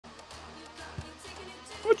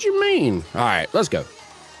What you mean? All right, let's go.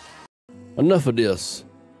 Enough of this.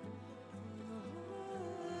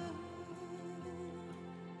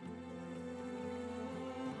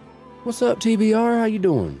 What's up, TBR? How you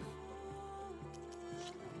doing?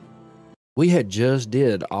 We had just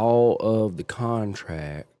did all of the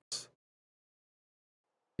contracts,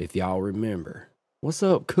 if y'all remember. What's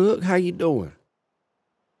up, Cook? How you doing?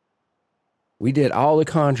 We did all the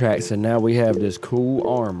contracts, and now we have this cool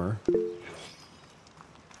armor.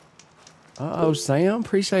 Uh-oh, Sam.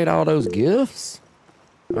 Appreciate all those gifts.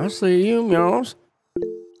 I see you, y'all.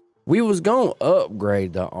 We was gonna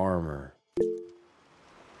upgrade the armor.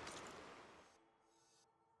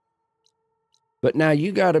 But now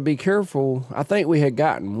you got to be careful. I think we had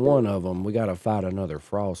gotten one of them. We got to fight another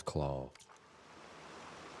frost claw.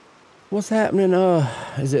 What's happening?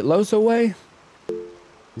 Is it Loso Way?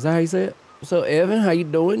 Is that how you say it? What's up, Evan? How you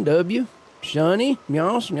doing? W? Shunny?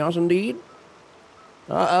 Yos indeed.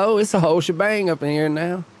 Uh-oh, it's a whole shebang up in here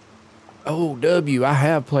now. Oh, W, I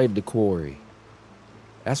have played the Quarry.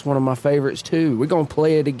 That's one of my favorites too. We're going to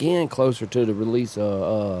play it again closer to the release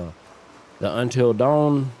of the Until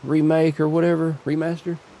Dawn remake or whatever,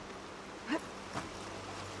 remaster.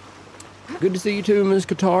 Good to see you too, Ms.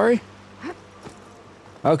 Katari.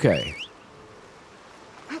 Okay.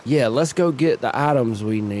 Yeah, let's go get the items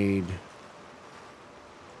we need.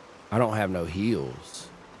 I don't have no heals.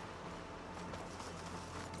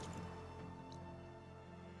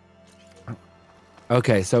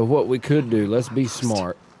 Okay, so what we could do, let's be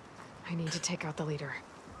smart. I need to take out the leader.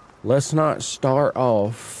 Let's not start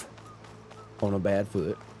off on a bad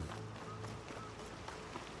foot.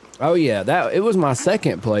 Oh yeah, it was my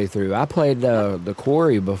second playthrough. I played the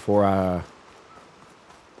Quarry before I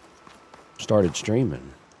started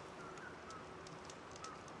streaming.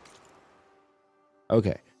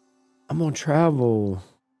 Okay, I'm gonna travel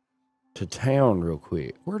to town real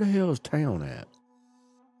quick. Where the hell is town at?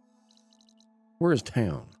 Where is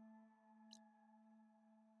town?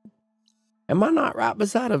 Am I not right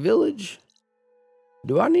beside a village?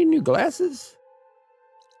 Do I need new glasses?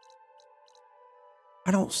 I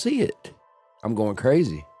don't see it. I'm going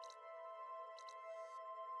crazy.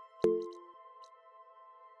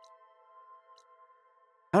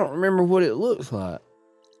 I don't remember what it looks like.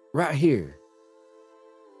 Right here.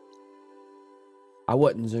 I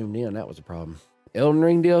wasn't zoomed in. That was a problem. Elden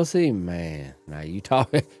Ring DLC? Man, now you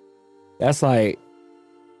talking. That's like,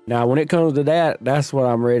 now when it comes to that, that's what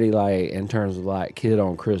I'm ready, like, in terms of like kid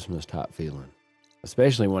on Christmas type feeling.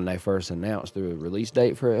 Especially when they first announced the release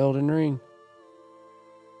date for Elden Ring.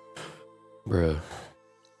 Bruh.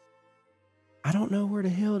 I don't know where the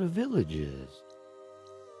hell the village is.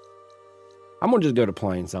 I'm gonna just go to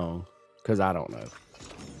Plain Song, because I don't know.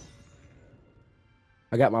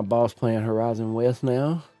 I got my boss playing Horizon West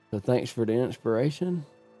now, so thanks for the inspiration.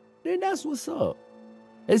 Dude, that's what's up.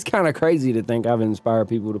 It's kind of crazy to think I've inspired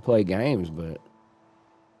people to play games, but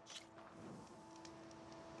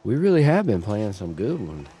we really have been playing some good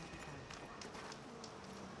ones.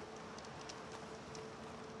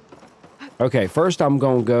 Okay, first I'm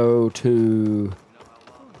gonna go to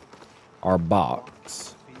our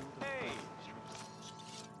box.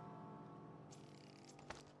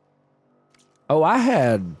 Oh, I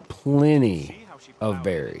had plenty of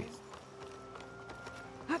berries.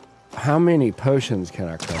 How many potions can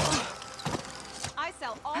I craft? I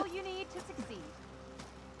sell all you need to succeed.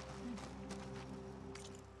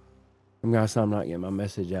 I'm not getting my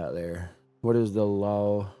message out there. What is the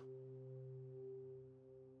law?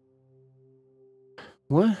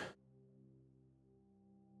 What?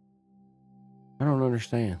 I don't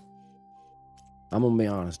understand. I'm gonna be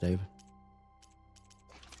honest, David.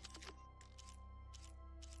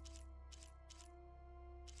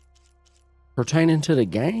 Pertaining to the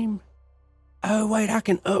game? Oh, wait, I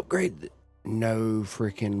can upgrade. No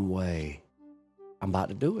freaking way. I'm about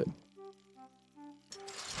to do it.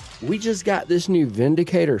 We just got this new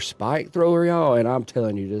Vindicator spike thrower, y'all, and I'm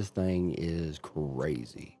telling you, this thing is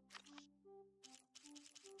crazy.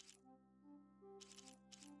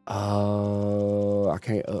 I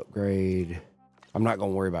can't upgrade. I'm not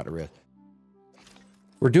going to worry about the rest.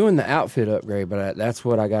 We're doing the outfit upgrade, but that's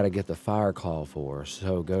what I got to get the fire call for.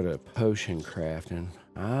 So go to potion crafting.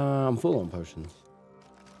 I'm full on potions.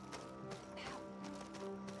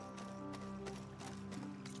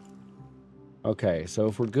 Okay, so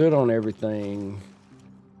if we're good on everything,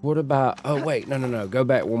 what about... Oh, wait, no. Go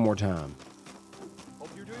back one more time. Hope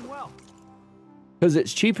you're doing well. Because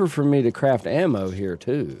it's cheaper for me to craft ammo here,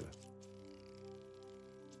 too.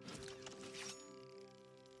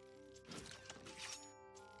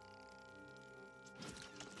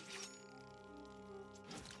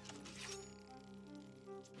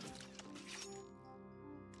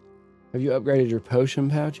 Have you upgraded your potion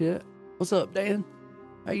pouch yet? What's up, Dan?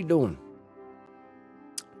 How you doing?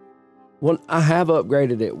 Well, I have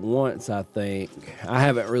upgraded it once, I think. I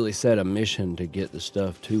haven't really set a mission to get the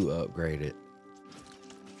stuff to upgrade it.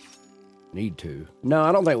 Need to. No,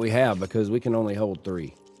 I don't think we have because we can only hold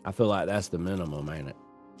 3. I feel like that's the minimum, ain't it?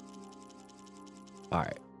 All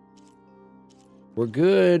right. We're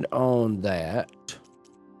good on that.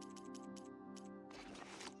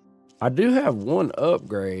 I do have one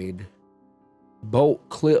upgrade. Bolt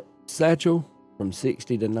clip satchel from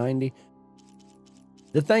 60 to 90.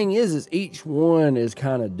 The thing is each one is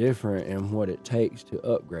kind of different in what it takes to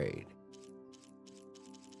upgrade.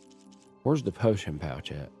 Where's the potion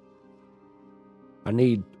pouch at? I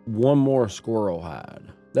need one more squirrel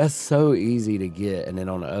hide. That's so easy to get. And then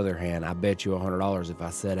on the other hand, I bet you $100 if I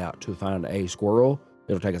set out to find a squirrel,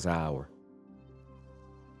 it'll take us an hour.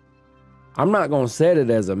 I'm not going to set it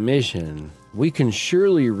as a mission. We can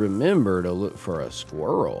surely remember to look for a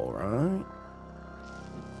squirrel, right?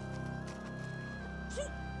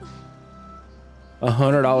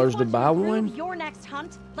 $100 to buy one? Your next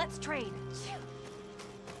hunt. Let's trade.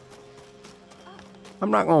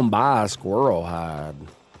 I'm not going to buy a squirrel hide.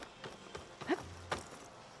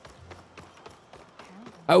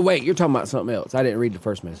 Oh, wait, you're talking about something else. I didn't read the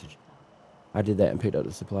first message. I did that and picked up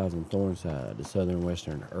the supplies in Thornside. The southern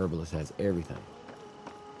western herbalist has everything.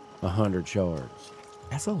 100 shards.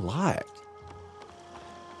 That's a lot.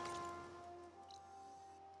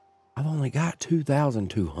 I've only got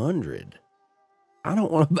 2,200. I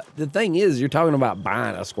don't want to. The thing is, you're talking about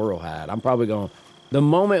buying a squirrel hide. I'm probably going. The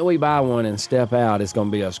moment we buy one and step out, it's going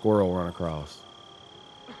to be a squirrel run across.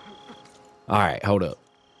 All right, hold up.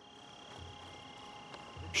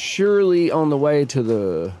 Surely on the way to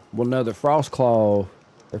the, well, no, the Frost Claw,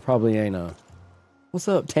 there probably ain't a. What's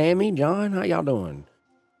up, Tammy, John? How y'all doing?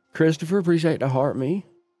 Christopher, appreciate the heart me.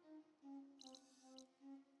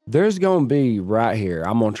 There's going to be right here.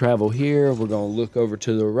 I'm going to travel here. We're going to look over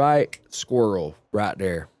to the right. Squirrel right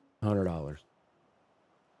there. $100.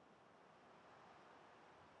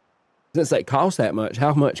 Since they cost that much,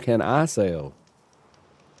 how much can I sell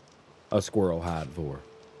a squirrel hide for?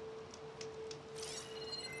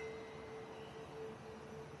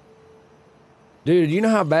 Dude, you know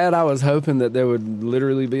how bad I was hoping that there would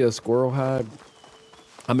literally be a squirrel hide?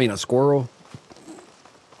 I mean, a squirrel.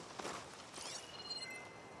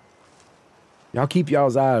 Y'all keep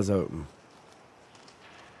y'all's eyes open.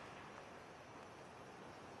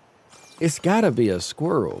 It's gotta be a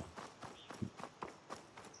squirrel.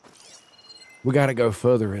 We gotta go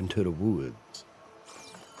further into the woods.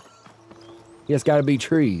 Yeah, it's gotta be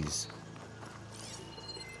trees.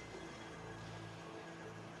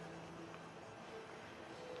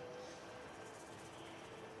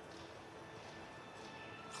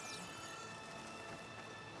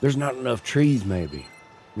 There's not enough trees, maybe.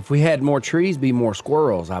 If we had more trees, be more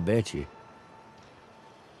squirrels, I bet you.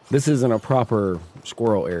 This isn't a proper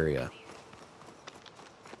squirrel area.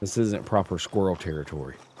 This isn't proper squirrel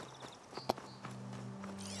territory.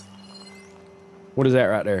 What is that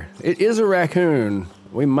right there? It is a raccoon.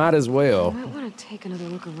 We might as well. I might want to take another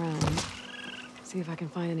look around. See if I can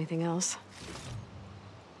find anything else.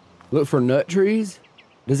 Look for nut trees?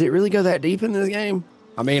 Does it really go that deep in this game?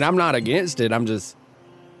 I mean, I'm not against it. I'm just...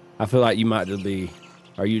 I feel like you might just be...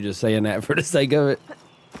 Are you just saying that for the sake of it?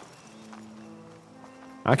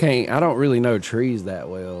 I don't really know trees that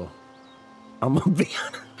well. I'm gonna be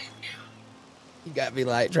honest with you. You got me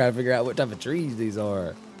like trying to figure out what type of trees these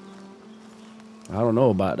are. I don't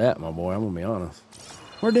know about that, my boy. I'm gonna be honest.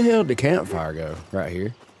 Where the hell did the campfire go? Right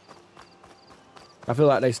here. I feel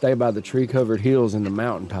like they stay by the tree-covered hills in the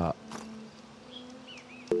mountaintop.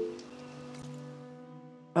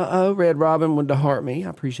 Uh-oh, Red Robin with the heart me. I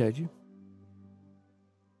appreciate you.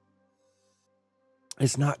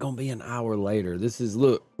 It's not going to be an hour later. This is,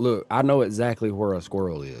 look, I know exactly where a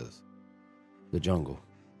squirrel is. The jungle.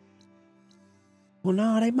 Well,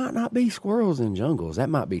 no, they might not be squirrels in jungles. That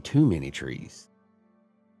might be too many trees.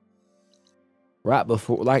 Right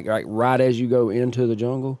before, like right as you go into the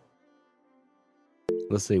jungle.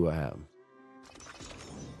 Let's see what happens.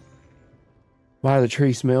 Why the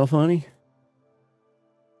trees smell funny?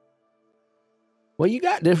 Well, you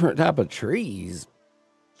got different type of trees.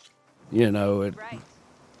 You know, it. Right.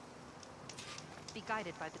 Be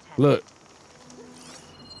guided by the tent. Look.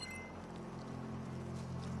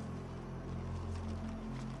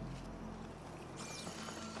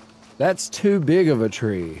 That's too big of a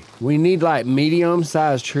tree. We need like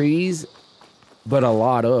medium-sized trees, but a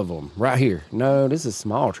lot of them. Right here. No, this is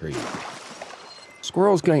small tree.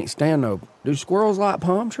 Squirrels can't stand no. Do squirrels like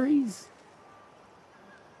palm trees?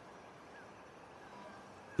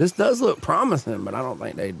 This does look promising, but I don't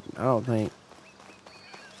think.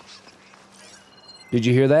 Did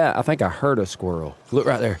you hear that? I think I heard a squirrel. Look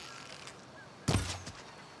right there.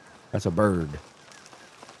 That's a bird.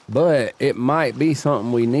 But it might be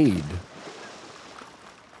something we need.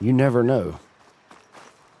 You never know.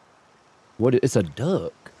 It's a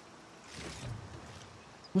duck.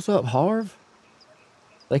 What's up, Harv?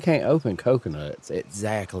 They can't open coconuts.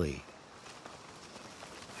 Exactly.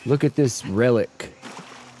 Look at this relic.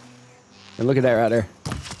 And look at that right there.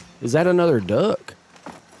 Is that another duck?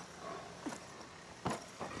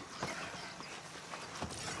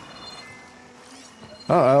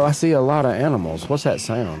 Uh-oh, I see a lot of animals. What's that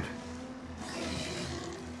sound?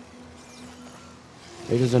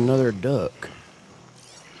 It is another duck.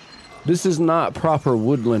 This is not proper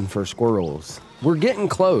woodland for squirrels. We're getting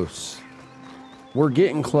close. We're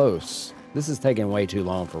getting close. This is taking way too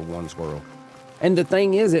long for one squirrel. And the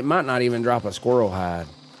thing is, it might not even drop a squirrel hide.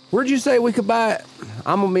 Where'd you say we could buy it?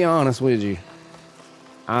 I'm gonna be honest with you.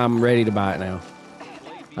 I'm ready to buy it now.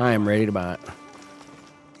 I am ready to buy it.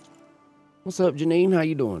 What's up, Janine? How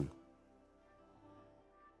you doing?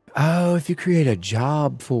 Oh, if you create a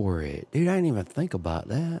job for it. Dude, I didn't even think about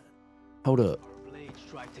that. Hold up.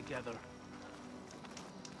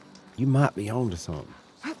 You might be onto something.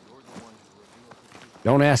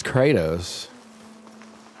 Don't ask Kratos.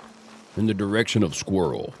 In the direction of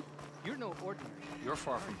squirrel. You're no ordinary. You're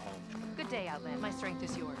far from home. Good day, Outland. My strength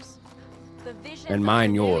is yours. The vision And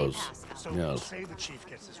mine yours. So Yes. we'll say the chief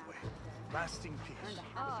gets his way. Lasting peace.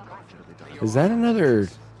 Is that another...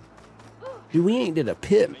 Dude, we ain't did a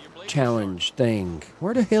pit challenge thing.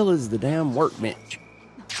 Where the hell is the damn workbench?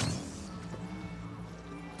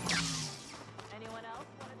 Anyone else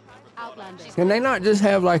want to try? Outlander. Can they not just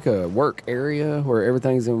have like a work area where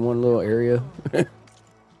everything's in one little area?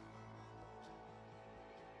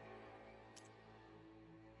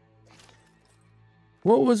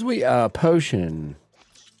 What was we? Potion.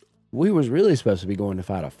 We was really supposed to be going to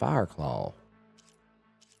fight a fire claw.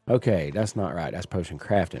 Okay, that's not right. That's potion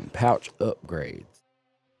crafting. Pouch upgrades.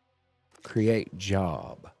 Create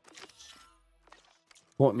job.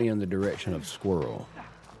 Point me in the direction of squirrel.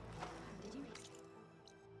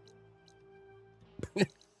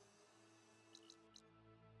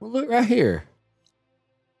 Well, look right here.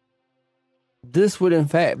 This would in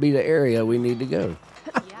fact be the area we need to go.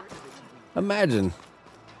 Imagine.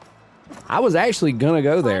 I was actually gonna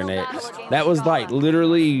go there next. That was like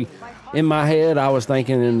literally in my head. I was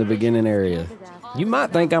thinking in the beginning area. You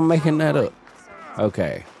might think I'm making that up.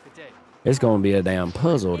 Okay. It's gonna be a damn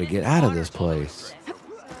puzzle to get out of this place.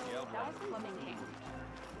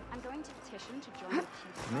 I'm going to petition to join the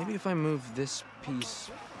chief. Maybe if I move this piece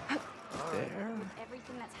there?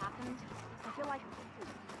 Everything that's happened, I feel like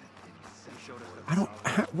I don't.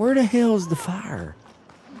 Where the hell is the fire?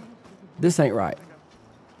 This ain't right.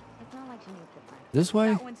 it's not like she needs the plan. This way?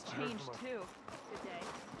 That one's changed too. Good day.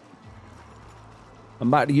 I'm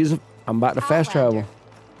about to use it. I'm about to fast travel.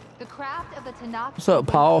 The craft of the Tanakh. What's up,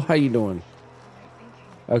 Paul? How you doing?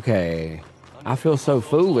 Okay. I feel so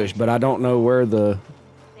foolish, but I don't know where the...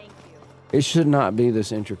 Thank you. It should not be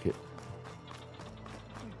this intricate.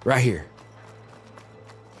 Right here.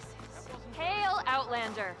 Hail,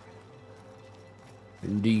 Outlander.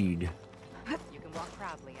 Indeed. You can walk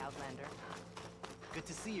proudly, Outlander. Good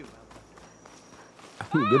to see you.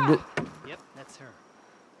 Good bit. Yep, that's her.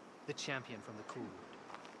 The champion from the cool.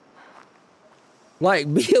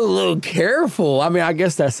 Like, be a little careful. I mean, I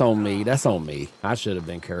guess that's on me. That's on me. I should have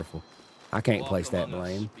been careful. I can't place that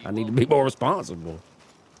blame. I need to be more responsible.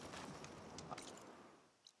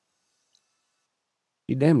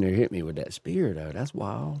 You damn near hit me with that spear, though. That's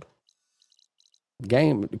wild.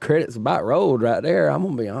 Game, the credits about rolled right there. I'm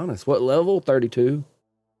going to be honest. What level? 32?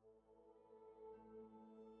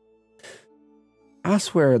 I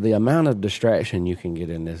swear the amount of distraction you can get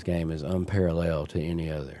in this game is unparalleled to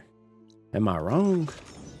any other. Am I wrong?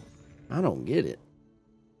 I don't get it.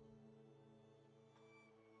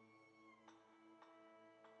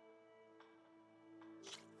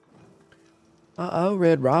 Uh-oh,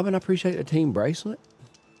 Red Robin, I appreciate the team bracelet.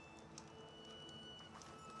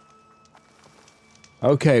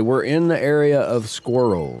 Okay, we're in the area of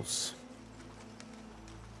squirrels.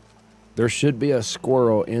 There should be a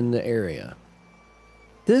squirrel in the area.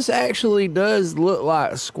 This actually does look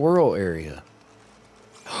like a squirrel area.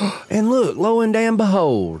 And look, lo and damn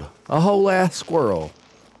behold, a whole ass squirrel.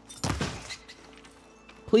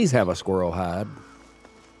 Please have a squirrel hide.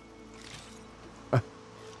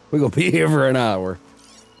 We're gonna be here for an hour.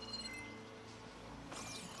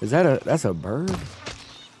 Is that that's a bird?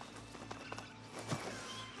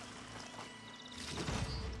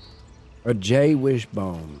 A J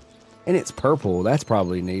wishbone. And it's purple. That's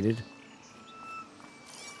probably needed.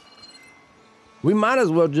 We might as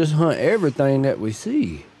well just hunt everything that we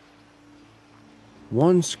see.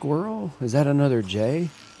 One squirrel? Is that another J?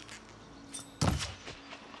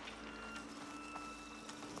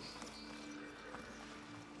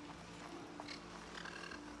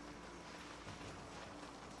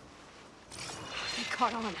 He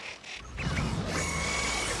caught on.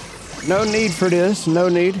 No need for this. No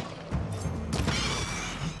need.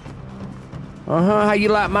 Uh-huh. How you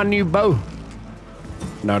like my new bow?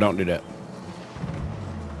 No, don't do that.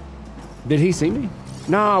 Did he see me?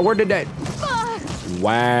 No, where did that?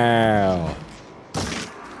 Wow.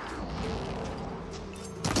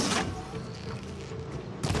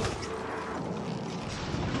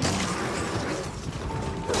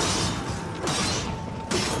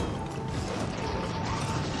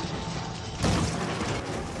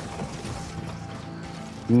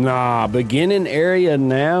 Nah, beginning area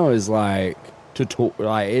now is like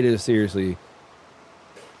like it is seriously.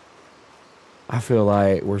 I feel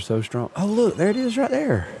like we're so strong. Oh, look, there it is right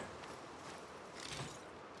there.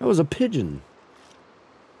 That was a pigeon.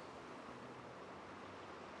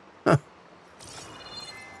 Huh.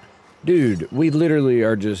 Dude, we literally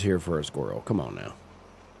are just here for a squirrel. Come on now.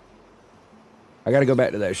 I gotta go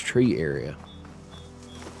back to that tree area.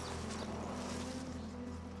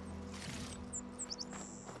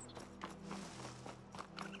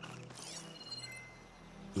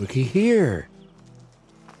 Looky here.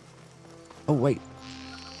 Oh, wait.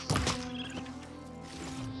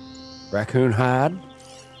 Raccoon hide.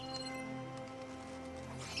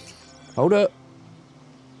 Hold up.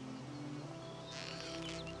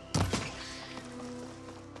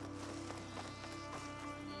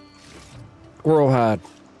 Squirrel hide.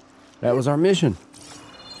 That was our mission.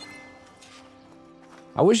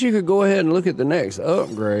 I wish you could go ahead and look at the next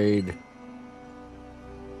upgrade.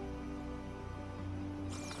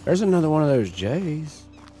 There's another one of those J's.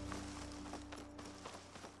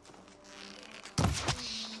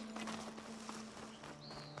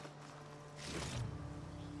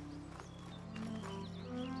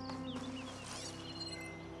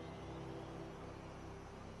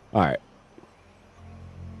 All right.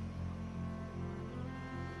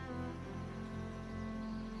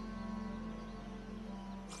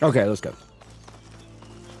 Okay, let's go.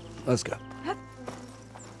 Let's go.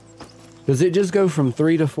 Does it just go from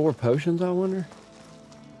 3 to 4 potions, I wonder?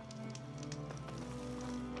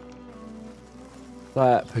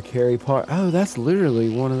 Like Picari Park. Oh, that's literally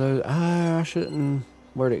one of those. Ah, I shouldn't.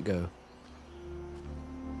 Where'd it go?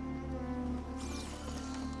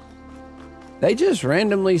 They just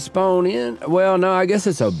randomly spawn in. Well, no, I guess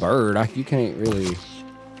it's a bird. You can't really.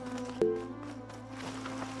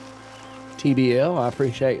 TBL, I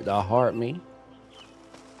appreciate the heart me.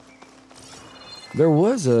 There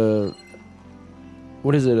was a.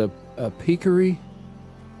 What is it? A peakery?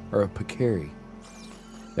 Or a Picari?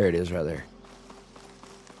 There it is right there.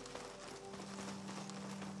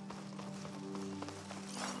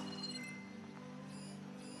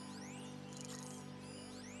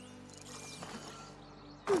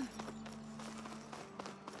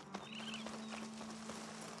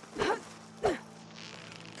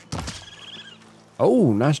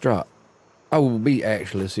 Oh, nice drop. I will be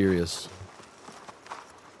actually serious.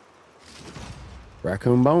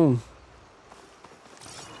 Raccoon bone.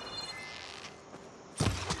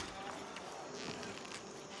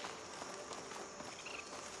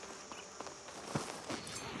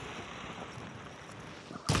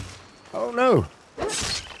 Oh no.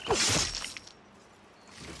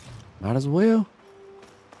 Might as well.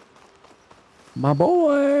 My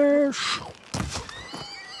boys.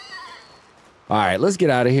 All right, let's get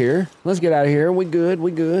out of here. Let's get out of here. We good.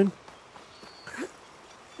 We good.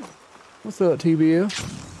 What's up, TBL?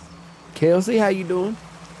 Kelsey, how you doing?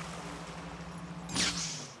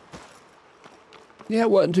 Yeah, it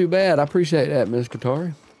wasn't too bad. I appreciate that, Miss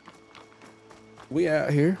Katari. We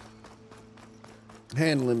out here.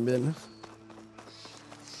 Handling business.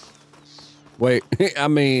 Wait, I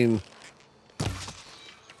mean...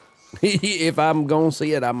 if I'm gonna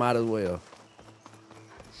see it, I might as well.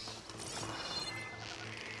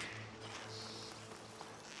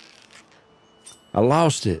 I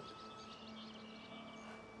lost it.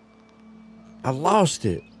 I lost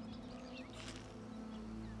it.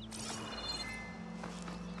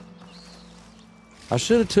 I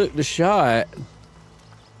should have took the shot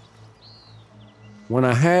when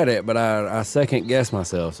I had it, but I second guessed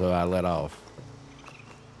myself, so I let off.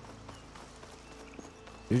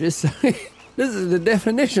 You just say this is the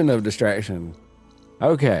definition of distraction.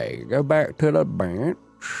 Okay, go back to the bench.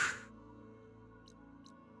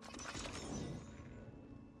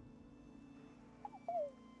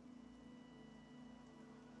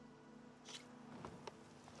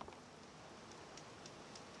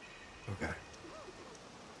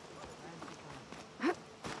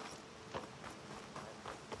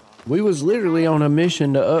 We was literally on a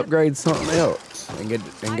mission to upgrade something else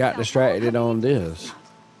and got distracted on this.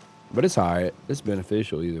 But it's alright. It's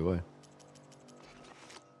beneficial either way.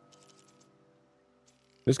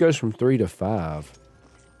 This goes from 3 to 5.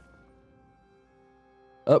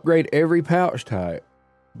 Upgrade every pouch type.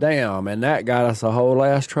 Damn, and that got us a whole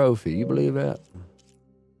ass trophy. You believe that?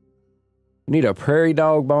 Need a prairie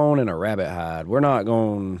dog bone and a rabbit hide. We're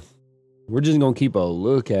just gonna keep a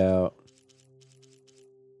lookout.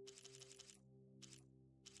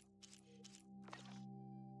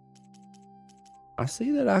 I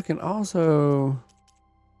see that I can also...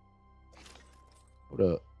 What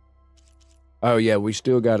up? Oh yeah, we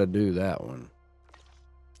still gotta do that one.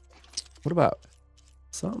 What about...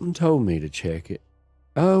 Something told me to check it.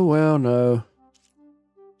 Oh, well, no.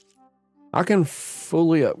 I can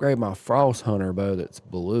fully upgrade my Frost Hunter bow that's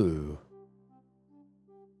blue.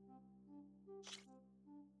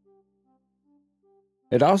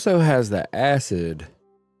 It also has the acid.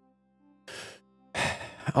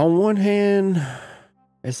 On one hand,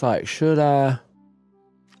 it's like, should I?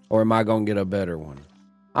 Or am I going to get a better one?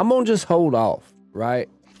 I'm going to just hold off, right?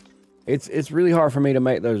 It's really hard for me to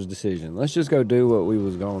make those decisions. Let's just go do what we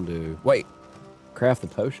was going to do. Wait, craft the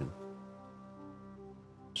potion.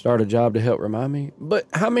 Start a job to help remind me. But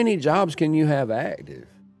how many jobs can you have active?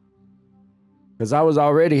 Because I was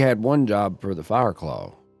already had one job for the Fire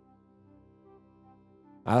Claw.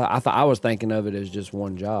 I thought I was thinking of it as just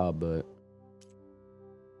one job, but...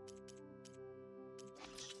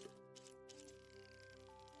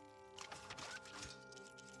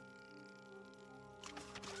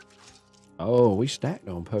 Oh, we stacked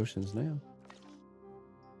on potions now.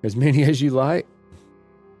 As many as you like.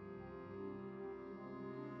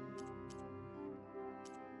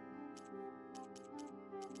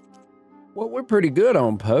 Well, we're pretty good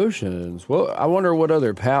on potions. Well, I wonder what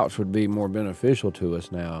other pouch would be more beneficial to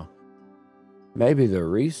us now. Maybe the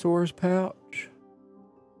resource pouch?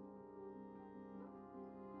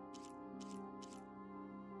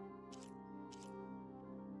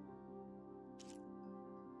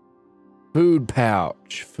 Food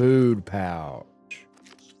pouch. Food pouch.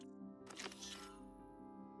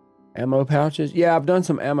 Ammo pouches? Yeah, I've done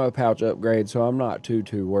some ammo pouch upgrades, so I'm not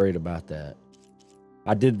too worried about that.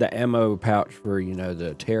 I did the ammo pouch for, you know,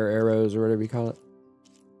 the tear arrows or whatever you call it.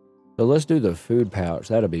 So let's do the food pouch.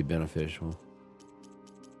 That'll be beneficial.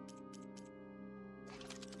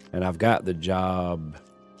 And I've got the job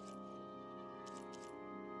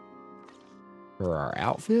for our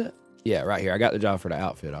outfit. Yeah, right here. I got the job for the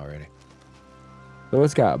outfit already. So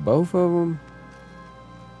it's got both of them.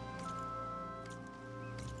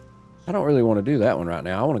 I don't really want to do that one right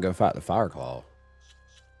now. I want to go fight the Fire Claw.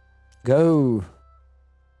 Go.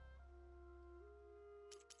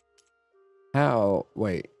 How?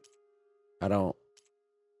 Wait. I don't.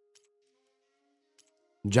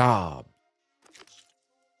 Job.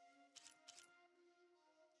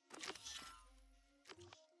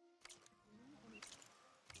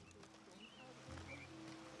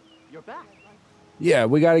 You're back. Yeah,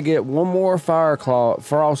 we got to get one more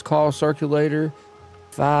Frost Claw circulator,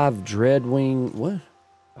 5 Dreadwing. What?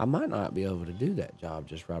 I might not be able to do that job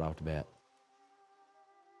just right off the bat.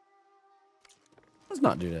 Let's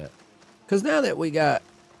not do that. Because now that we got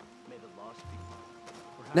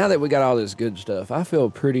all this good stuff, I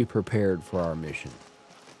feel pretty prepared for our mission.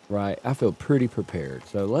 Right? I feel pretty prepared.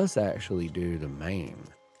 So let's actually do the main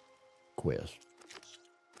quest.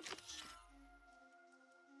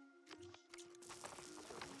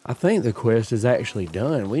 I think the quest is actually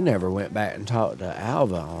done. We never went back and talked to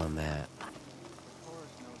Alva on that.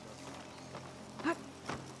 I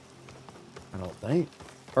don't think.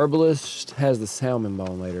 Herbalist has the salmon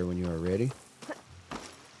bone later when you are ready.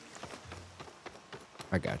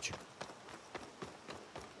 I got you.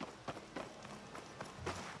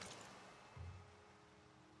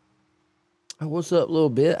 Oh, what's up, little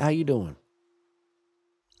bit? How you doing?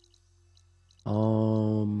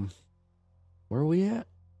 Where are we at?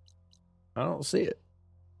 I don't see it.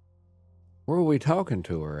 Where are we talking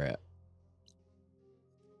to her at?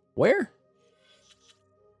 Where?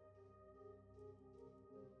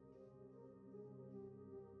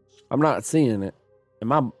 I'm not seeing it.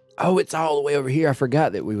 Am I? Oh, it's all the way over here. I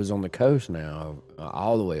forgot that we was on the coast now.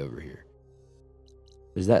 All the way over here.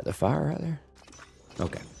 Is that the fire right there?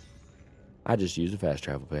 Okay. I just used a fast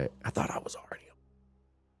travel pack. I thought I was already.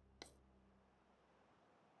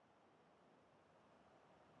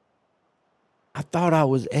 I thought I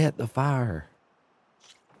was at the fire.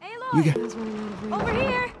 Hey, Lloyd. You got Over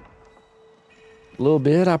here. a little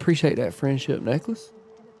bit. I appreciate that friendship necklace.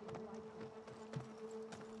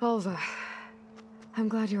 Alva, I'm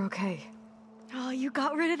glad you're okay. Oh, you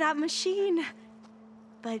got rid of that machine.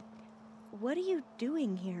 But what are you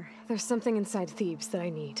doing here? There's something inside Thebes that I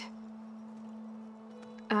need.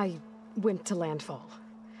 I went to Landfall.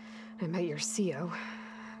 I met your CO.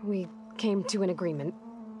 We came to an agreement,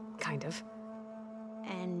 kind of.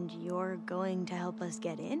 And you're going to help us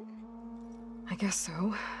get in? I guess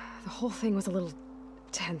so. The whole thing was a little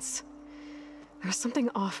tense. There was something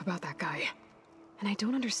off about that guy. And I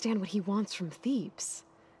don't understand what he wants from Thebes.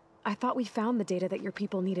 I thought we found the data that your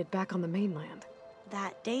people needed back on the mainland.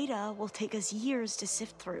 That data will take us years to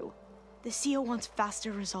sift through. The CO wants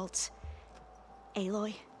faster results.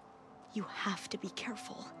 Aloy, you have to be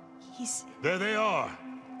careful. There they are!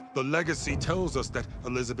 The legacy tells us that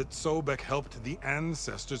Elizabeth Sobek helped the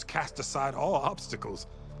ancestors cast aside all obstacles.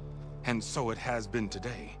 And so it has been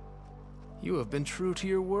today. You have been true to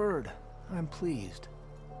your word. I'm pleased.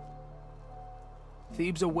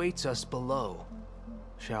 Thebes awaits us below,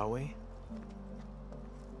 shall we?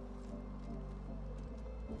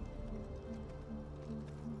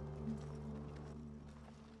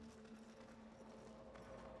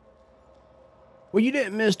 Well, you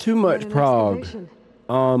didn't miss too much, Quite an Prague. explanation.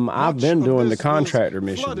 I've been Much of doing the this contractor was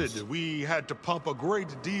missions. flooded. We had to pump a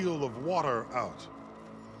great deal of water out.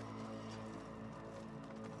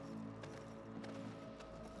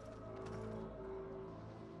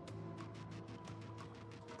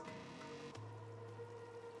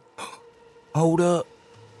 Hold up,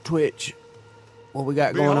 Twitch. What we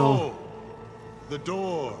got going on? Behold, the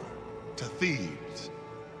door to Thebes.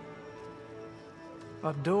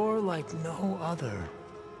 A door like no other.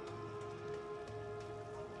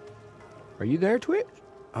 Are you there, Twitch?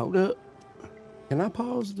 Hold up. Can I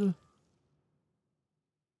pause the...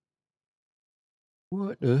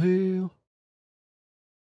 What the hell?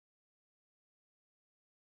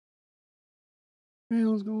 What the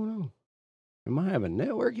hell's going on? Am I having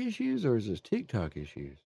network issues or is this TikTok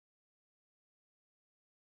issues?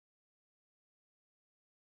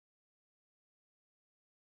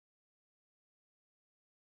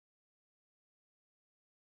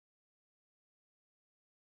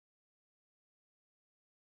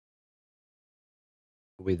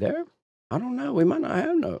 Are we there? I don't know. We might not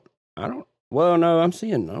have no. Well, no, I'm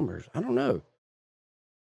seeing numbers. I don't know.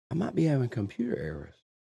 I might be having computer errors.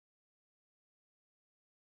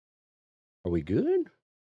 Are we good?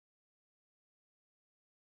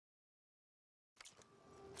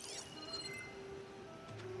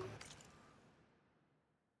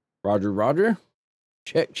 Roger, Roger.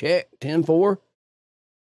 Check, check. 10-4.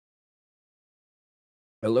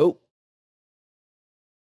 Hello?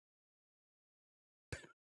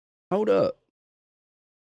 Hold up.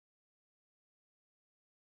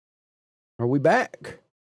 Are we back?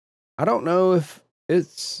 I don't know if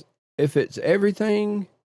it's everything.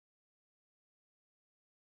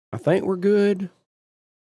 I think we're good.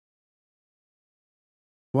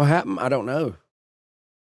 What happened? I don't know.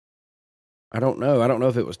 I don't know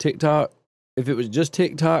if it was TikTok. If it was just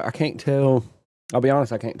TikTok, I can't tell. I'll be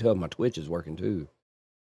honest, I can't tell if my Twitch is working too.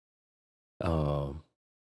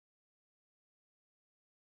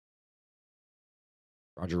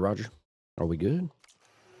 Roger, Roger. Are we good?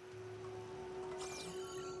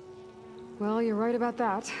 Well, you're right about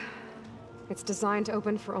that. It's designed to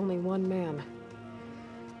open for only one man.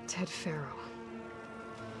 Ted Farrow.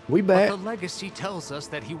 We But back. the legacy tells us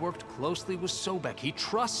that he worked closely with Sobek. He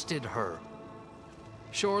trusted her.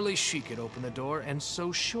 Surely she could open the door, and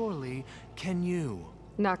so surely can you.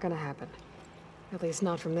 Not gonna happen. At least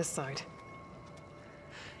not from this side.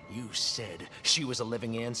 You said she was a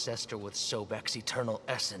living ancestor with Sobek's eternal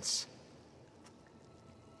essence.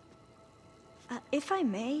 If I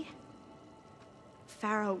may,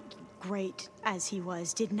 Pharaoh, great as he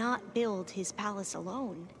was, did not build his palace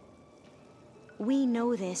alone. We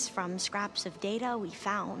know this from scraps of data we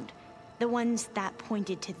found, the ones that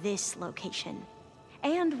pointed to this location.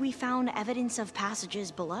 And we found evidence of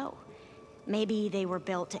passages below. Maybe they were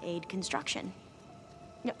built to aid construction.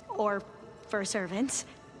 Or for servants.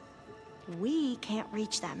 We can't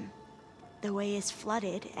reach them. The way is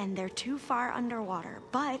flooded and they're too far underwater,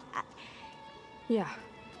 but... Yeah.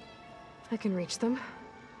 I can reach them.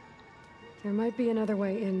 There might be another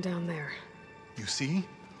way in down there. You see?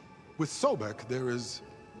 With Sobek, there is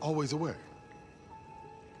always a way.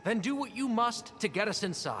 Then do what you must to get us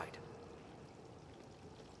inside.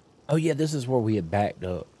 Oh yeah, this is where we had backed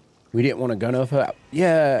up. We didn't want to go no further.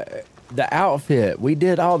 Yeah, the outfit. We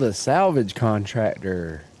did all the salvage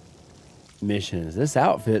contractor missions. This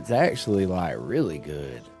outfit's actually like really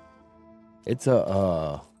good. It's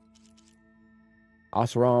a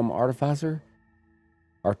Osram Artificer.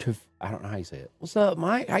 I don't know how you say it. What's up,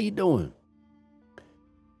 Mike? How you doing?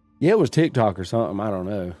 Yeah, it was TikTok or something. I don't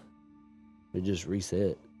know. It just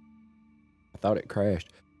reset. I thought it crashed.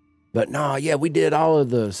 But nah, yeah, we did all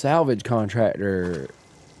of the salvage contractor.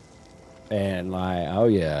 And like, oh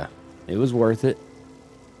yeah, it was worth it.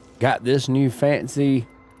 Got this new fancy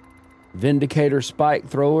Vindicator spike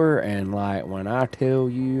thrower. And like, when I tell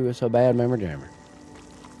you it's a bad mammer jammer.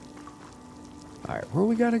 All right, where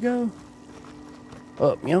we gotta go?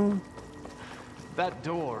 Up, young. That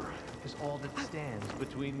door is all that stands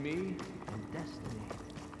between me and destiny.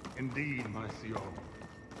 Indeed, my CEO.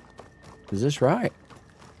 Is this right?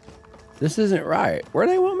 This isn't right. Where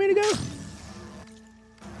do they want me to go?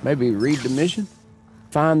 Maybe read the mission?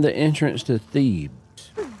 Find the entrance to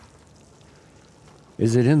Thebes.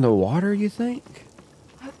 Is it in the water, you think?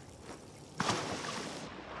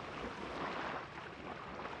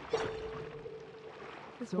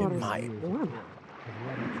 This water's might. warm.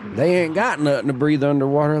 They ain't got nothing to breathe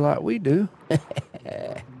underwater like we do. Look at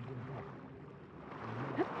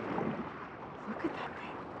that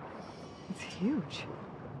thing. It's huge.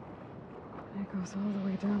 It goes all the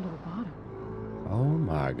way down to the bottom. Oh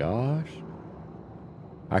my gosh.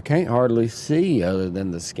 I can't hardly see other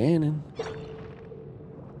than the scanning.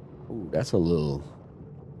 Ooh, that's a little...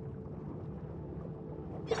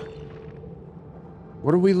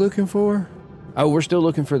 What are we looking for? Oh, we're still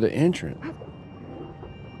looking for the entrance.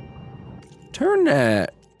 Turn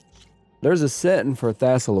that. There's a setting for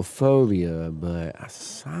thalassophobia, but I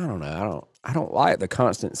don't know. I don't like the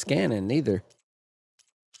constant scanning neither.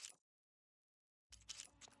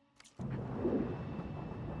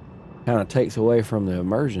 Kind of takes away from the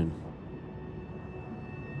immersion.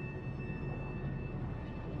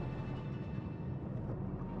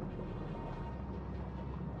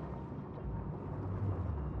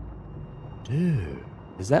 Dude,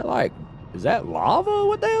 is that lava?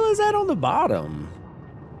 What the hell is that on the bottom?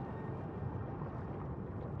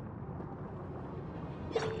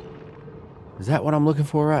 Is that what I'm looking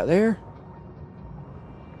for right there?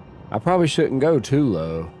 I probably shouldn't go too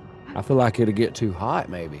low. I feel like it'll get too hot,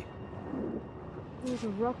 maybe. There's a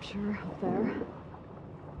rupture up there.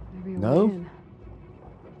 Maybe a No? way in.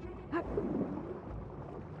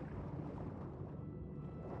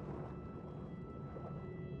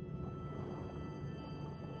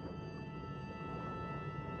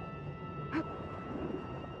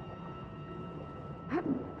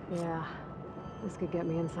 Yeah, this could get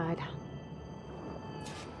me inside.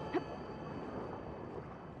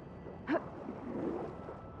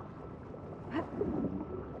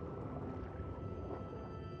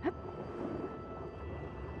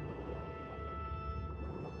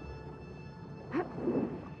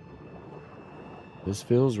 This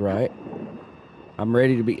feels right. I'm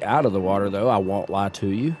ready to be out of the water, though. I won't lie to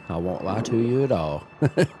you. I won't lie to you at all.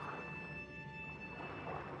 Okay.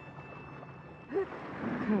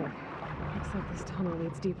 Looks like this tunnel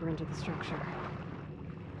leads deeper into the structure.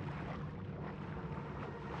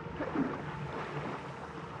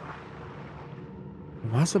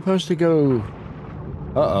 Am I supposed to go...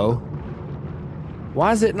 Uh-oh.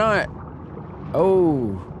 Why is it not...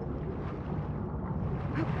 Oh.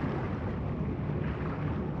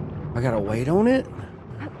 I gotta wait on it?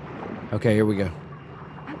 Okay, here we go.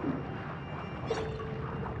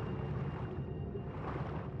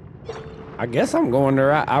 I guess I'm going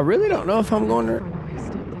there. I really don't know if I'm going there. Find a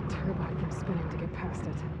way to stop the turbine from spinning to get past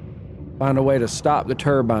it. Find a way to stop the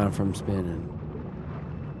turbine from spinning.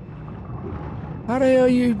 How the hell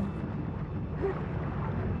you...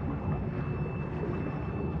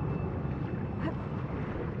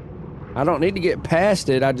 I don't need to get past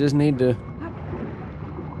it. I just need to...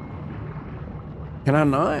 Can I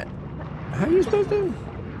not? How are you supposed to?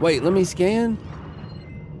 Wait, let me scan.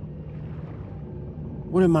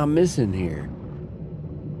 What am I missing here?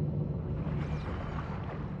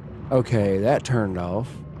 Okay, that turned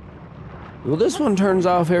off. Well, this one turns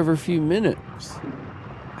off every few minutes.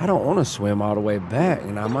 I don't want to swim all the way back,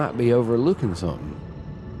 and I might be overlooking something.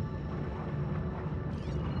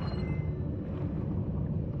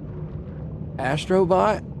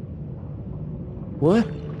 Astrobot? What?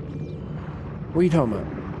 What are you talking about?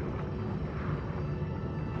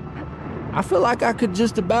 I feel like I could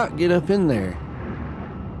just about get up in there.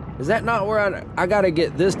 Is that not where I gotta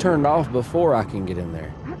get this turned off before I can get in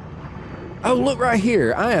there? Oh, look right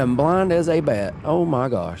here. I am blind as a bat. Oh my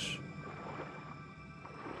gosh.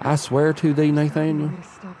 I swear to thee, Nathaniel. I'm gonna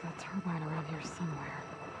stop that turbine around here somewhere.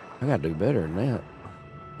 I gotta do better than that.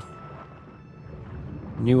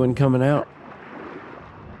 New one coming out?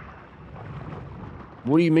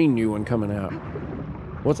 What do you mean new one coming out?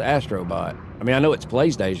 What's Astrobot? I mean, I know it's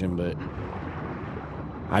PlayStation, but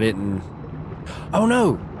I didn't... Oh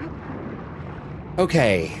no!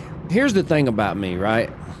 Okay, Here's the thing about me, right?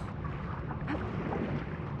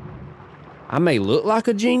 I may look like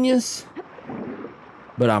a genius,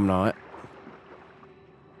 but I'm not.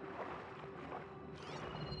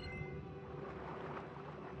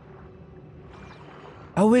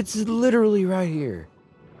 Oh, it's literally right here.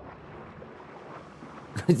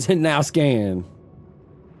 It's in now scan.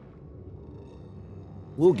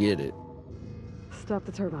 We'll get it. Stop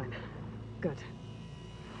the turbine. Good.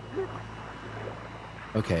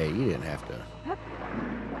 Okay, you didn't have to.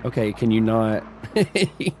 Okay, can you not?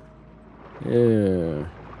 Yeah.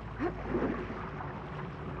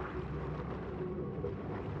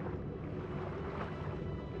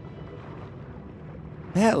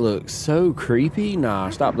 That looks so creepy. Nah,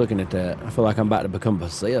 stop looking at that. I feel like I'm about to become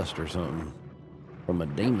possessed or something from a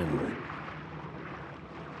demon.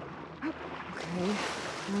 Okay,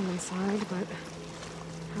 I'm inside, but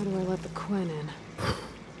how do I let the Quinn in?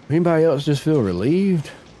 Anybody else just feel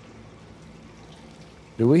relieved?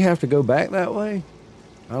 Do we have to go back that way?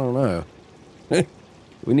 I don't know.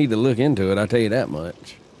 We need to look into it, I'll tell you that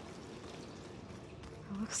much.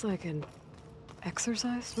 It looks like an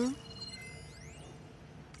exercise room.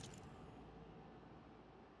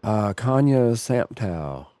 Kanya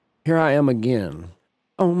Samptow. Here I am again.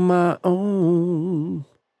 On my own.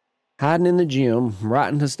 Hiding in the gym,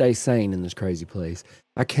 writing to stay sane in this crazy place.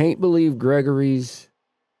 I can't believe Gregory's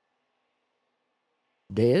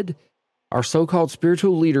dead. Our so-called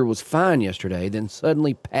spiritual leader was fine yesterday, then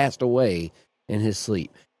suddenly passed away in his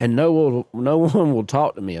sleep. And no one will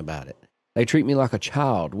talk to me about it. They treat me like a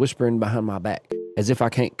child, whispering behind my back, as if I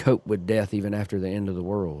can't cope with death even after the end of the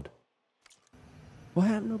world. What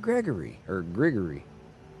happened to Gregory? Or Grigory?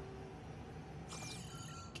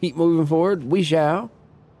 Keep moving forward. We shall.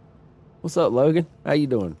 What's up, Logan? How you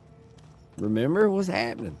doing? Remember what's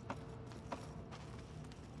happening?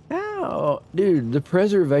 Oh, dude, the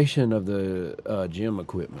preservation of the gym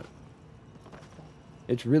equipment.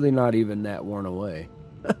 It's really not even that worn away.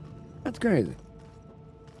 That's crazy.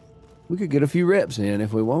 We could get a few reps in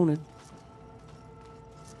if we wanted.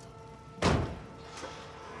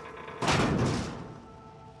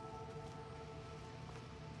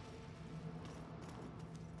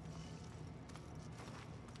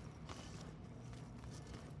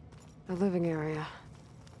 The living area.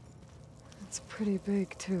 It's pretty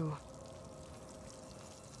big, too.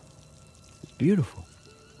 It's beautiful.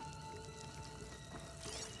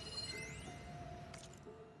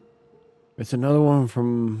 It's another one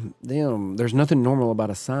from them. There's nothing normal about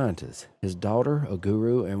a scientist, his daughter, a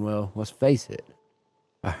guru, and, well, let's face it,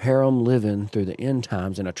 a harem living through the end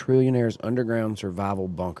times in a trillionaire's underground survival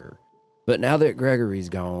bunker. But now that Gregory's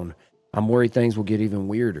gone, I'm worried things will get even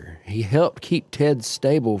weirder. He helped keep Ted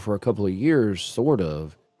stable for a couple of years, sort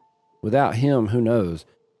of. Without him, who knows?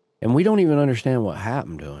 And we don't even understand what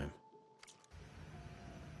happened to him.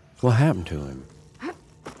 What happened to him?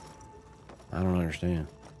 I don't understand.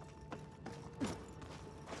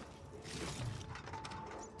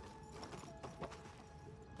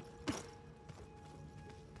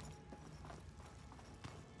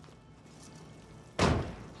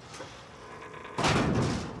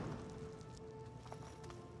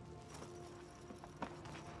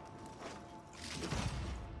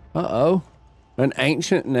 Uh-oh. An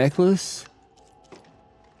ancient necklace?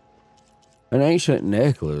 An ancient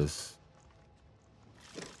necklace?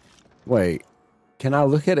 Wait. Can I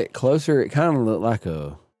look at it closer? It kind of looked like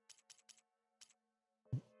a...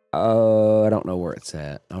 I don't know where it's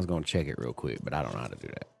at. I was going to check it real quick, but I don't know how to do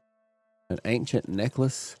that. An ancient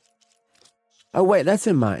necklace? Oh, wait. That's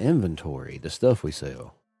in my inventory. The stuff we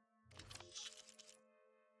sell.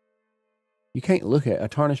 You can't look at a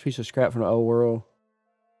tarnished piece of scrap from the old world.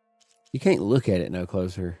 You can't look at it no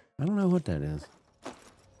closer. I don't know what that is.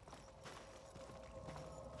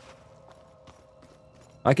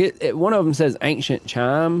 Like one of them says ancient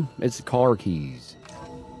chime. It's car keys.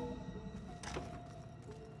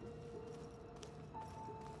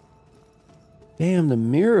 Damn, the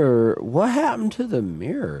mirror. What happened to the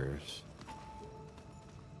mirrors?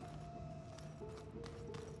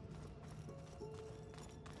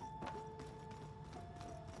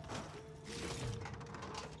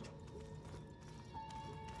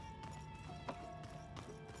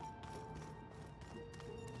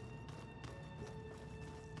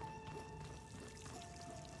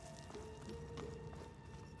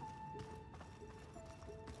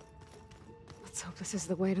 Let's hope this is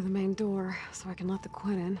the way to the main door, so I can let the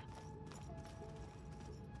Quinn in.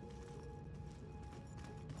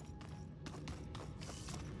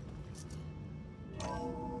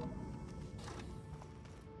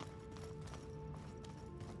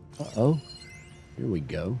 Uh-oh. Here we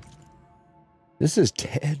go. This is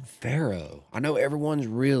Ted Farrow. I know everyone's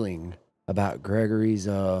reeling about Gregory's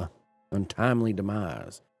untimely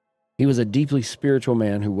demise. He was a deeply spiritual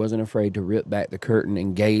man who wasn't afraid to rip back the curtain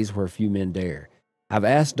and gaze where few men dare. I've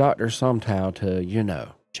asked Dr. Somtow to,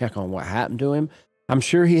 check on what happened to him. I'm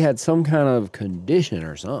sure he had some kind of condition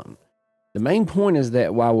or something. The main point is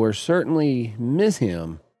that while we'll certainly miss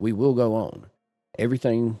him, we will go on.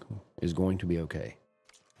 Everything is going to be okay.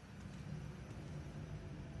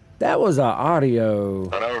 That was an audio.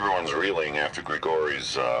 I know everyone's reeling after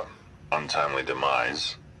Grigori's untimely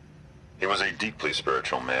demise. He was a deeply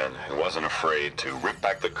spiritual man who wasn't afraid to rip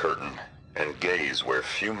back the curtain and gaze where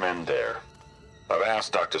few men dare. I've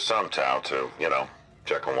asked Dr. Somtow to,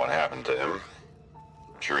 check on what happened to him.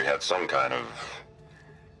 I'm sure he had some kind of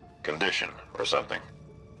condition or something.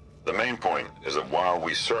 The main point is that while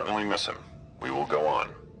we certainly miss him, we will go on.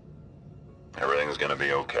 Everything's gonna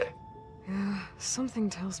be okay. Yeah,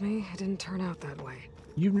 something tells me it didn't turn out that way.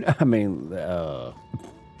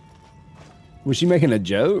 Was she making a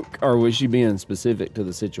joke or was she being specific to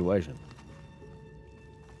the situation?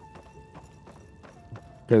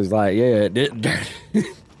 Because, it did. It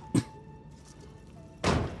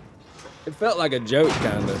felt like a joke,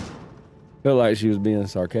 kind of. Felt like she was being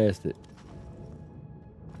sarcastic.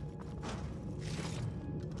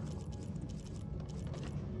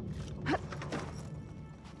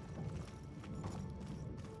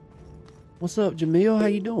 What's up, Jamil? How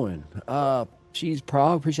you doing? She's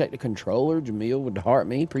Prague. Appreciate the controller. Jamil with the heart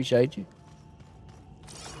me. Appreciate you.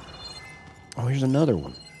 Oh, here's another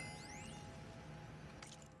one.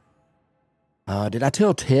 Did I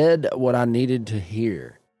tell Ted what I needed to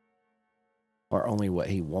hear? Or only what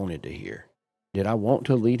he wanted to hear? Did I want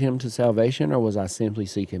to lead him to salvation, or was I simply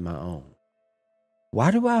seeking my own? Why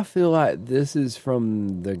do I feel like this is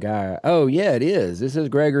from the guy? Oh, yeah, it is. This is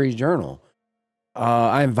Gregory's journal.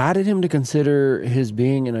 I invited him to consider his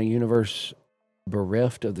being in a universe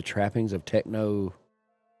bereft of the trappings of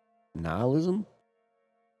techno-nihilism.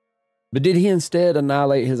 But did he instead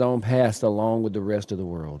annihilate his own past along with the rest of the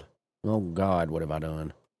world? Oh, God, what have I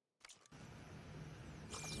done?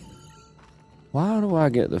 Why do I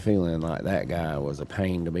get the feeling like that guy was a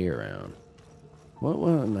pain to be around? What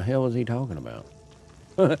in the hell was he talking about?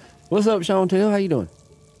 What's up, Chantel? How you doing?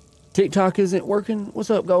 TikTok isn't working? What's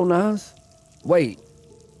up, Golden Eyes? Wait.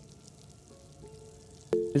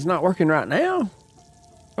 It's not working right now?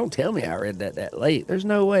 Don't tell me I read that late. There's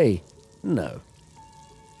no way. No.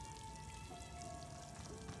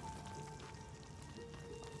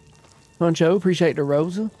 Huncho, appreciate the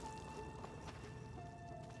Rosa.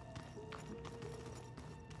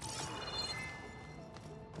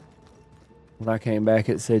 When I came back,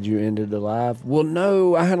 it said you ended the live. Well,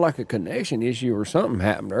 no, I had like a connection issue or something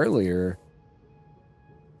happened earlier.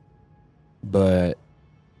 But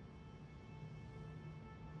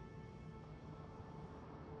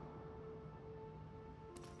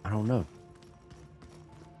I don't know.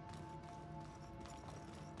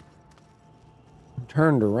 I'm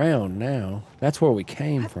turned around now. That's where we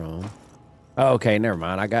came from. Oh, okay, never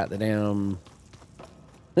mind. I got the damn...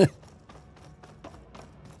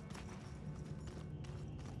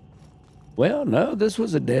 Well, no, this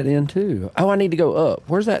was a dead end too. Oh, I need to go up.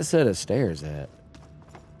 Where's that set of stairs at?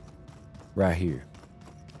 Right here.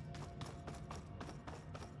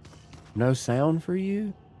 No sound for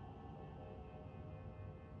you?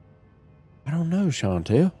 I don't know,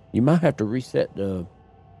 Chantel. You might have to reset the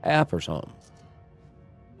app or something.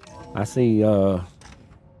 I see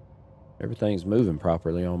everything's moving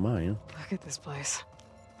properly on mine. Look at this place.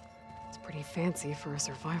 It's pretty fancy for a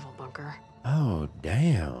survival bunker. Oh,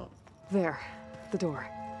 damn. There, the door.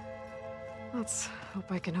 Let's hope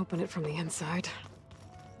I can open it from the inside.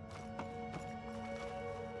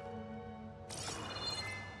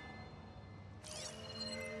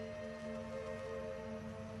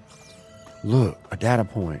 Look, a data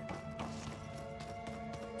point.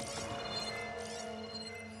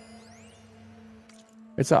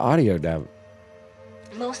 It's an audio data.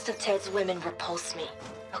 Most of Ted's women repulse me,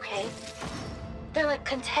 okay? They're like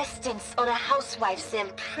contestants on a housewife sim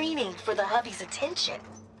preening for the hubby's attention.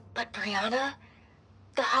 But Brianna,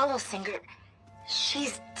 the hollow singer,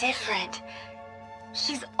 she's different.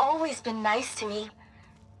 She's always been nice to me.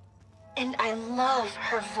 And I love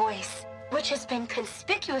her voice, which has been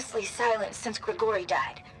conspicuously silent since Grigori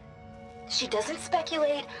died. She doesn't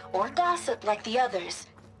speculate or gossip like the others.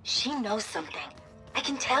 She knows something. I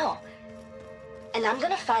can tell. And I'm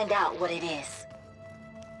gonna find out what it is.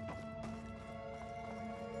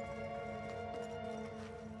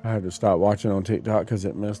 I had to stop watching on TikTok because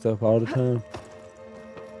it messed up all the time.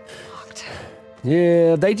 Locked.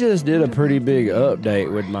 Yeah, they just did a pretty big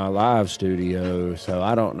update with my live studio, so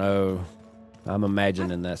I don't know. I'm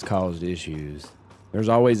imagining that's caused issues. There's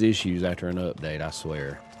always issues after an update, I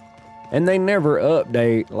swear. And they never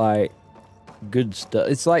update, like, good stuff.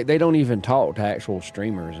 It's like they don't even talk to actual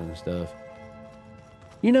streamers and stuff.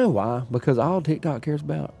 You know why? Because all TikTok cares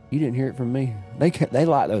about, you didn't hear it from me. They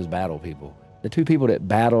like those battle people. The two people that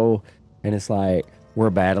battle, and it's like, we're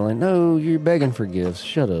battling. No, you're begging for gifts.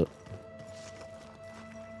 Shut up.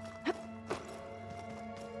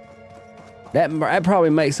 That probably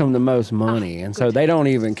makes them the most money, and so they don't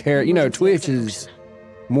even care. You know, Twitch is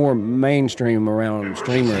more mainstream around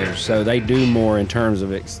streamers, so they do more in terms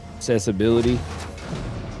of accessibility.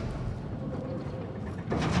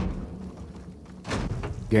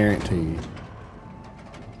 Guaranteed.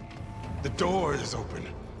 The door is open.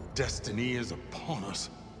 Destiny is upon us.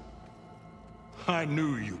 I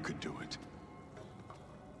knew you could do it.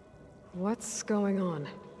 What's going on?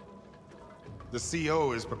 The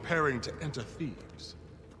CO is preparing to enter Thebes.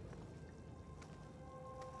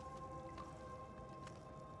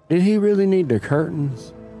 Did he really need the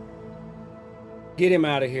curtains? Get him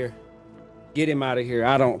out of here. Get him out of here.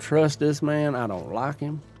 I don't trust this man. I don't like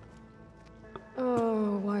him.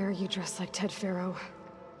 Oh, why are you dressed like Ted Pharaoh?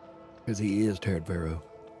 Because he is Ted Pharaoh.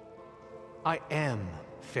 I am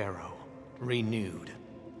Pharaoh, renewed.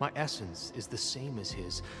 My essence is the same as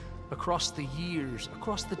his. Across the years,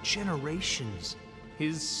 across the generations,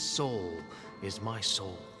 his soul is my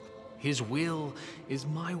soul. His will is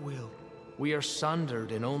my will. We are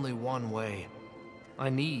sundered in only one way. I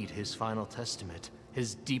need his final testament,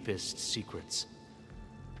 his deepest secrets.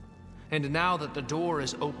 And now that the door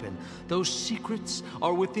is open, those secrets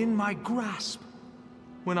are within my grasp.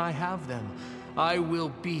 When I have them, I will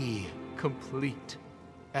be complete,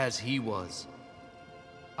 as he was.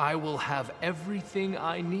 I will have everything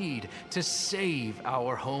I need to save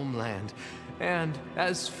our homeland, and,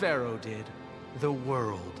 as Pharaoh did, the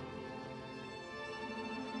world.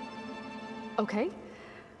 Okay.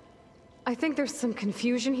 I think there's some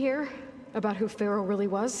confusion here about who Pharaoh really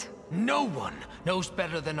was. No one knows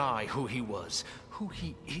better than I who he was, who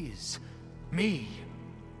he is. Me.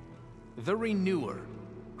 The Renewer,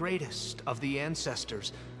 greatest of the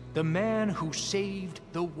ancestors, the man who saved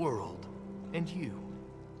the world. And you.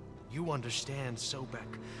 You understand,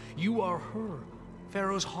 Sobek. You are her,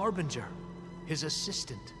 Pharaoh's harbinger, his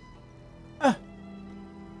assistant.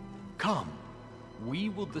 Come, we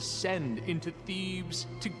will descend into Thebes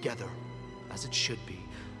together, as it should be.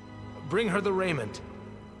 Bring her the raiment.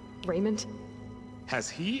 Raiment? As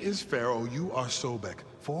he is Pharaoh, you are Sobek.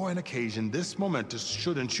 For an occasion this momentous,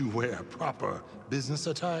 shouldn't you wear proper business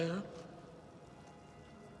attire?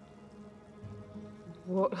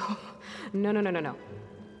 Whoa. No.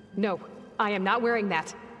 No, I am not wearing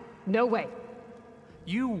that. No way.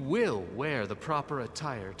 You will wear the proper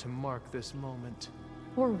attire to mark this moment.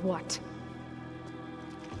 Or what?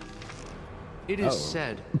 It is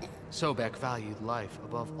said Sobek valued life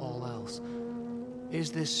above all else.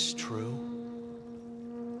 Is this true?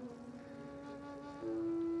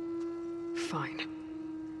 Fine.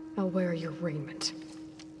 I'll wear your raiment.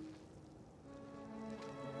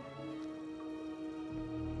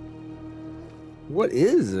 What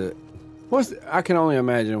is it? I can only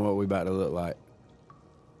imagine what we about to look like.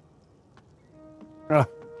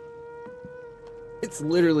 It's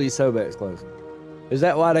literally Sobek's clothes. Is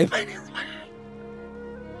that why they made it?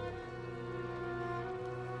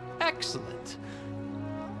 Excellent.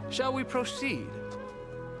 Shall we proceed?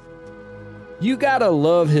 You gotta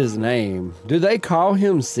love his name. Do they call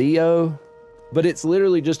him CEO? But it's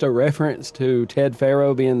literally just a reference to Ted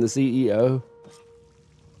Pharaoh being the CEO.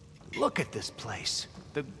 Look at this place.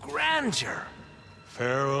 The grandeur.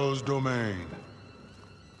 Pharaoh's domain.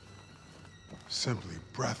 Simply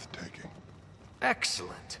breathtaking.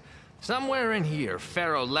 Excellent. Somewhere in here,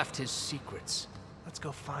 Pharaoh left his secrets. Let's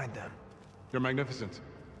go find them. Your Magnificence,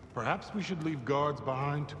 perhaps we should leave guards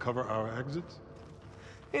behind to cover our exits?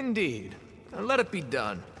 Indeed. Now let it be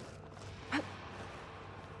done.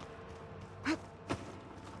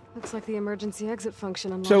 Looks like the emergency exit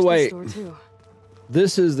function unlocks So wait. this door too.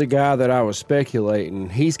 This is the guy that I was speculating.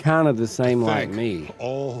 He's kind of the same like me,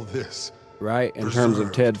 all this, right? In terms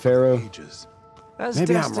of Ted Pharaoh. ages. As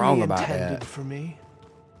Maybe I'm destiny wrong about intended that. for me.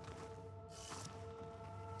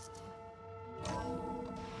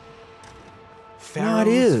 Pharaoh's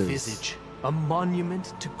is. visage, a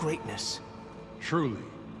monument to greatness. Truly,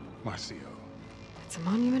 my CO. It's a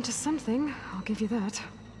monument to something, I'll give you that.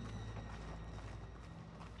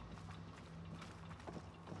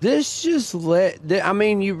 This just I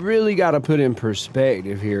mean, you really got to put in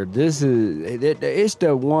perspective here. This is, it's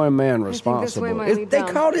the one man responsible. They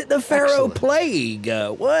called it the Pharaoh Plague.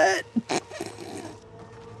 What?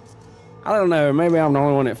 I don't know. Maybe I'm the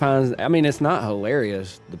only one that finds, I mean, it's not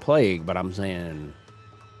hilarious, the plague, but I'm saying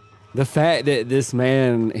the fact that this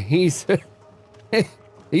man, he's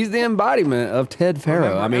he's the embodiment of Ted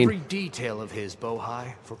Pharaoh. Remember I mean, every detail of his,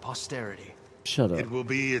 Bohai, for posterity. Shut up. It will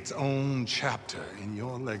be its own chapter in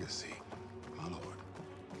your legacy, my lord.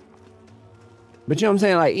 But you know what I'm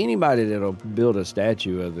saying? Like, anybody that'll build a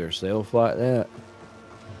statue of theirself like that,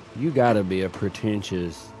 you gotta be a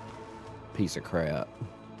pretentious piece of crap.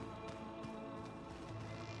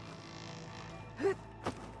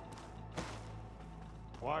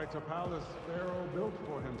 Quite a palace Pharaoh built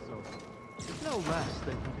for himself. No less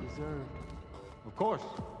than he deserved. Of course,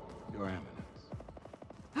 your eminence.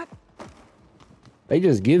 They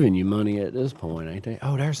just giving you money at this point, ain't they?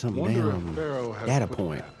 Oh, there's some Wonder damn if Pharaoh has data put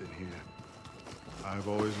point. that in here. I've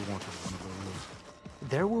always wanted one of those.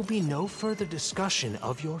 There will be no further discussion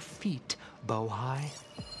of your feat, Bohai.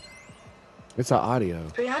 It's an audio.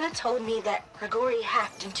 Brianna told me that Grigori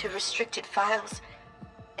hacked into restricted files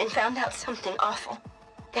and found out something awful.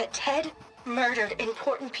 That Ted murdered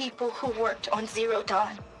important people who worked on Zero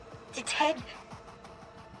Dawn. Did Ted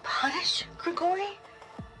punish Grigori?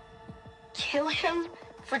 Kill him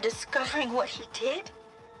for discovering what he did?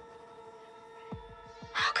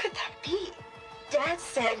 How could that be? Dad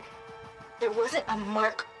said there wasn't a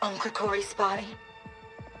mark on Grigori's body.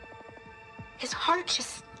 His heart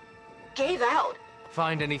just gave out.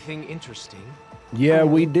 Find anything interesting? Yeah,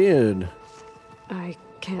 we did. I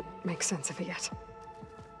can't make sense of it yet.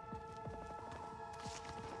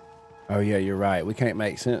 Oh, yeah, you're right. We can't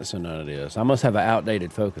make sense of none of this. I must have an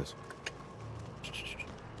outdated focus.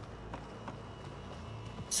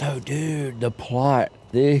 So, dude, the plot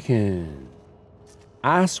thickens.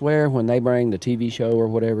 I swear when they bring the TV show or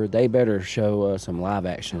whatever, they better show us some live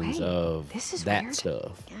actions of that weird.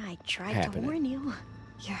 stuff. Yeah, I tried happening. to warn you.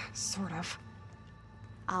 Yeah, sort of.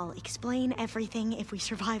 I'll explain everything if we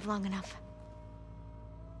survive long enough.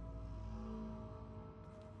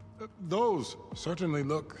 Those certainly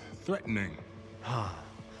look threatening.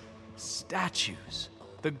 Statues.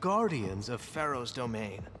 The guardians of Pharaoh's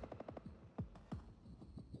domain.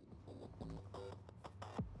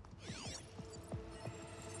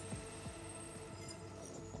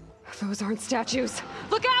 Those aren't statues.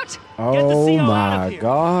 Look out! Oh my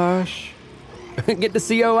gosh. Get the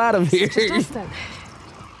CO out of here. Just us then.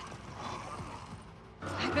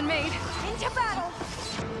 I've been made. Into battle.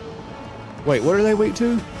 Wait, what are they weak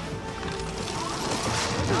to?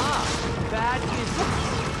 Bad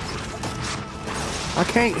I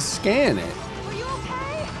can't scan it. Are you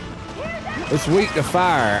okay? It's weak to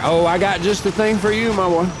fire. Oh, I got just the thing for you, my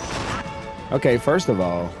boy. Okay, first of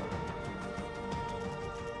all,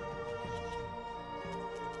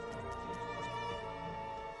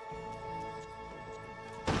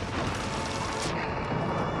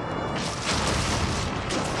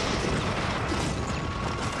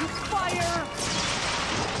 fire!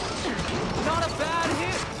 Not a bad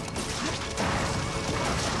hit!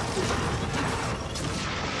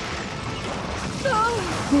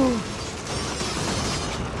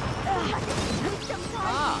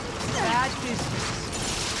 Bad business.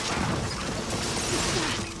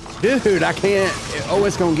 dude, I can't. Oh,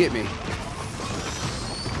 it's gonna get me.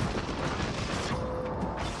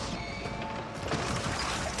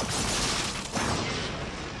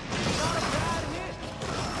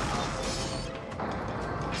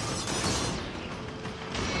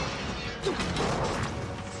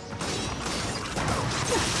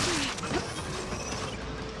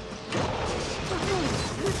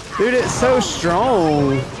 Dude, it's so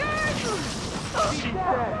strong.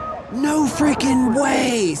 No freaking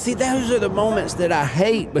way. See, those are the moments that I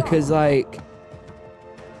hate because, like,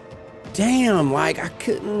 damn, like, I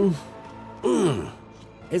couldn't.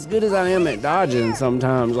 As good as I am at dodging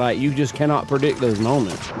sometimes, like, you just cannot predict those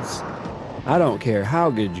moments. I don't care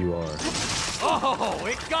how good you are. Oh,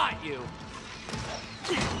 it got you!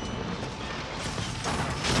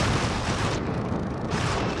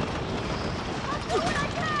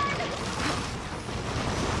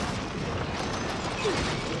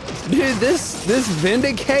 Dude, this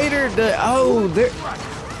Vindicator, oh, there.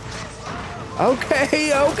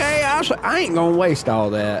 Okay, I ain't gonna waste all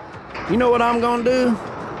that. You know what I'm gonna do?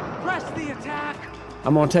 Press the attack!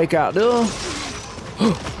 I'm gonna take out Dill.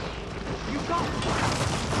 You got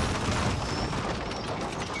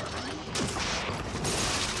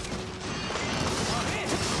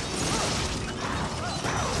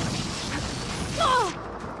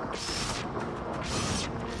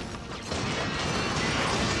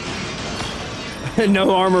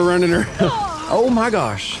No armor running her. Oh my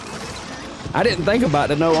gosh. I didn't think about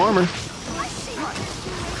the no armor.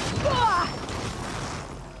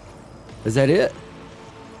 Is that it?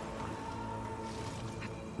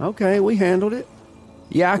 Okay, we handled it.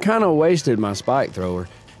 Yeah, I kind of wasted my spike thrower.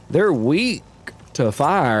 They're weak to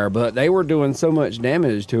fire, but they were doing so much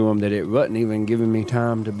damage to them that it wasn't even giving me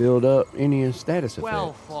time to build up any status effect.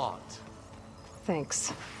 Well fought.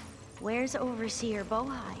 Thanks. Where's Overseer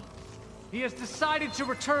Bohai? He has decided to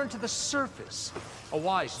return to the surface. A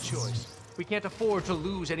wise choice. We can't afford to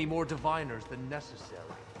lose any more diviners than necessary.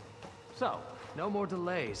 So, no more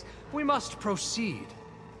delays. We must proceed.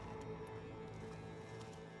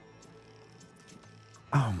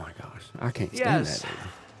 Oh my gosh, I can't stand Yes, that.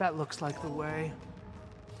 that looks like the way.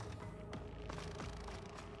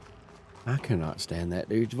 I cannot stand that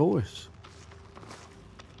dude's voice.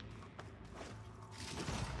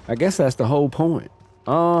 I guess that's the whole point.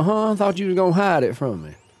 I thought you were gonna hide it from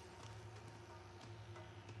me.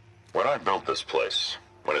 When I built this place,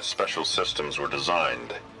 when its special systems were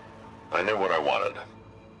designed, I knew what I wanted.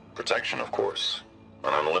 Protection, of course.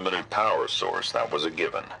 An unlimited power source, that was a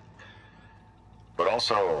given. But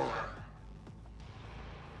also...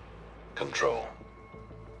 control.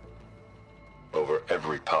 Over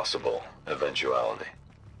every possible eventuality.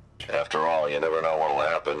 After all, you never know what'll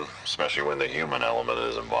happen, especially when the human element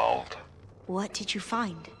is involved. What did you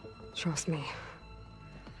find? Trust me.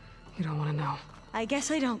 You don't want to know. I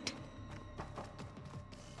guess I don't.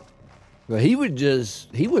 But he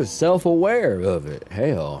was self-aware of it.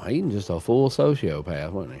 Hell, he was just a full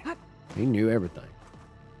sociopath, wasn't he? He knew everything.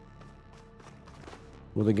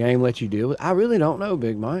 Will the game let you deal with it? I really don't know,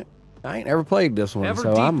 Big Mike. I ain't ever played this one, Ever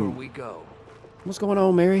so deeper we go. What's going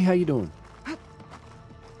on, Mary? How you doing?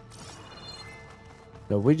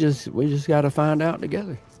 So we just got to find out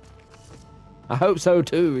together. I hope so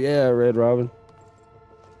too. Yeah, Red Robin.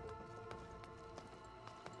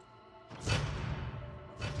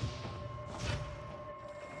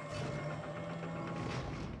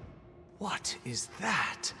 What is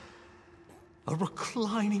that? A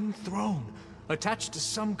reclining throne, attached to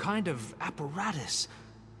some kind of apparatus.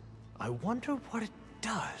 I wonder what it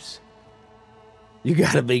does. You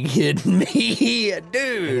gotta be kidding me,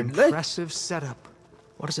 dude. An impressive setup.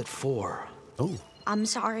 What is it for? Oh. I'm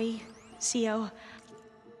sorry, CO.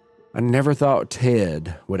 I never thought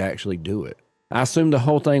Ted would actually do it. I assumed the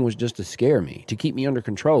whole thing was just to scare me, to keep me under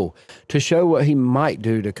control, to show what he might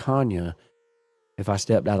do to Kanya if I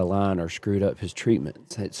stepped out of line or screwed up his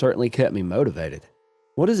treatments. It certainly kept me motivated.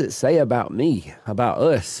 What does it say about me, about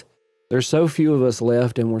us? There's so few of us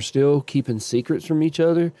left and we're still keeping secrets from each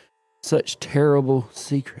other. Such terrible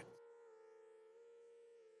secrets.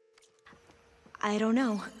 I don't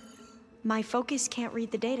know. My focus can't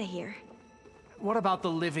read the data here. What about the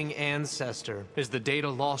living ancestor? Is the data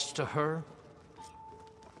lost to her?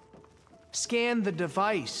 Scan the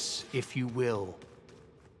device, if you will.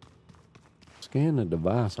 Scan the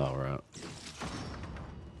device, all right.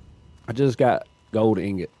 I just got gold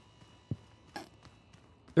ingot.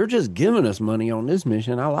 They're just giving us money on this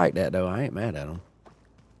mission. I like that, though. I ain't mad at them.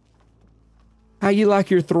 How you like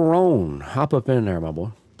your throne? Hop up in there, my boy.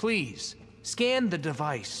 Please, scan the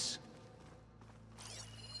device.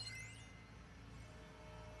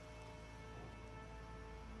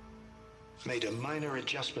 Made a minor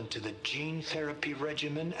adjustment to the gene therapy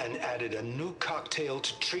regimen and added a new cocktail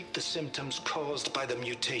to treat the symptoms caused by the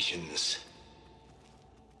mutations.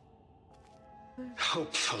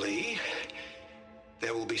 Hopefully,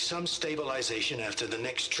 there will be some stabilization after the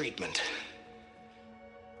next treatment.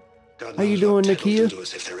 God How you knows doing, what Ted will Nakia? do to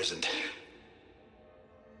us if there isn't.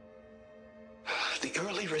 The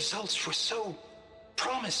early results were so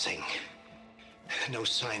promising. No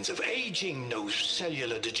signs of aging, no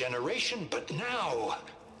cellular degeneration, but now...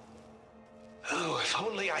 Oh, if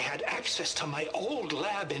only I had access to my old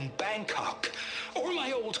lab in Bangkok, or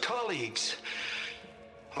my old colleagues,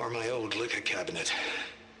 or my old liquor cabinet.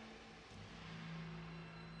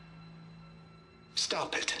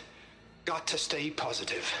 Stop it. Got to stay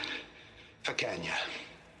positive. For Kanya.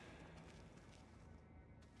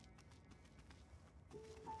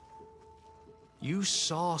 You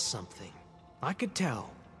saw something. I could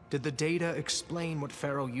tell. Did the data explain what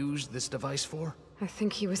Pharaoh used this device for? I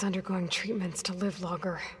think he was undergoing treatments to live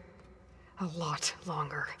longer. A lot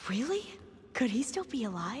longer. Really? Could he still be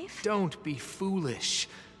alive? Don't be foolish.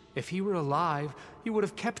 If he were alive, he would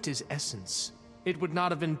have kept his essence. It would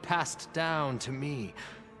not have been passed down to me.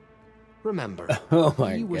 Remember, Oh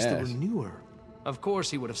my he was the gosh. renewer. Of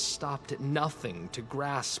course he would have stopped at nothing to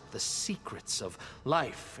grasp the secrets of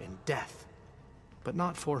life and death. But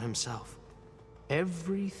not for himself.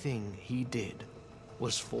 Everything he did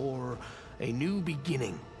was for a new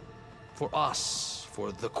beginning. For us,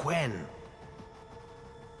 for the Quen.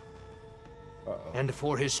 And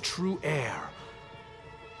for his true heir,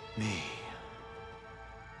 me.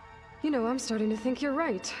 You know, I'm starting to think you're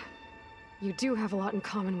right. You do have a lot in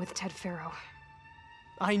common with Ted Faro.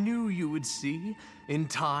 I knew you would see, in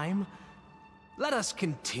time. Let us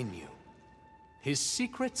continue. His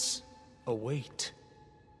secrets await.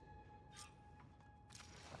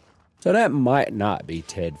 So that might not be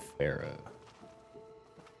Ted Faro.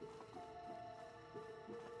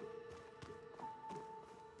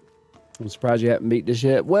 I'm surprised you haven't beat this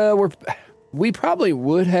yet. Well, we probably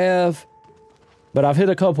would have, but I've hit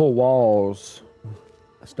a couple walls.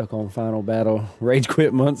 I stuck on Final Battle. Rage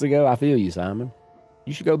quit months ago. I feel you, Simon.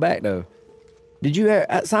 You should go back, though. Did you,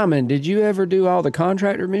 Simon, did you ever do all the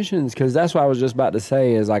contractor missions? Because that's what I was just about to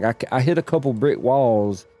say is, like, I hit a couple brick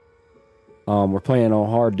walls. We're playing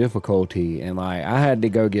on hard difficulty, and, like, I had to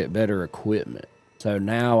go get better equipment. So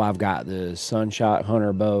now I've got the Sunshot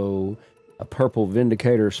Hunter bow, a purple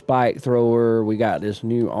Vindicator spike thrower. We got this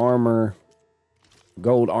new armor,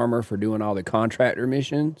 gold armor for doing all the contractor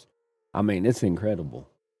missions. I mean, it's incredible.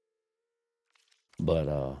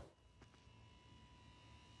 But,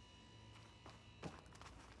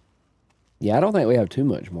 yeah, I don't think we have too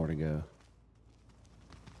much more to go.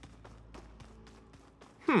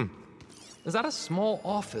 Is that a small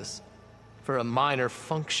office? For a minor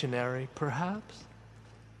functionary, perhaps?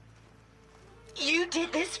 You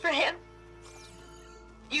did this for him?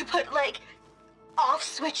 You put, like, off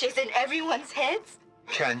switches in everyone's heads?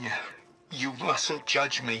 Kenya, you mustn't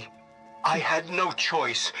judge me. I had no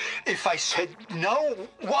choice. If I said no,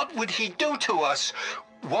 what would he do to us?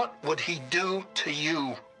 What would he do to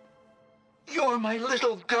you? You're my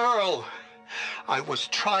little girl. I was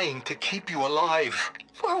trying to keep you alive.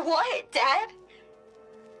 For what, Dad?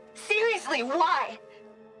 Seriously, why?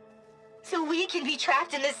 So we can be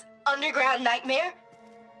trapped in this underground nightmare?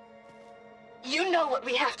 You know what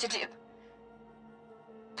we have to do.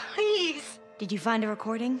 Please. Did you find a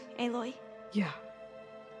recording, Aloy? Yeah.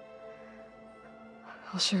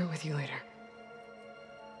 I'll share it with you later.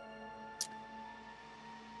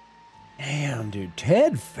 Damn, dude.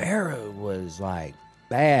 Ted Faro was, like,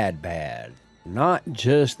 bad. Not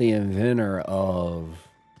just the inventor of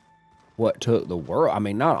what took the world. I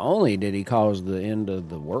mean, not only did he cause the end of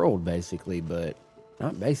the world, basically, but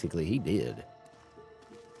not basically, he did.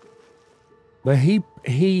 But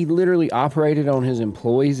he literally operated on his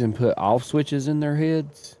employees and put off switches in their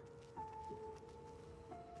heads.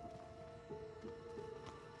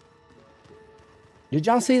 Did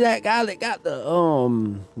y'all see that guy that got the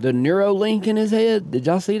Neuralink in his head? Did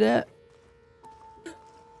y'all see that?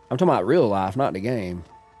 I'm talking about real life, not the game.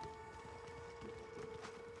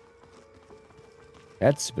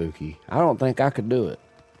 That's spooky. I don't think I could do it.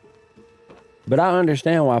 But I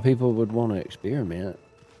understand why people would want to experiment.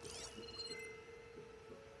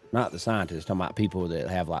 Not the scientists, talking about people that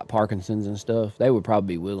have like Parkinson's and stuff. They would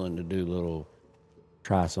probably be willing to do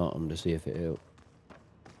try something to see if it helped.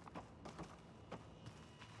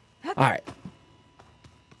 All right.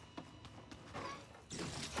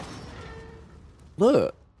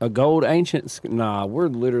 Look, a gold ancient. Nah, we're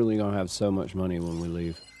literally going to have so much money when we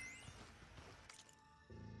leave.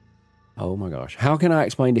 Oh my gosh. How can I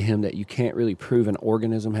explain to him that you can't really prove an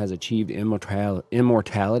organism has achieved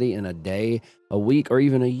immortality in a day, a week, or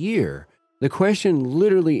even a year? The question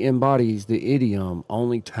literally embodies the idiom,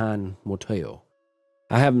 only time will tell.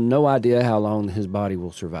 I have no idea how long his body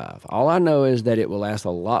will survive. All I know is that it will last a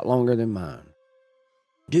lot longer than mine.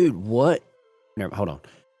 Dude, what? Never, hold on.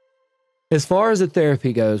 As far as the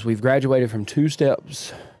therapy goes, we've graduated from 2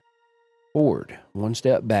 steps forward, 1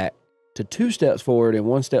 step back, to 2 steps forward and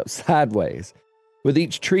 1 step sideways. With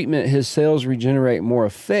each treatment, his cells regenerate more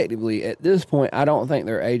effectively. At this point, I don't think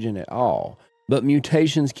they're aging at all, but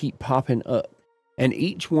mutations keep popping up, and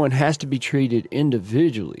each one has to be treated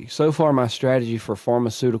individually. So far, my strategy for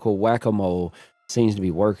pharmaceutical whack-a-mole seems to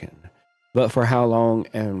be working, but for how long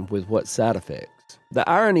and with what side effects? The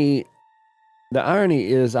irony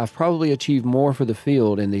is I've probably achieved more for the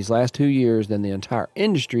field in these last 2 years than the entire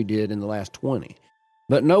industry did in the last 20.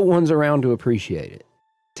 But no one's around to appreciate it.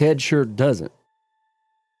 Ted sure doesn't.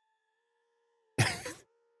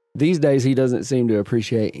 These days, he doesn't seem to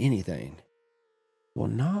appreciate anything. Well,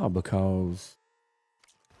 nah, because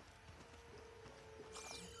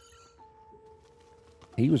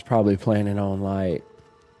he was probably planning on, like,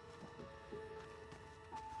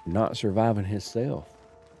 not surviving himself.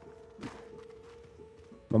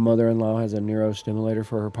 My mother-in-law has a neurostimulator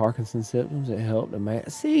for her Parkinson's symptoms. It helped a man.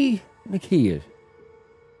 See, the kid.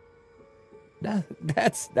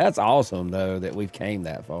 That's awesome though that we've came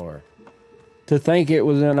that far. To think it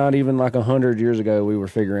was not even like 100 years ago we were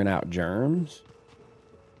figuring out germs.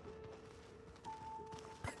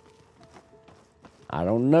 I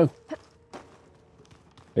don't know.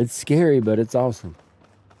 It's scary, but it's awesome.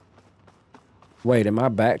 Wait, am I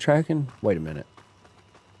backtracking? Wait a minute.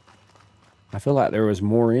 I feel like there was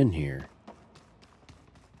more in here.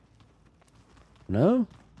 No?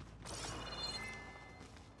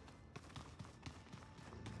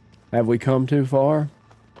 Have we come too far?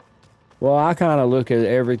 Well, I kind of look at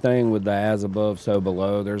everything with the as above, so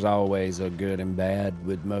below. There's always a good and bad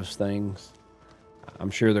with most things. I'm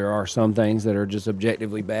sure there are some things that are just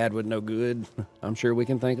objectively bad with no good. I'm sure we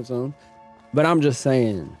can think of some. But I'm just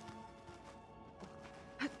saying.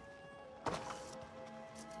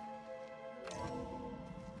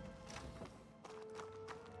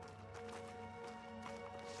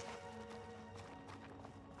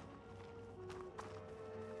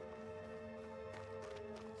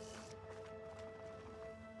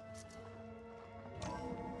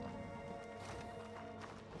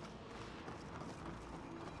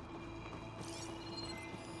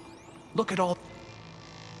 Look at all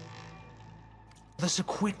this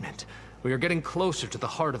equipment. We are getting closer to the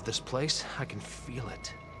heart of this place. I can feel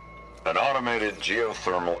it. An automated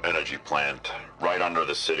geothermal energy plant right under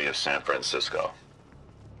the city of San Francisco.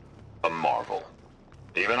 A marvel.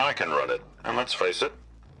 Even I can run it, and let's face it,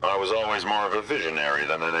 I was always more of a visionary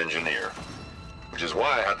than an engineer. Which is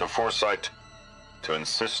why I had the foresight to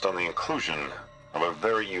insist on the inclusion of a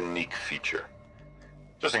very unique feature.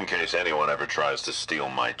 Just in case anyone ever tries to steal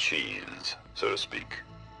my cheese, so to speak.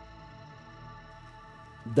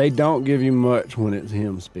 They don't give you much when it's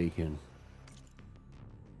him speaking.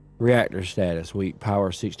 Reactor status, weak,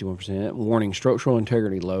 power 61%. Warning, structural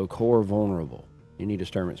integrity low, core vulnerable. Any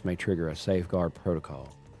disturbance may trigger a safeguard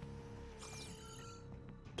protocol.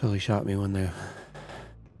 Totally shot me when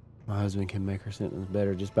my husband can make her sentence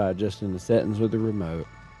better just by adjusting the settings with the remote.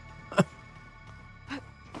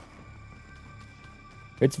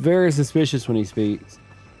 It's very suspicious when he speaks.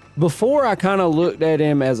 Before, I kind of looked at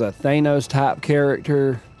him as a Thanos type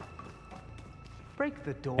character. Break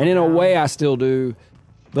the door. And in a way, I still do.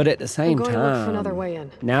 But at the same I'm going to look for another way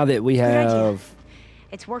in. Now that we have...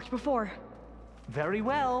 It's worked before. Very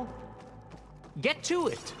well. Get to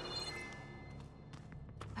it.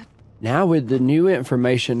 Now with the new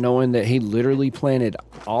information, knowing that he literally planted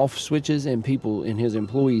off switches in people in his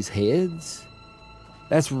employees' heads,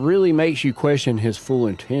 that's really makes you question his full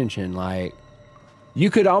intention. Like, you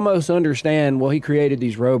could almost understand, well, he created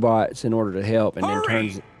these robots in order to help, and then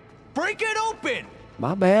turns... Break it open!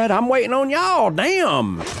 My bad, I'm waiting on y'all,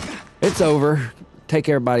 damn! It's over. Take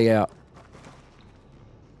everybody out.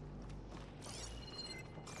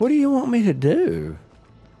 What do you want me to do?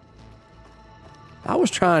 I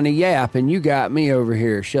was trying to yap, and you got me over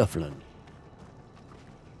here shuffling.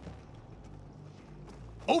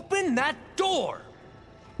 Open that door!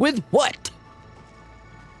 With what?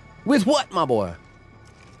 With what, my boy?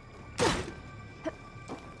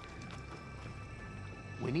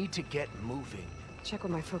 We need to get moving. Check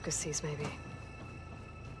what my focus sees, maybe.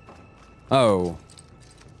 Oh.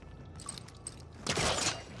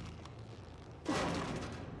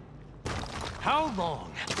 How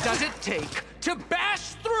long does it take to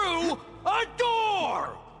bash through a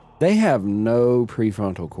door? They have no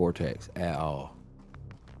prefrontal cortex at all.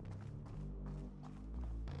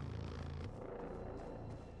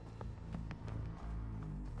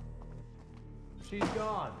 She's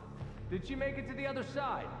gone. Did she make it to the other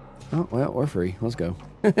side? Oh, well, we're free. Let's go.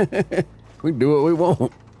 We can do what we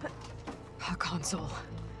want. A console.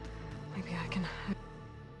 Maybe I can...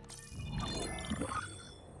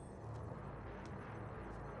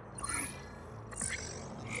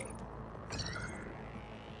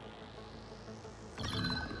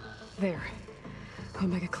 There.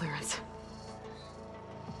 Omega clearance.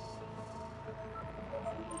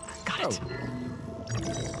 Got it.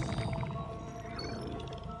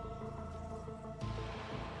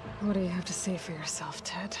 What do you have to say for yourself,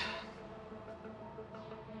 Ted?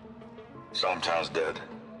 Somtown's dead.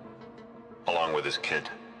 Along with his kid.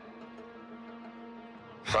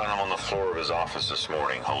 Found him on the floor of his office this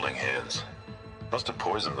morning, holding hands. Must have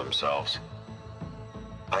poisoned themselves.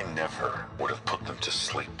 I never would have put them to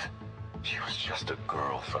sleep. She was just a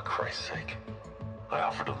girl, for Christ's sake. I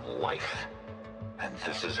offered them life. And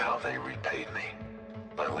this is how they repaid me.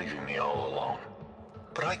 By leaving me all alone.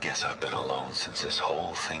 But I guess I've been alone since this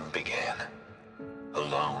whole thing began.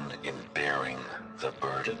 Alone in bearing the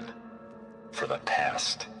burden. For the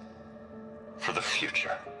past. For the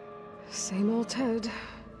future. Same old Ted.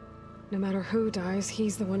 No matter who dies,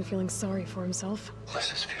 he's the one feeling sorry for himself.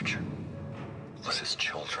 Liz's future. Liz's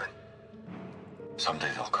children. Someday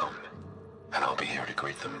they'll come, and I'll be here to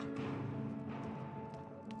greet them.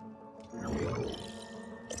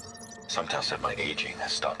 Some tell said my aging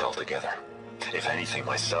has stopped altogether. If anything,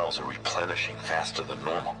 my cells are replenishing faster than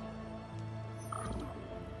normal.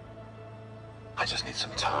 I just need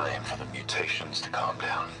some time for the mutations to calm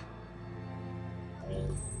down.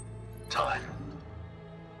 Time.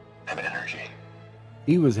 And energy.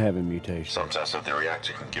 He was having mutations. Some test of the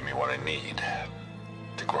reactor can give me what I need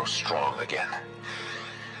to grow strong again.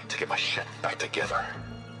 To get my shit back together.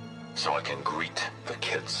 So I can greet the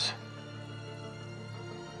kids.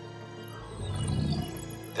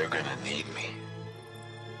 They're gonna need me.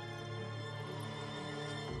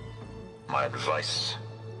 My advice.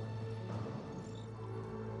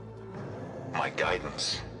 My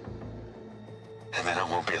guidance. And then I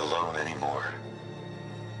won't be alone anymore.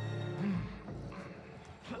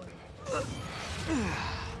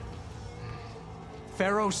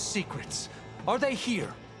 Pharaoh's secrets. Are they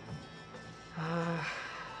here?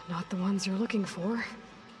 Not the ones you're looking for.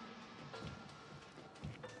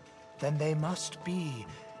 Then they must be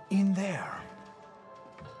in there.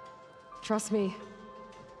 Trust me.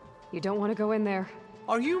 You don't want to go in there.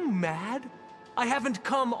 Are you mad? I haven't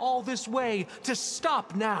come all this way to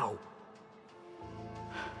stop now.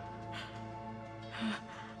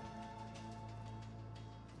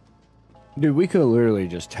 Dude, we could literally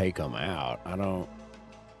just take them out. I don't...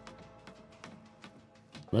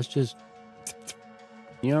 Let's just...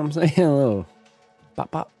 You know what I'm saying? A little... Pop,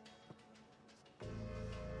 pop.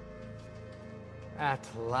 At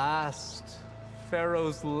last,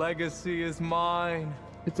 Pharaoh's legacy is mine.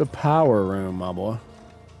 It's a power room, my boy.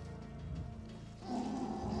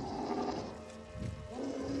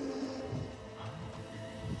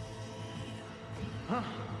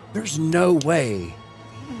 There's no way.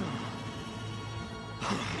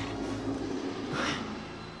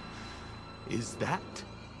 Is that?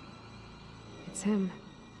 It's him.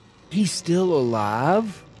 He's still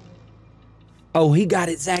alive? Oh, he got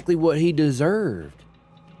exactly what he deserved.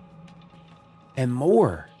 And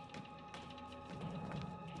more.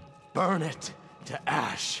 Burn it to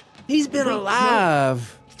ash. He's been Wait,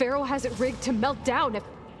 alive. No. Pharaoh has it rigged to melt down if...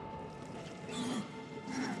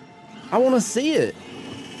 I want to see it.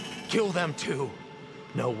 Kill them too.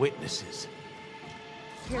 No witnesses.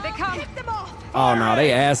 Here they come. Hit them off. Oh, no,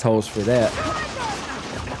 they assholes for that.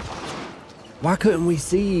 Why couldn't we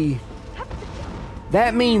see?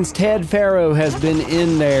 That means Ted Pharaoh has been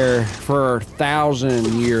in there for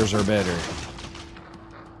 1,000 years or better.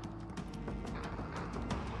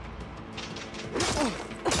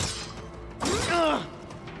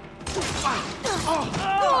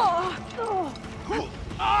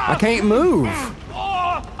 I can't move.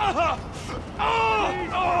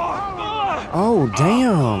 Oh,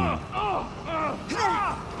 damn.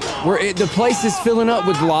 The place is filling up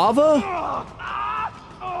with lava?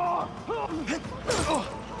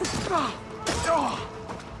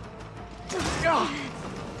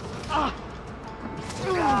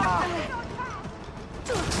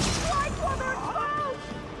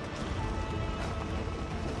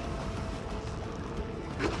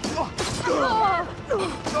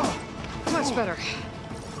 Much better.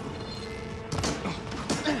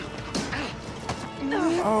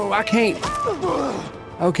 Oh, I can't.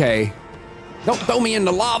 Okay. Don't throw me in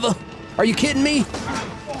the lava. Are you kidding me?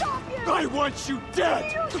 I want you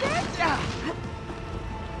dead!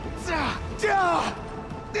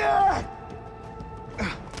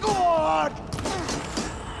 God!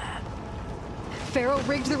 Pharaoh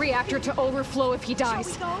rigged the reactor to overflow if he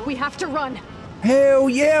dies. We have to run. Hell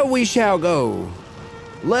yeah, we shall go.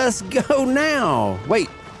 Let's go now. Wait,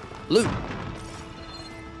 loot.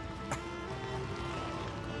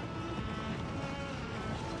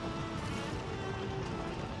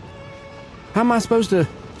 How am I supposed to?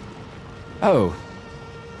 Oh.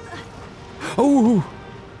 Oh.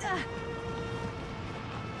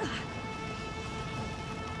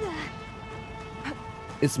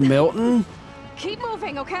 It's melting? Keep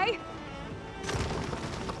moving, okay?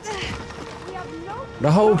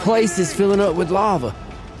 The whole place is filling up with lava.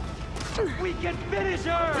 We can finish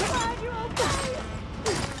her!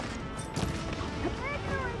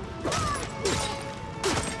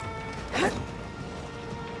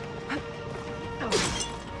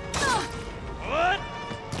 What?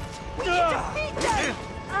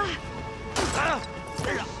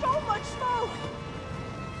 There's so much smoke!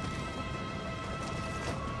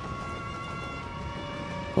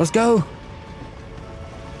 Let's go.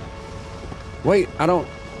 Wait, I don't...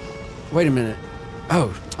 Wait a minute.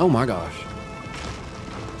 Oh my gosh.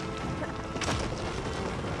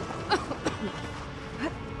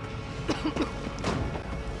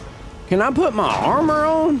 Can I put my armor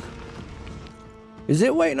on? Is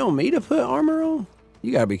it waiting on me to put armor on?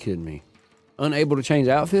 You gotta be kidding me. Unable to change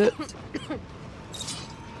outfit?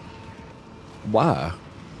 Why?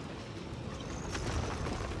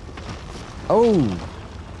 Oh.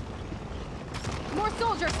 More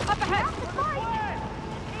soldiers up ahead.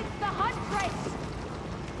 It's the hunt race.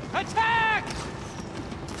 Attack!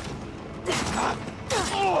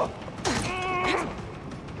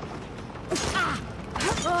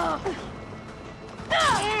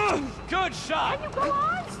 Good shot! Can you go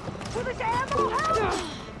on? With this ammo, help!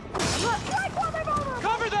 Like while they're over!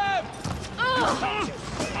 Cover them! Oh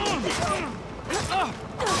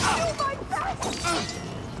my best!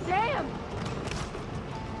 Damn!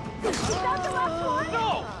 Is that the last one? No!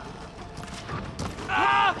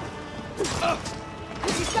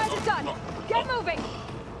 These guys are done. Get moving.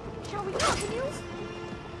 Shall we continue?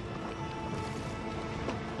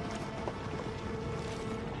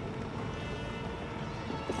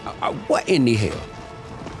 What in the hell?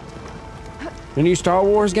 The new Star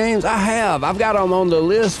Wars games? I have. I've got them on the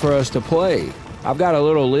list for us to play. I've got a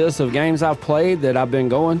little list of games I've played that I've been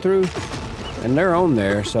going through, and they're on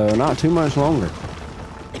there, so not too much longer.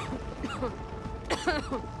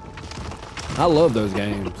 I love those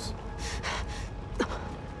games.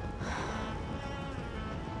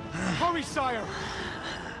 Hurry, sire!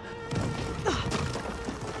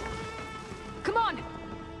 Come on!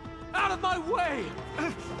 Out of my way!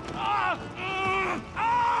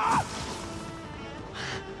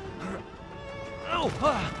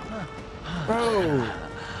 Bro,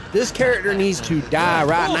 this character needs to die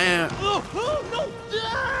right now.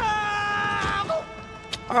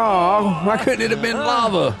 Oh, why couldn't it have been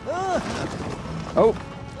lava? Oh,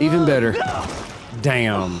 even better.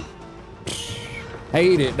 Damn.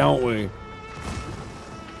 Hate it, don't we?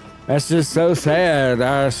 That's just so sad.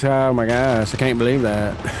 Oh my gosh, I can't believe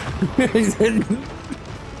that.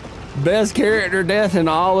 Best character death in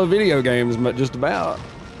all of video games, but just about.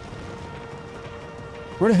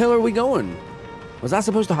 Where the hell are we going? Was I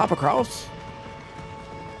supposed to hop across?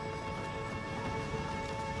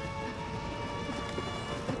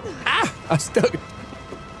 Ah! I stuck.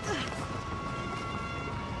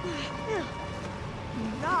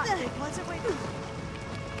 Not a pleasant way to...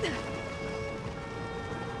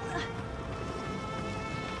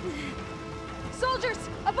 Soldiers,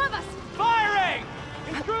 above us! Firing!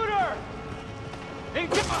 Intruder!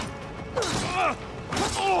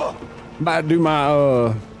 About to do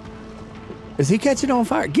my, is he catching on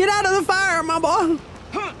fire? Get out of the fire, my boy!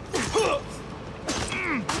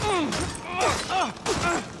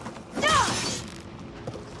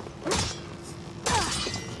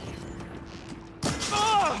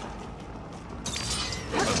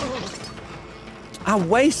 I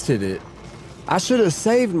wasted it. I should have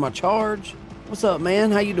saved my charge. What's up,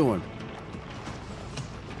 man? How you doing?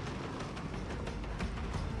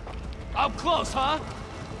 Up close, huh?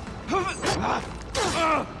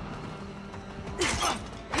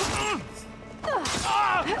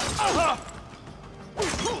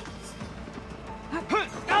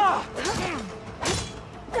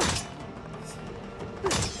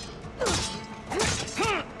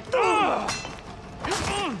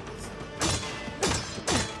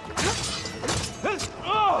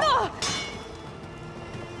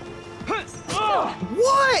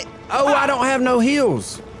 What? Oh, I don't have no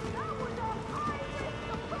heals.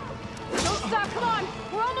 Don't stop, come on!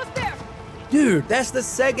 We're almost there! Dude, that's the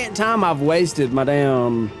second time I've wasted my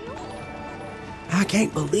damn... I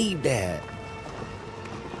can't believe that.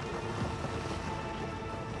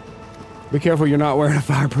 Be careful you're not wearing a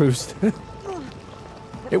fireproof.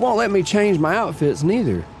 It won't let me change my outfits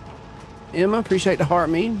neither. Emma, appreciate the heart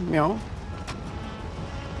meme, y'all.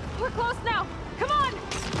 We're close now! Come on!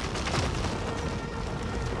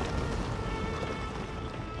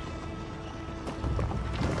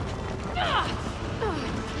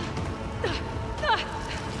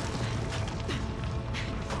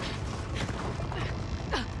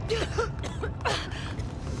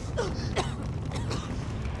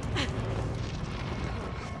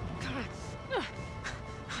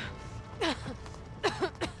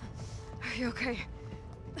 Are you okay?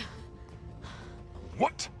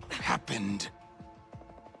 What happened?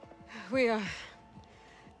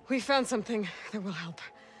 We found something that will help.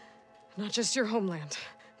 Not just your homeland,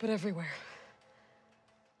 but everywhere.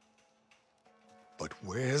 But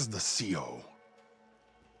where's the CO?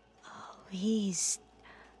 He's...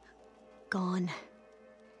 gone.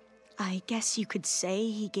 I guess you could say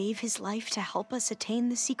he gave his life to help us attain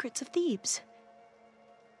the secrets of Thebes.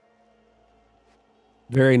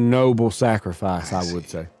 Very noble sacrifice, I would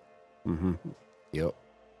say. Mm-hmm. Yep.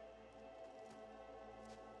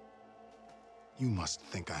 You must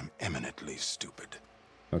think I'm eminently stupid.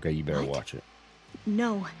 Okay, you better watch it.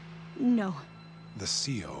 No. No. The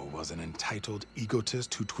CO was an entitled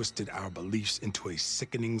egotist who twisted our beliefs into a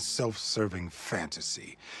sickening, self-serving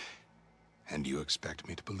fantasy. And you expect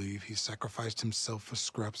me to believe he sacrificed himself for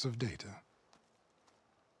scraps of data?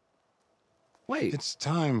 Wait. It's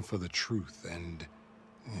time for the truth, and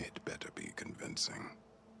it better be convincing.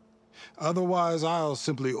 Otherwise, I'll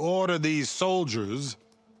simply order these soldiers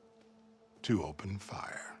to open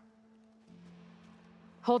fire.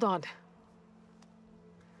 Hold on.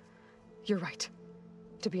 You're right.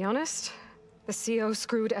 To be honest, the CO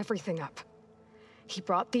screwed everything up. He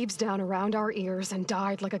brought Thebes down around our ears and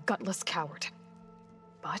died like a gutless coward.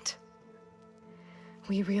 But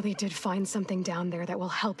we really did find something down there that will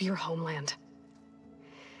help your homeland.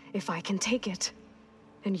 If I can take it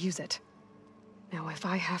and use it. Now, if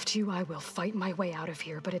I have to, I will fight my way out of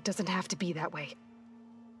here, but it doesn't have to be that way.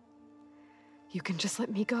 You can just let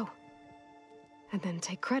me go. And then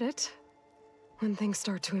take credit when things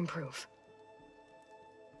start to improve.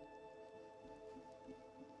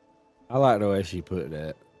 I like the way she put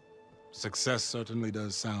that. Success certainly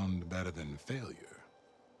does sound better than failure.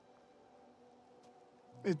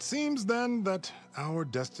 It seems then that our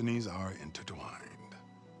destinies are intertwined.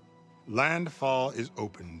 Landfall is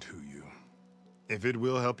open to you. If it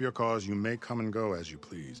will help your cause, you may come and go as you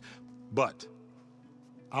please. But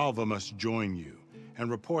Alva must join you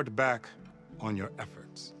and report back on your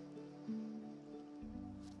efforts.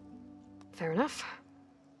 Fair enough.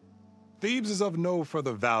 Thebes is of no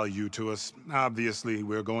further value to us. Obviously,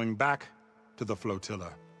 we're going back to the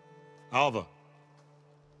flotilla. Alva,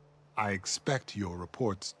 I expect your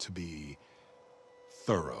reports to be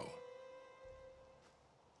thorough.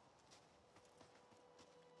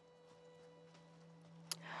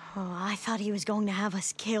 Oh, I thought he was going to have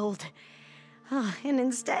us killed. And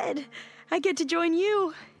instead, I get to join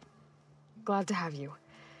you. Glad to have you.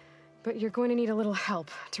 But you're going to need a little help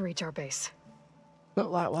to reach our base. But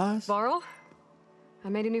likewise. Varl, I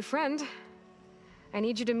made a new friend. I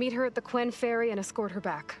need you to meet her at the Quen Ferry and escort her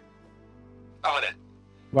back. On it.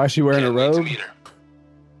 Why is she wearing a robe? Meet her.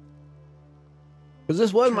 Because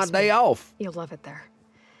this was my day off. You'll love it there.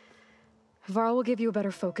 Varl will give you a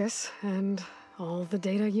better focus and all the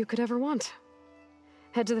data you could ever want.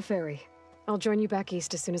 Head to the ferry. I'll join you back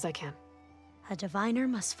east as soon as I can. A diviner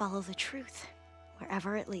must follow the truth,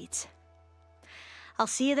 wherever it leads. I'll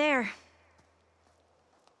see you there.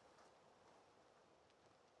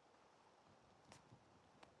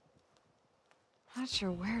 Not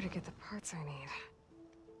sure where to get the parts I need.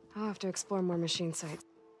 I'll have to explore more machine sites.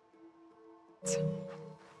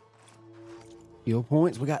 Skill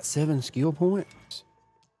points? We got 7 skill points.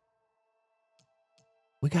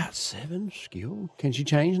 We got 7 skill. Can she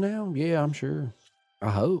change now? Yeah, I'm sure.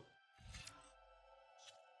 I hope.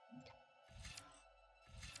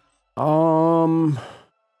 I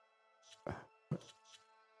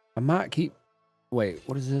might keep... Wait,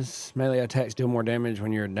 what is this? Melee attacks deal more damage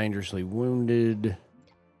when you're dangerously wounded.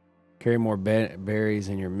 Carry more berries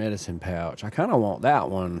in your medicine pouch. I kind of want that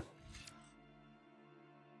one.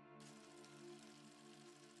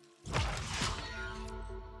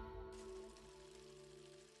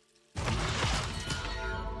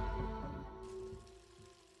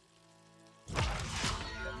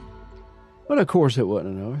 But of course it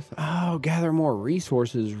wasn't enough. Oh, gather more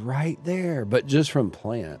resources right there, but just from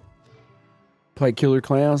plant. Play Killer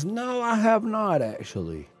Clowns? No, I have not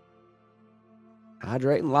actually.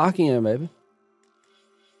 Hydrate and lock in, baby.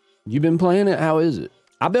 You been playing it? How is it?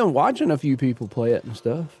 I've been watching a few people play it and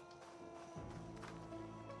stuff.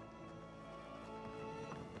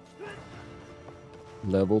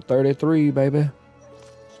 Level 33, baby.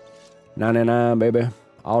 99, baby.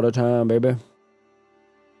 All the time, baby.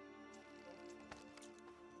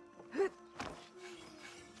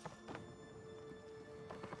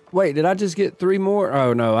 Wait, did I just get 3 more?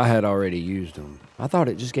 Oh, no, I had already used them. I thought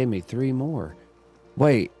it just gave me 3 more.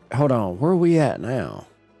 Wait, hold on. Where are we at now?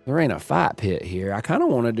 There ain't a fight pit here. I kind of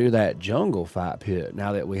want to do that jungle fight pit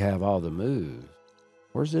now that we have all the moves.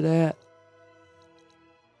 Where's it at?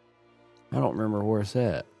 I don't remember where it's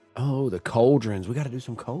at. Oh, the cauldrons. We got to do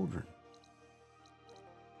some cauldron.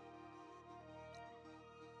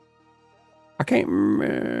 I can't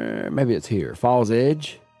remember. Maybe it's here. Falls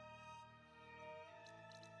Edge.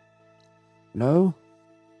 No?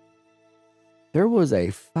 There was a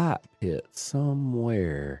fight pit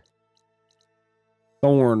somewhere.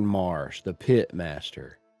 Thorn Marsh, the pit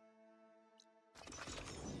master.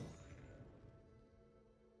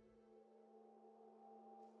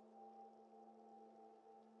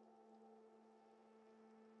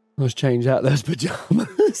 Let's change out those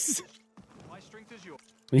pajamas.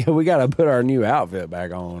 Yeah, we got to put our new outfit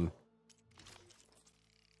back on.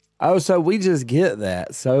 Oh, so we just get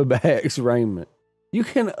that. Sobex raiment. You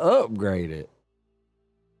can upgrade it.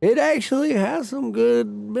 It actually has some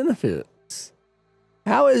good benefits.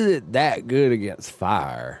 How is it that good against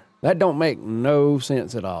fire? That don't make no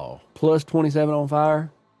sense at all. Plus 27 on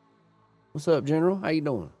fire. What's up, General? How you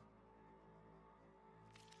doing?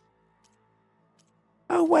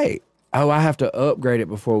 Oh, wait. Oh, I have to upgrade it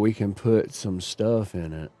before we can put some stuff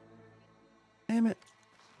in it. Damn it.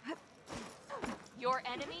 Your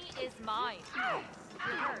enemy is mine. If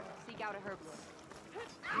you're hurt, seek out a herbalist.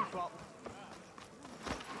 No problem.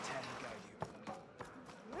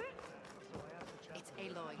 It's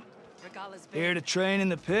Aloy. Regala's Here to train in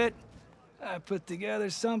the pit? I put together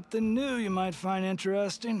something new you might find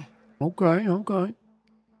interesting. Okay, okay.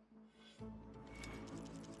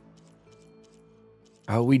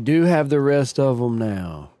 Oh, we do have the rest of them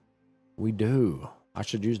now. We do. I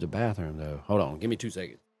should use the bathroom, though. Hold on. Give me 2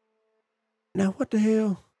 seconds. Now, what the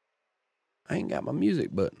hell? I ain't got my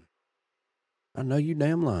music button. I know you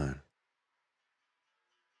damn lying.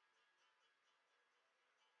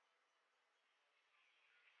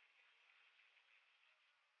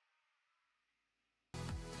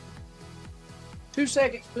 Two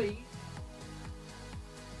seconds, please.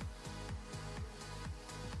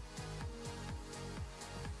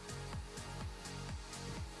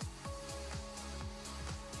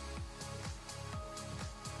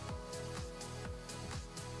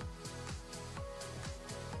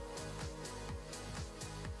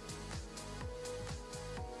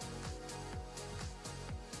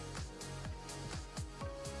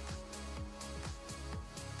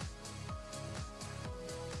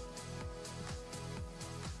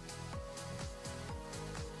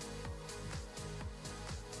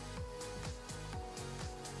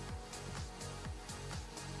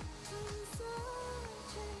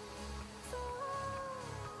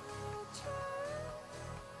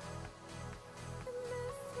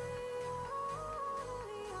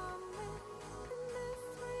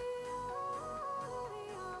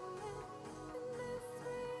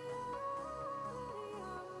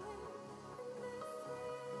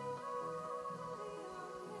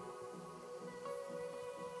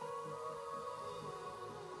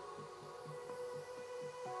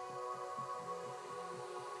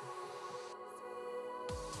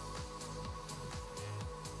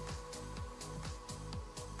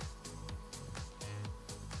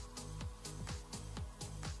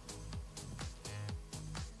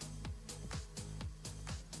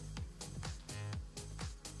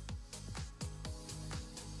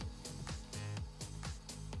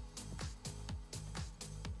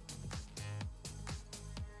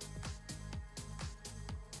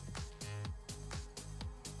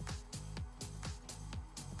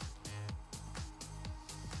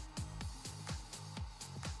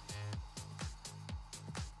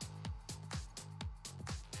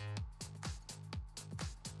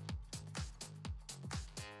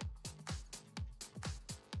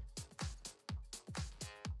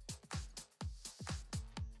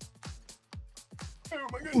 Oh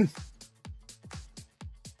my goodness.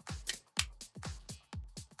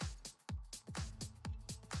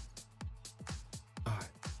 All right.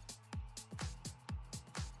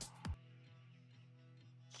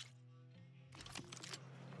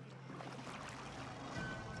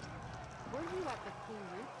 Were you at the cool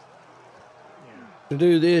root? To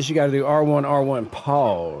do this, you got to do R1, R1,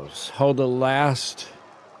 pause. Hold the last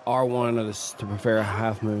R1 of this to prepare a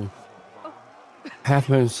half moon. Half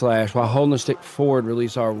moon slash. While holding the stick forward,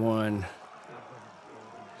 release R1.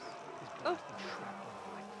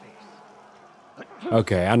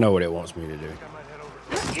 Okay, I know what it wants me to do.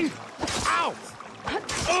 Ow!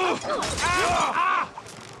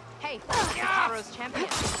 Hey, Pharaoh's champion.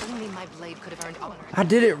 Only my blade could have earned honor. I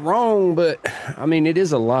did it wrong, but I mean, it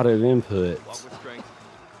is a lot of input.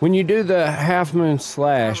 When you do the half moon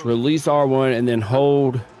slash, release R1 and then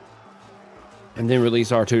hold, and then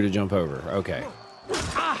release R2 to jump over. Okay.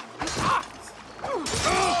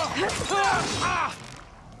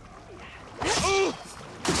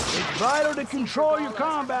 It's vital to control your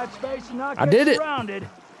combat space and not get surrounded.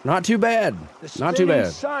 Not too bad. Not too bad.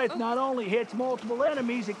 The scythe not only hits multiple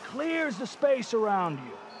enemies, it clears the space around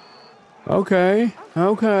you. Okay.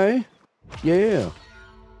 Okay. Yeah.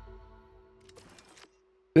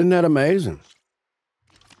 Isn't that amazing?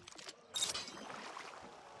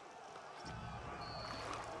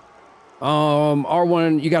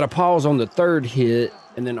 R1, you got to pause on the third hit,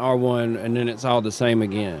 and then R1, and then it's all the same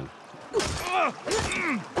again.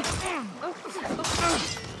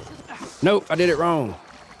 Nope, I did it wrong.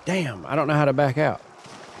 Damn, I don't know how to back out.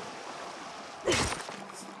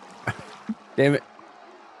 Damn it.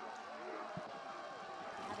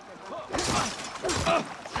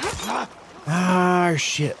 Ah,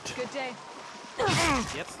 shit. Good day. Yep,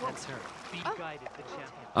 that's her. Be guided, the champion.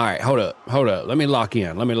 All right, hold up. Let me lock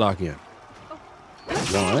in. 1,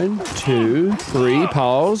 2, 3,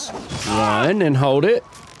 pause. 1 and hold it.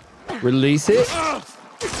 Release it.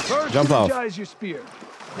 First, Jump off. energize your spear.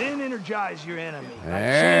 Then energize your enemy.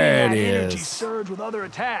 There it Energy is. surge with other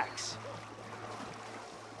attacks.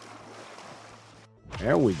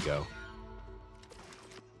 There we go.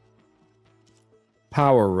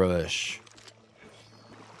 Power rush.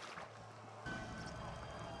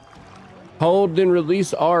 Hold, then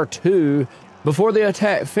release R2. Before the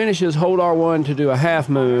attack finishes, hold R1 to do a half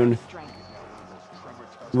moon.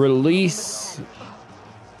 Release.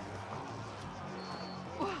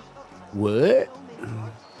 What?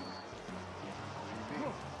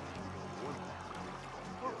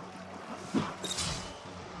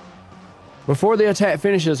 Before the attack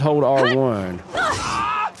finishes, hold R1.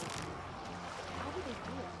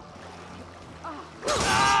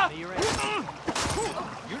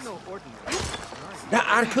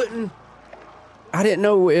 I couldn't. I didn't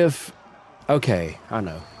know if. Okay, I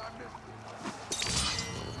know.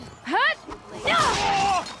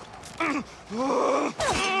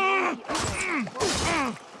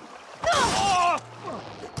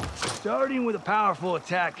 Starting with a powerful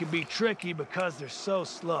attack can be tricky because they're so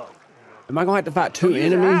slow. Am I gonna have to fight two Use a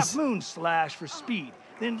enemies? half moon slash for speed,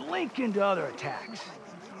 then link into other attacks.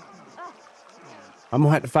 I'm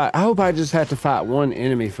gonna have to fight. I hope I just have to fight one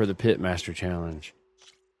enemy for the Pitmaster challenge.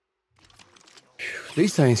 Whew,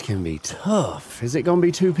 these things can be tough. Is it gonna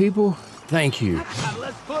be 2 people? Thank you.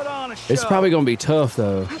 Let's put on a show. It's probably gonna be tough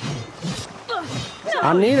though.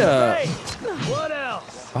 I need a. Hey, what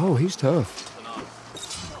else? Oh, he's tough.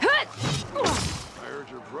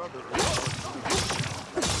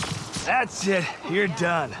 That's it. You're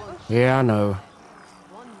done. Yeah, I know.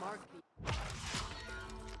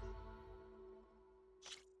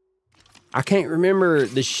 I can't remember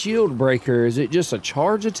the shield breaker. Is it just a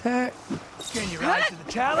charge attack? Can you rise to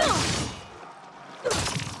the challenge?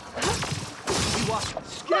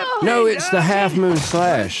 No, it's the half moon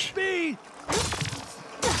slash. Speed.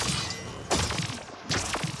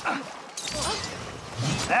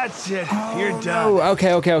 That's it. You're done. Oh,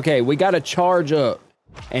 okay. We got to charge up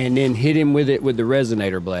and then hit him with it with the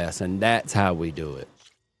resonator blast, and that's how we do it.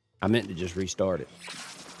 I meant to just restart it.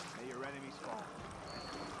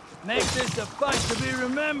 Make this a fight to be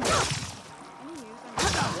remembered.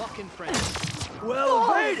 Walk in front. Well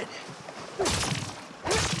evaded.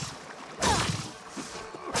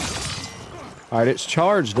 All right, it's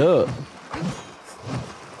charged up.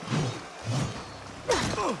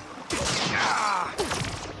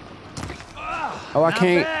 Oh, I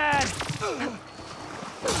can't.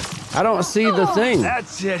 I don't see the thing.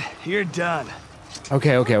 That's it. You're done.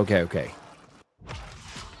 Okay.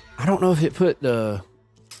 I don't know if it put the.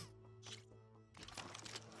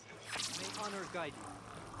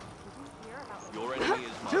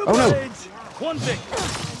 Two Oh, no. blades, one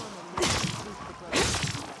victim.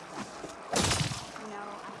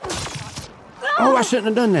 Oh, I shouldn't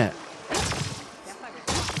have done that.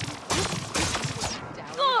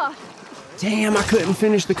 Damn, I couldn't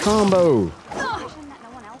finish the combo.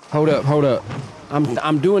 Hold up.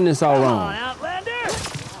 I'm doing this all wrong. Outlander.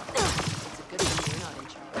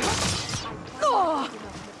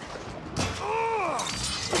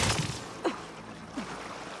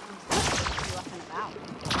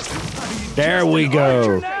 There we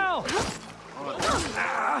go.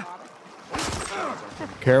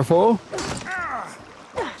 Careful.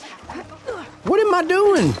 What am I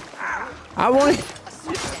doing? I want it.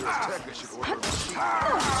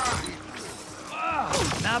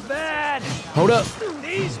 Not bad. Hold up.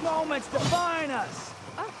 These moments define us.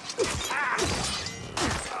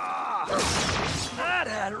 That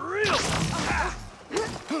had real.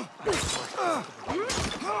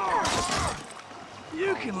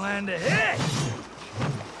 You can land a hit.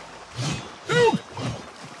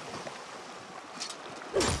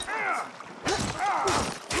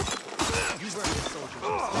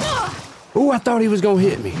 Ooh, I thought he was gonna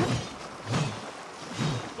hit me.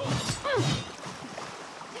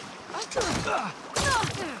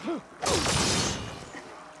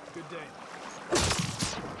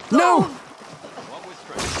 No!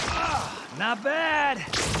 Not bad.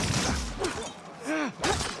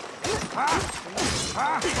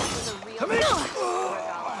 Come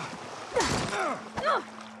here.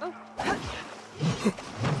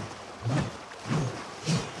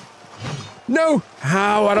 No!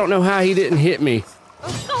 How? I don't know how he didn't hit me.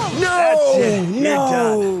 No! That's it. You're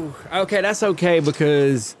no! Okay, that's okay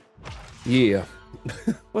because Yeah.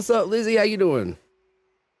 What's up, Lizzie? How you doing?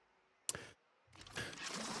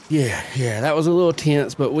 Yeah, that was a little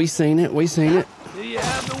tense, but we seen it. Do you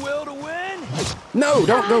have the will to win? No,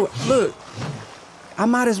 don't go. Look, I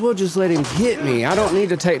might as well just let him hit me. I don't need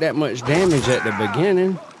to take that much damage at the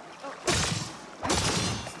beginning.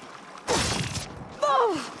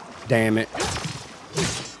 Damn it.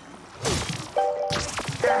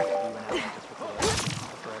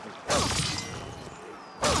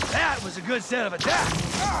 That was a good set of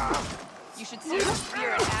attacks. You should see the spear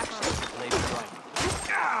in action.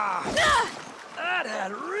 That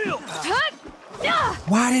had real power.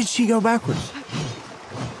 Why did she go backwards?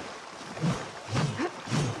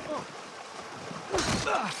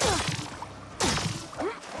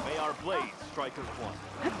 May our blades strike as one.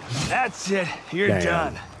 That's it. You're Damn.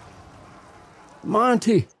 done.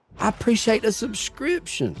 Monty, I appreciate the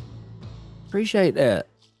subscription. Appreciate that.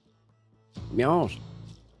 Y'all.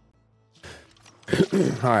 All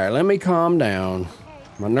right, let me calm down.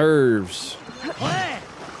 My nerves. Plan,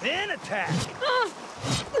 then attack.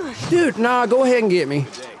 Dude, nah, go ahead and get me.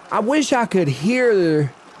 I wish I could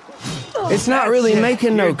hear. It's not really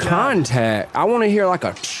making no contact. I want to hear like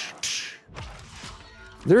a.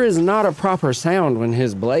 There is not a proper sound when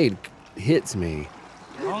his blade hits me.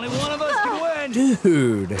 Only one of us can win.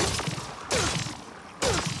 Dude.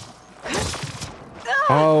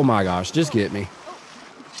 Oh my gosh, just get me.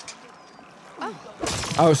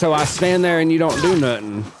 Oh, so I stand there and you don't do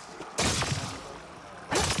nothing.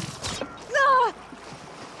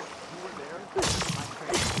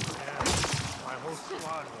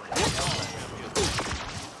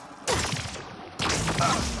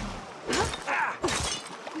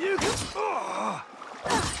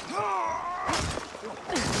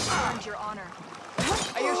 Earned your honor.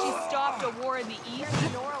 I hear she stopped a war in the east.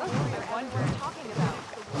 Nora warrior. One we're talking about.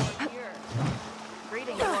 The war here.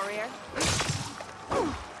 Greetings, warrior.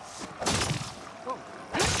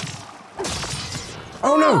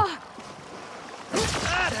 Oh no!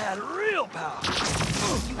 That had real power.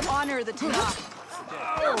 You honor the Tanakh.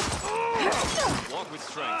 Walk with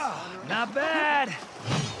strength. Not bad.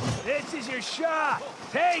 This is your shot.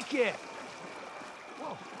 Take it.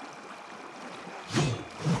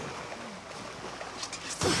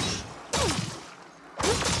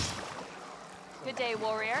 Good day,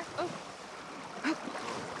 warrior.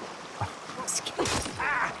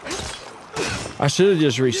 I should have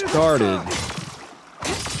just restarted.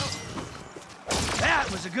 That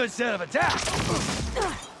was a good set of attacks.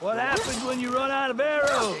 What happens when you run out of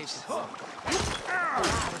arrows?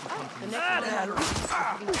 That had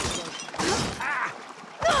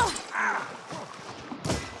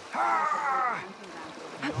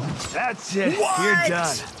That's it. You're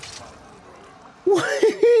done.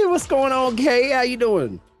 What's going on, Kay? How you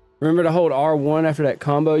doing? Remember to hold R1 after that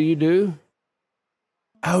combo you do?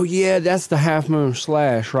 Oh yeah, that's the half moon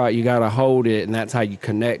slash, right? You gotta hold it, and that's how you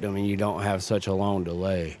connect them, and you don't have such a long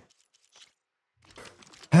delay.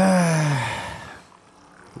 To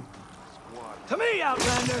me,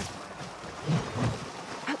 Outlander.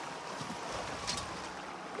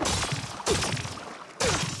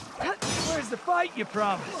 Where's the fight you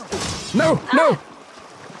promised? No, no!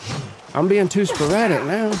 I'm being too sporadic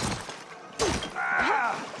now.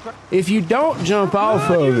 If you don't jump off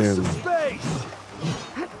of him.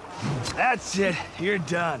 That's it. You're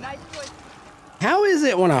done. How is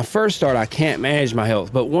it when I first start I can't manage my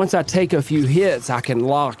health, but once I take a few hits I can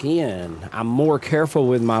lock in? I'm more careful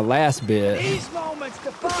with my last bit. These moments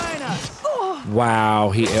define us.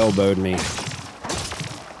 Wow, he elbowed me. My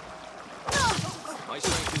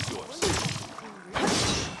strength is yours.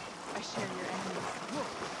 I share your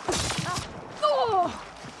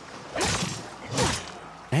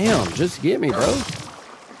enemy. Damn, just get me, bro.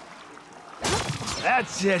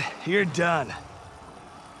 That's it. You're done.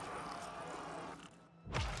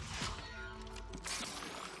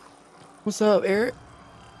 What's up, Eric?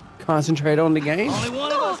 Concentrate on the game? Only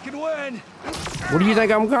one of us can win. What do you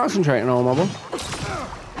think I'm concentrating on, my boy?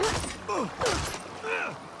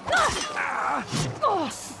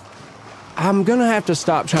 I'm gonna have to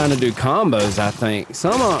stop trying to do combos, I think.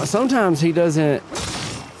 Sometimes he doesn't...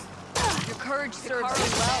 Your courage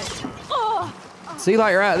serves you well. See,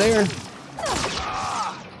 like right there?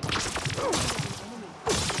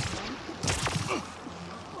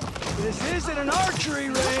 This isn't an archery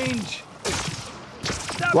range.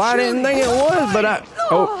 Stop Well, I didn't think it was, but I...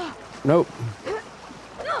 Oh, nope.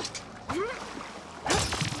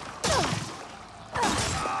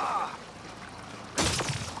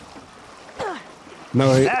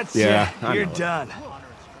 No, That's yeah, it. I You're know it. done.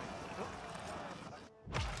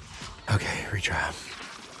 Okay, retry.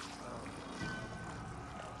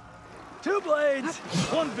 2 blades,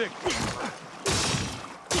 1 victory.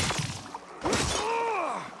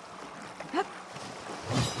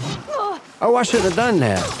 Oh, I should have done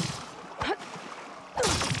that.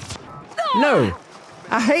 No.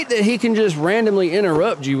 I hate that he can just randomly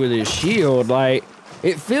interrupt you with his shield. Like,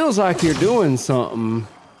 it feels like you're doing something.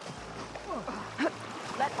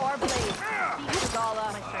 Let our blade beat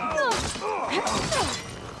Shigala, my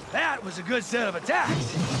strength. That was a good set of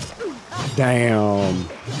attacks. Damn.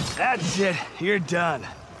 That's it. You're done.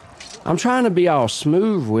 I'm trying to be all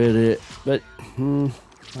smooth with it, but I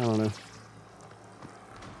don't know.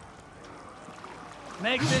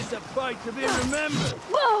 Make this a fight to be remembered.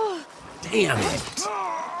 Damn it.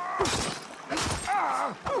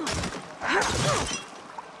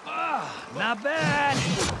 Not bad.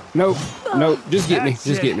 Nope. Nope. Just get me. That's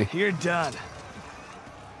Just it. get me. You're done.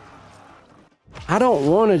 I don't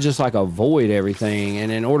want to just like avoid everything,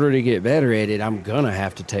 and in order to get better at it, I'm gonna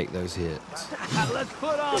have to take those hits. Let's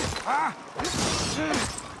put on.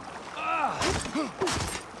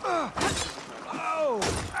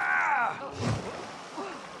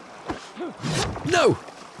 No!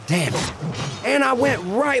 Damn it. And I went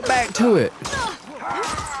right back to it.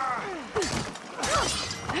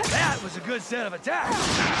 That was a good set of attacks.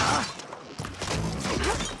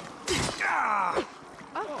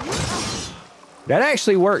 That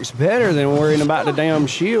actually works better than worrying about the damn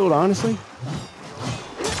shield, honestly.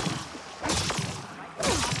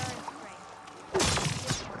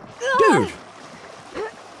 Dude.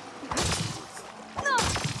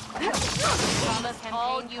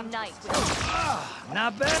 All unite.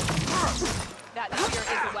 Not bad. That spear is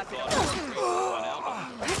a weapon.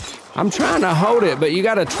 I'm trying to hold it, but you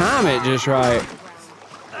gotta time it just right.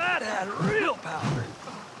 That had real power.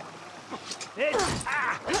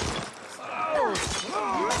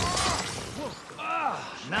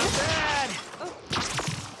 Not bad.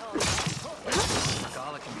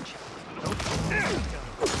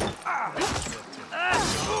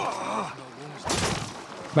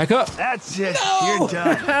 Back up. That's it. No! You're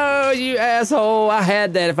done. Oh, you asshole. I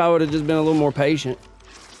had that if I would have just been a little more patient.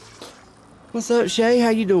 What's up, Shay?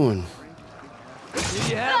 How you doing? Do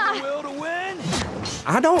you have the will to win?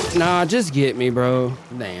 I don't. Nah, just get me, bro.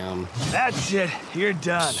 Damn. That's it. You're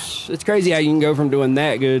done. It's crazy how you can go from doing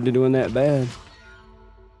that good to doing that bad.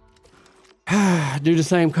 Do the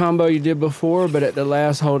same combo you did before, but at the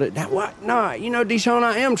last hold it down. What? Nah, you know, Deshaun,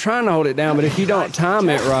 I am trying to hold it down, but if you don't time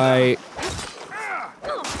it right.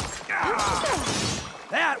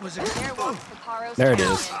 That was a There it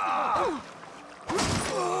is.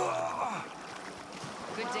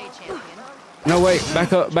 Good day, champion. No, wait.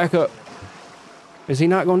 Back up. Back up. Is he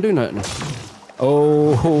not going to do nothing?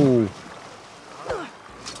 Oh.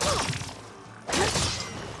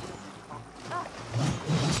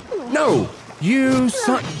 No. You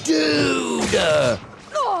son. Dude.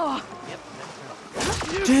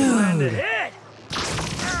 Dude.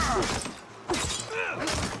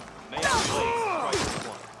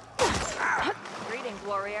 Greetings,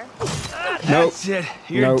 warrior. Nope. That's it.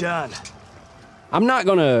 You're done. I'm not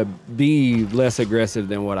going to be less aggressive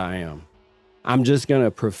than what I am. I'm just going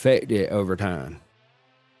to perfect it over time.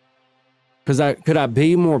 Because could I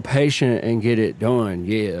be more patient and get it done?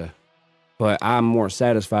 Yeah. But I'm more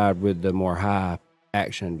satisfied with the more high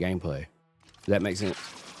action gameplay. Does that make sense?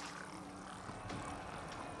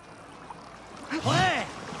 Plan,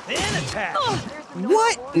 then attack.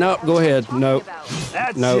 What? No, go ahead. Nope.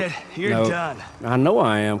 That's Nope. it. You're Nope. done. I know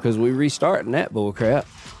I am because we restarting that bull crap.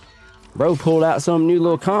 Bro pulled out some new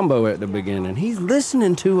little combo at the beginning. He's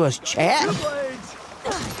listening to us chat.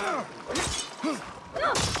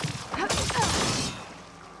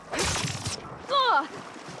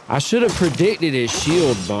 I should have predicted his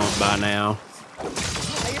shield bump by now.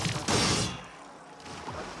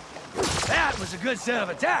 That was a good set of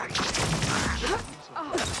attacks.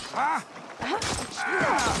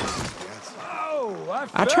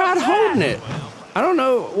 I tried holding it. I don't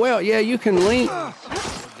know. Well, yeah, you can link.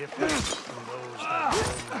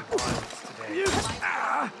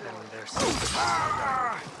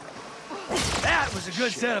 That was a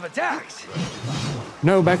good set of attacks.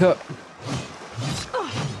 No, back up.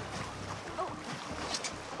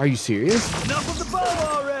 Are you serious? Enough of the bow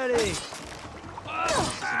already.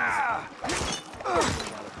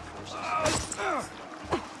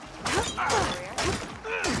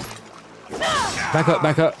 Back up,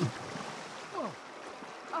 back up.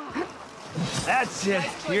 That's it.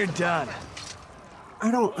 You're done. I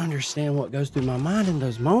don't understand what goes through my mind in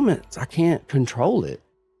those moments. I can't control it.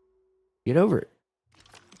 Get over it.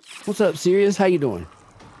 What's up, Sirius? How you doing?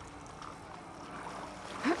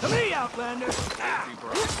 To me, Outlander.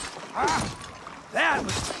 That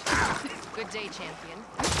was... Good day, champion.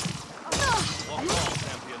 Walk on,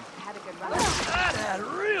 champion. Had a good run. That had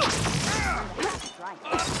real... It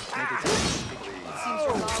seems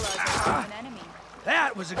Regala is an enemy.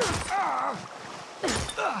 That was a...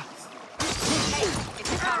 Hey, it's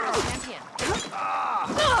the power of champion.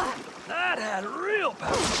 That had real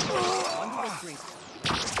power.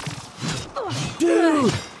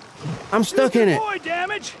 Dude! I'm stuck in it. Boy,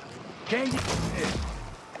 damage. Can you...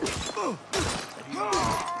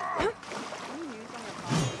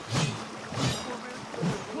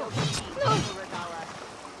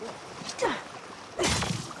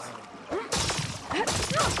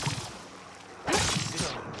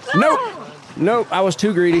 Nope. Nope, I was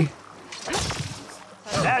too greedy.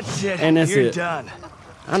 That's it. And that's You're it. done.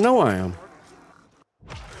 I know I am.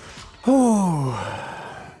 Oh.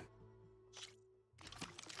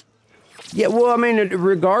 Yeah, well, I mean,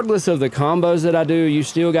 regardless of the combos that I do, you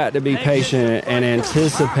still got to be patient and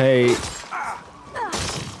anticipate.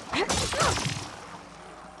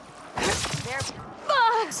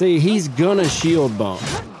 See, he's gonna shield bump.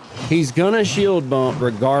 He's gonna shield bump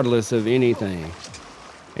regardless of anything.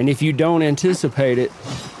 And if you don't anticipate it,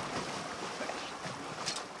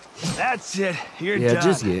 That's it. You're yeah, done.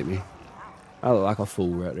 just get me. I look like a fool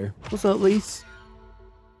right there. What's up, Lise?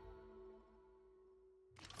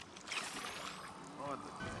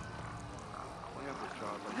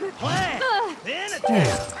 Plan. Then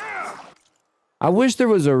attack. I wish there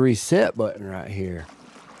was a reset button right here.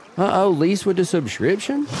 Uh-oh, Lise with the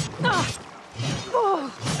subscription?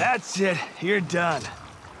 That's it. You're done.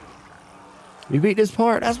 You beat this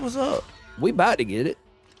part? That's what's up. We about to get it.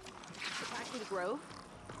 Back to the grove.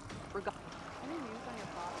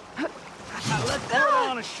 Let that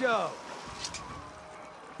on a show.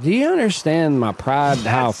 Do you understand my pride,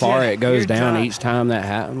 how That's far it. it goes You're down done. each time that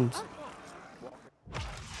happens?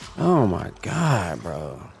 Oh my God,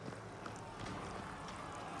 bro.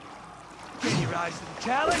 Can you rise to the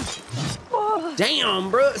challenge?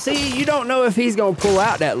 Damn, bro. See, you don't know if he's gonna pull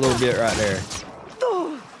out that little bit right there.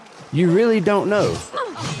 You really don't know.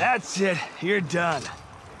 That's it. You're done.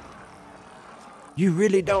 You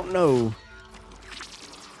really don't know.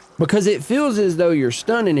 Because it feels as though you're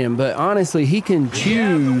stunning him, but honestly, he can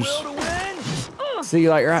choose. See,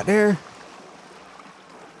 like right there?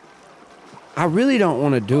 I really don't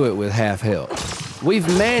want to do it with half health. We've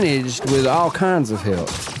managed with all kinds of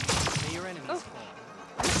health. May your enemies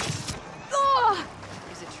fall.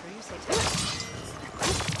 Is it true you say to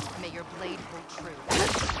May your blade hold true.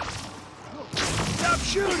 Stop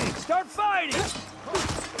shooting. Start fighting.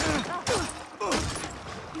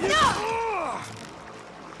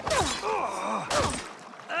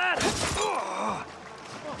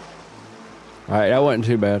 All right, that wasn't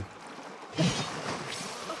too bad.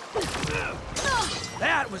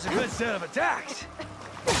 That was a good set of attacks.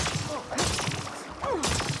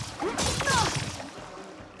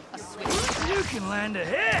 You can land a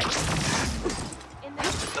hit.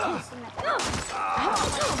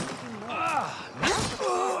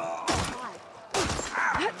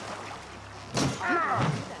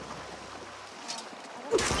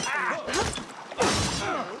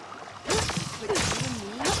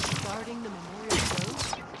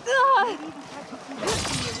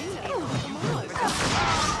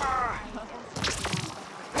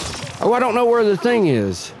 Oh, I don't know where the thing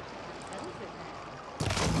is.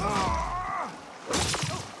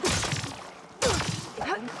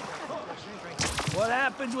 What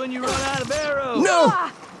happens when you run out of arrows? No!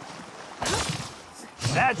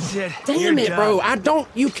 That's it. Damn You're it, done. bro.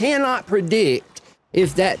 You cannot predict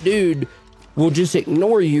if that dude will just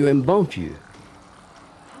ignore you and bump you.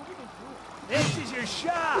 This is your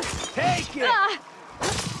shot. Take it.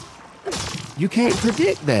 You can't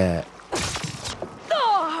predict that.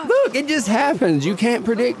 Look, it just happens. You can't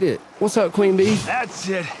predict it. What's up, Queen Bee? That's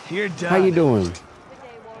it. You're done. How you doing?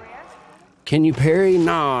 Can you parry?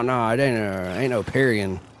 No, it ain't no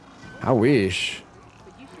parrying. I wish.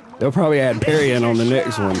 They'll probably add parrying on the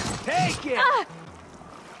next one. Take it.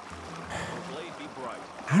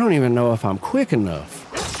 I don't even know if I'm quick enough.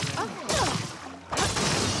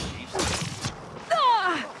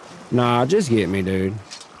 Nah, just get me, dude.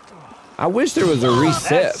 I wish there was a reset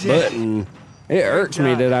That's it. button. It irks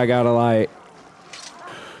me that I gotta like...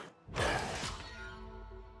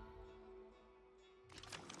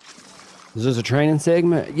 Is this a training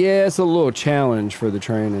segment? Yeah, it's a little challenge for the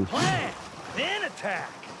training. Plan. Then attack.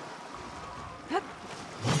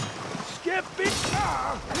 Skip it.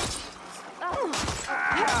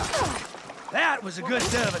 That was a good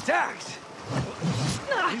set of attacks.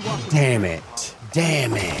 Damn it.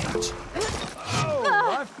 Damn it.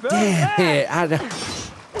 Oh, I felt Damn that. it.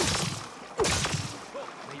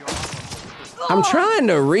 I'm trying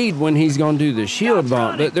to read when he's gonna do the shield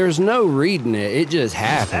bump, but there's no reading it. It just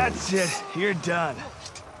happens. That's it. You're done.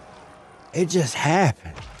 It just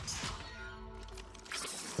happens.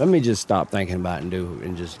 Let me just stop thinking about it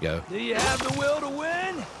and just go. Do you have the will to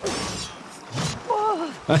win?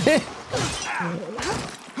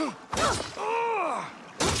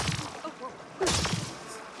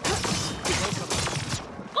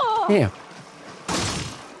 Yeah.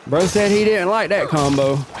 Bro said he didn't like that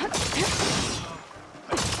combo.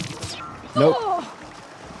 Nope.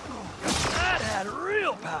 That had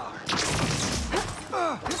real power.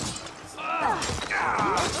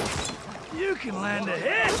 You can land a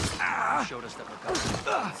hit. Showed us that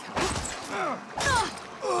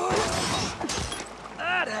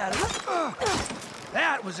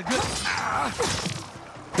That was a good.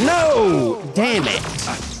 No! Damn it.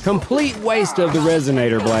 Complete waste of the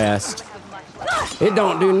resonator blast. It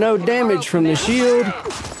don't do no damage from the shield.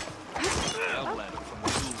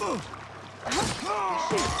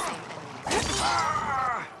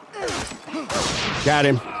 Got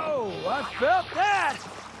him. Oh, I felt that.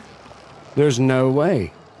 There's no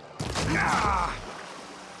way.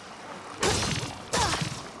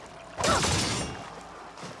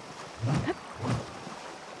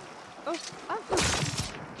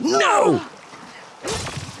 No!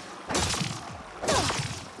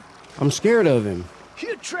 I'm scared of him.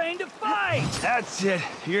 You trained to fight. That's it.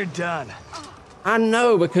 You're done. I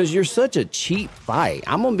know, because you're such a cheap fight.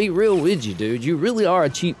 I'm gonna be real with you, dude. You really are a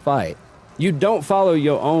cheap fight. You don't follow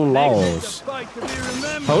your own laws.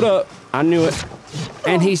 Hold up. I knew it.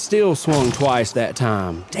 And he still swung twice that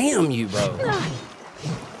time. Damn you, bro.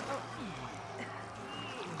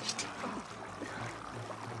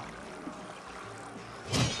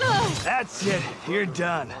 That's it. You're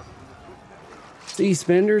done. See,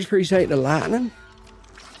 spenders appreciate the lightning.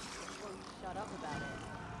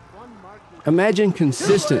 Imagine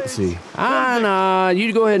consistency. Nah,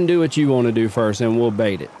 you go ahead and do what you want to do first and we'll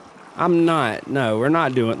bait it. I'm not. No, we're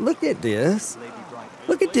not doing. Look at this.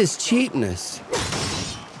 Look at this cheapness.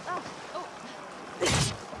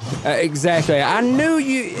 Exactly. I knew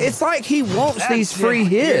you. It's like he wants these free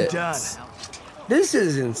hits. This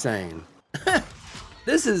is insane.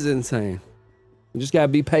 This is insane. You just gotta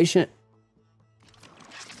be patient.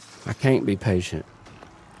 I can't be patient.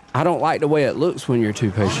 I don't like the way it looks when you're too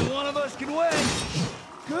patient. Only one of us can win.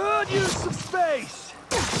 Good use of space.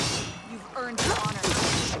 You've earned your honor.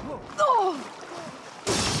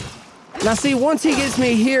 Now see, once he gets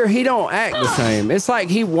me here, he don't act the same. It's like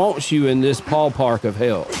he wants you in this ballpark of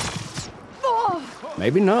hell.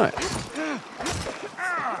 Maybe not.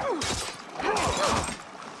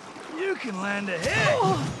 You can land a hit.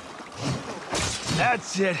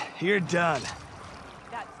 That's it. You're done.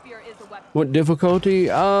 That spear is a weapon. What difficulty?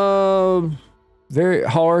 Very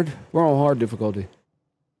hard. We're on hard difficulty.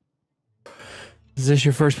 Is this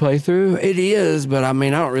your first playthrough? It is, but I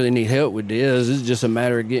mean, I don't really need help with this. It's just a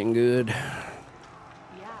matter of getting good.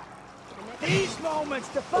 These moments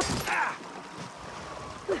to fuck.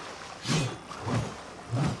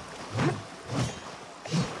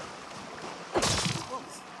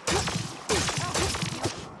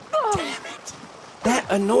 That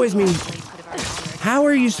annoys me. How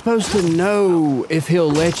are you supposed to know if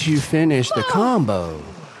he'll let you finish the combo?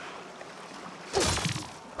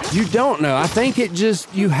 You don't know. I think it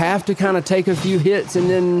just, you have to kind of take a few hits and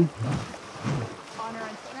then...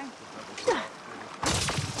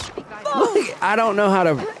 Look, I don't know how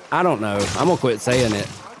to... I don't know. I'm going to quit saying it.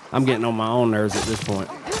 I'm getting on my own nerves at this point.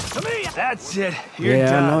 That's it. You're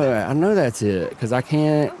yeah, done. I know that. I know that's it. Because I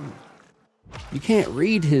can't... You can't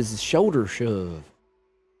read his shoulder shove.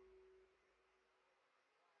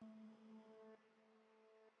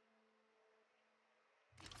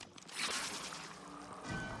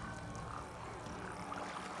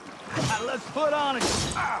 Let's put on it.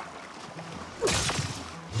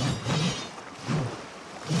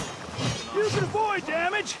 You can avoid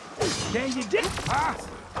damage. Can you dig?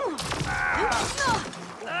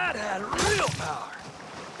 That had real power.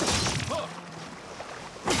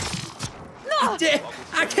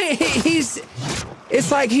 I can't. He's.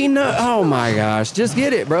 It's like he know. Oh my gosh! Just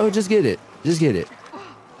get it, bro. Just get it. Just get it.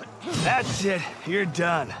 That's it. You're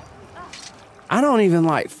done. I don't even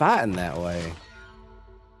like fighting that way.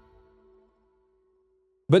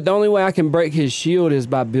 But the only way I can break his shield is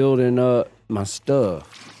by building up my stuff.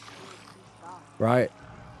 Right?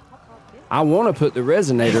 I want to put the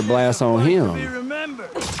resonator blast on him.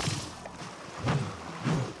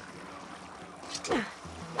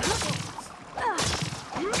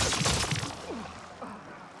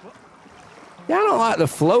 Yeah, I don't like the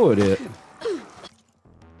flow of it.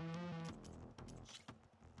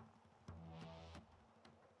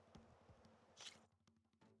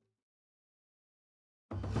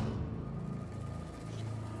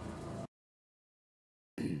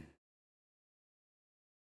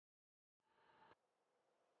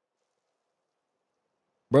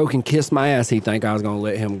 Bro can kiss my ass. He think I was gonna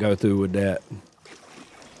let him go through with that.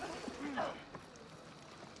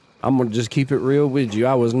 I'm gonna just keep it real with you.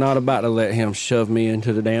 I was not about to let him shove me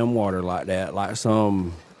into the damn water like that. Like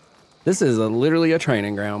some... This is literally a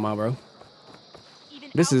training ground, my bro.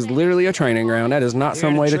 This is literally a training ground. That is not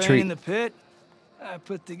some way to treat... In the pit, I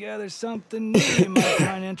put together something new you might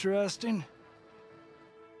find interesting.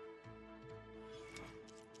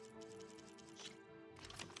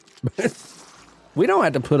 We don't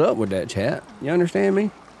have to put up with that, chat. You understand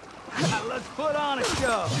me? Let's put on a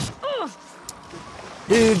show.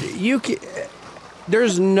 Dude, you can...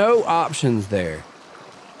 There's no options there.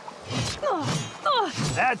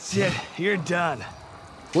 That's it. You're done.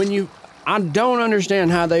 When you... I don't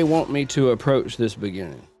understand how they want me to approach this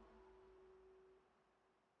beginning.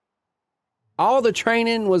 All the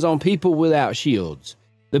training was on people without shields.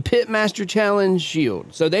 The Pitmaster Challenge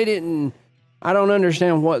shield. So they didn't... I don't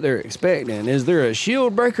understand what they're expecting. Is there a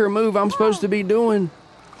shield breaker move I'm supposed to be doing?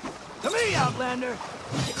 To me, Outlander.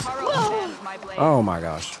 Oh my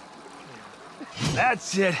gosh.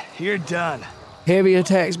 That's it. You're done. Heavy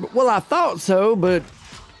attacks. Well, I thought so, but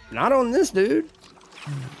not on this dude.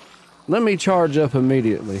 Let me charge up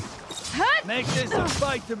immediately. Make this a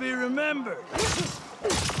fight to be remembered.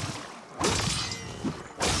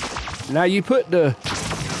 Now you put the...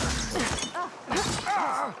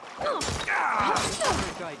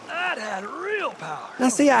 That had real power. Now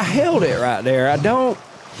see, I held it right there. I don't...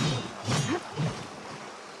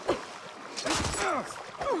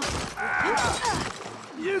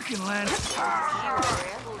 You can land.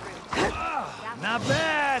 Not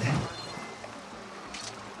bad.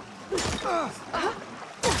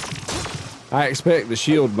 I expect the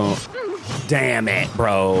shield bump. Damn it,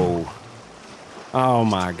 bro. Oh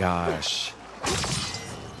my gosh.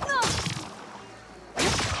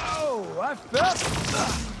 Oh, I felt.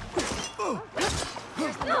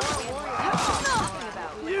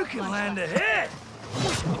 You can land a hit.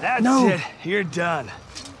 That's it. You're done.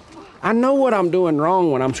 I know what I'm doing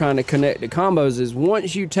wrong when I'm trying to connect the combos is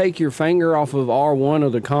once you take your finger off of R1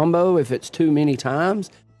 of the combo, if it's too many times,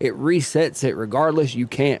 it resets it regardless. You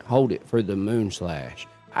can't hold it for the moon slash.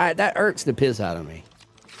 That irks the piss out of me.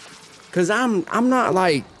 Cause I'm not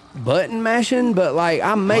like button mashing, but like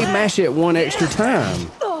I may mash it one extra time.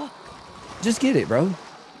 Just get it, bro.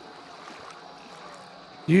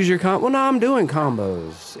 Use your well, no, I'm doing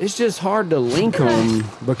combos. It's just hard to link them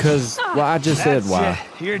because, well, I just said why.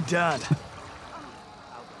 It. You're done.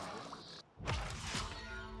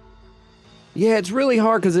 Yeah, it's really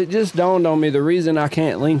hard because it just dawned on me the reason I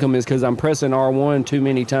can't link them is because I'm pressing R1 too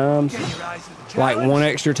many times. Like one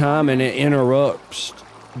extra time and it interrupts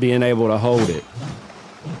being able to hold it.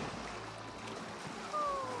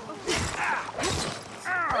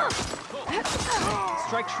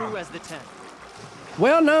 Strike true as the 10.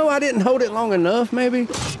 Well, no, I didn't hold it long enough, maybe.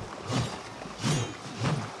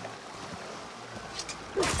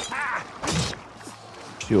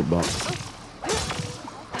 Shield bump.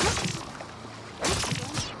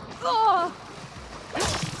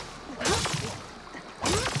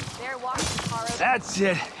 That's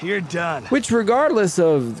it. You're done. Which, regardless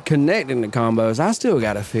of connecting the combos, I still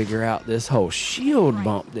got to figure out this whole shield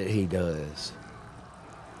bump that he does.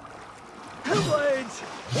 Two blades,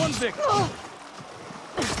 one victim.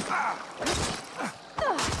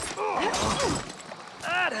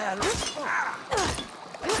 That had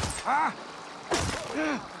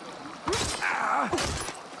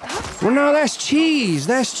Well, no, that's cheese.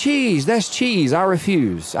 That's cheese. That's cheese. I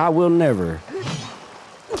refuse. I will never.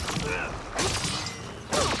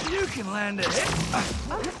 You can land a hit.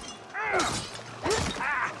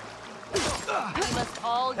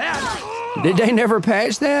 Did they never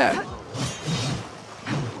patch that?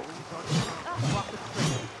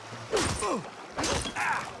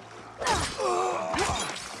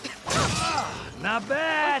 Not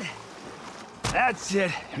bad. That's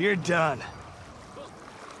it. You're done.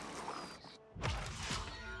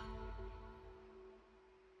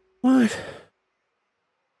 What?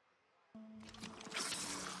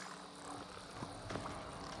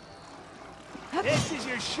 This is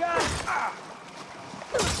your shot.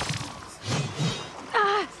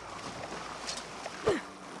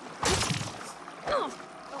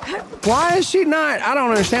 Why is she not? I don't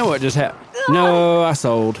understand what just happened. No, I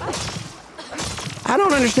sold. I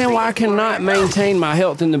don't understand why I cannot maintain my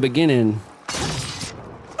health in the beginning.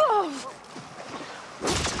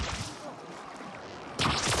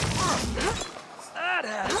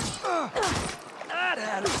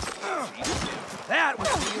 That was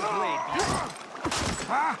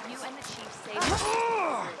You and the chief saved us.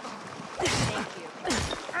 Thank you.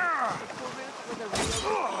 The cool roots was a real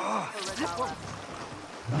defeat for Regala.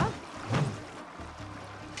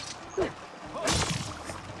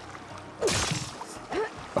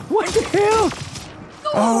 What the hell?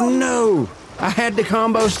 Oh no! I had the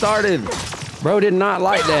combo started. Bro did not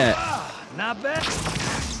like that. Not bad.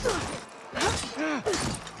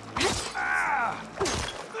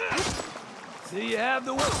 Do you have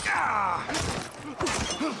the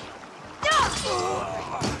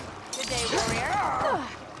Good day, warrior.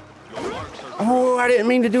 Oh, I didn't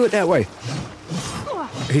mean to do it that way.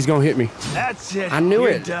 He's gonna hit me. That's it. I knew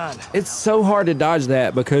You're it. Done. It's so hard to dodge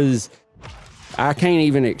that because I can't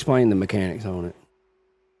even explain the mechanics on it.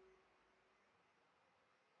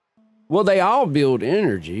 Well, they all build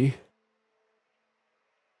energy.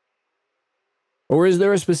 Or is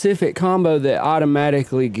there a specific combo that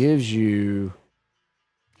automatically gives you...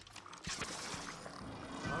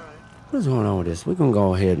 What's going on with this? We're gonna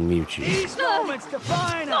go ahead and mute you. These moments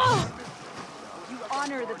define us. You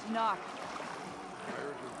honor the Tanakh.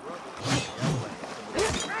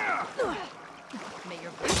 May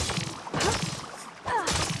your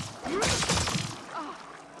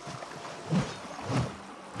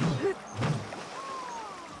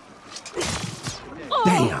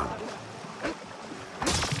Damn.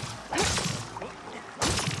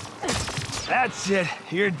 That's it.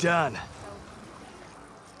 You're done.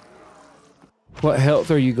 What health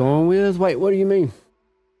are you going with? Wait, what do you mean?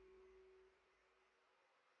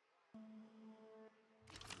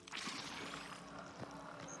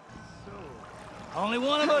 Only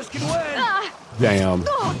one of us can win. Damn.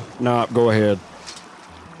 Nah, go ahead.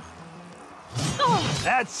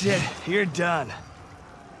 That's it. You're done.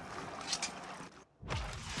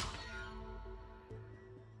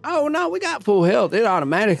 Oh, no, we got full health. It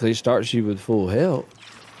automatically starts you with full health.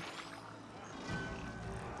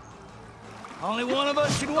 Only one of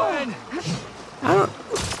us can win. I don't...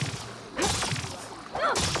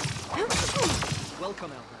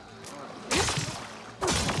 Welcome, Elvin.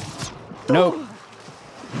 Nope.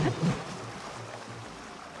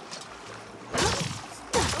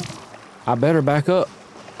 I better back up.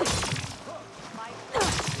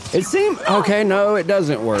 It seemed... Okay, no, it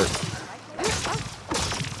doesn't work.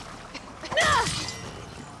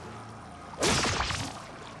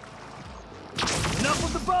 Enough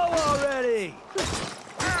with the bow already.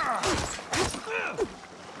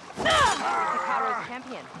 Hikaru's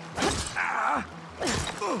champion.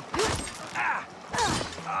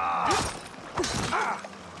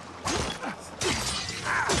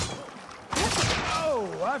 Oh,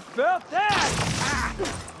 I felt that.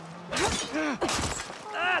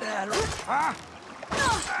 That had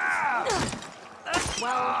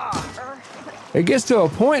It gets to a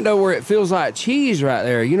point, though, where it feels like cheese right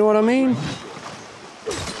there. You know what I mean?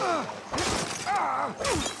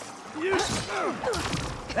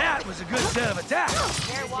 That was a good set of attacks.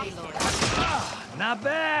 Not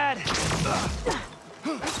bad.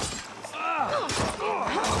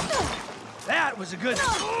 That was a good...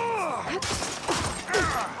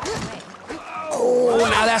 Oh,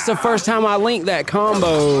 now that's the first time I linked that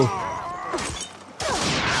combo.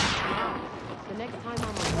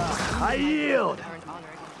 I yield.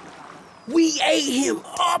 We ate him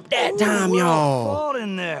up that time, y'all. Fault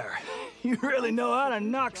in there. You really know how to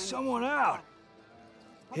knock someone out.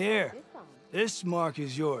 Here, this mark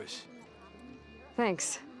is yours.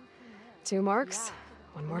 Thanks. 2 marks,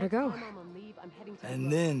 1 more to go.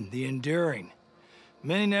 And then the enduring.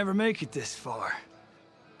 Many never make it this far.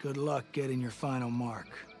 Good luck getting your final mark.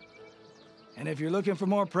 And if you're looking for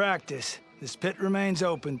more practice, this pit remains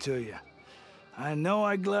open to you. I know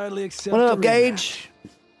I'd gladly accept. What up, a Gage?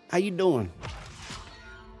 How you doing?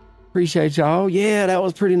 Appreciate y'all. Yeah, that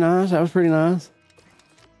was pretty nice. That was pretty nice.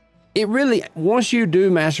 It really, once you do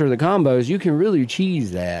master the combos, you can really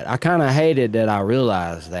cheese that. I kind of hated that I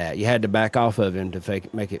realized that. You had to back off of him to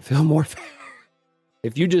make it feel more fair.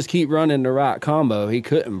 If you just keep running the right combo, he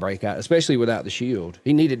couldn't break out, especially without the shield.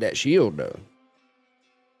 He needed that shield, though.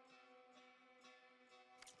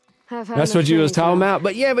 That's what you was talking about.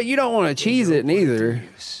 But yeah, but you don't want to cheese it neither.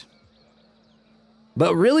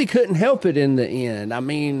 But really couldn't help it in the end. I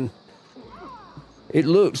mean, it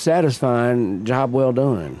looked satisfying. Job well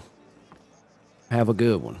done. Have a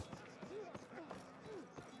good one.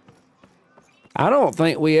 I don't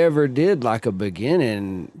think we ever did like a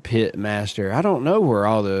beginning pit master. I don't know where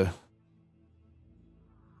all the...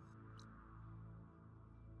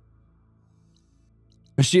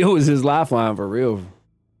 shield was his lifeline for real.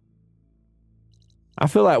 I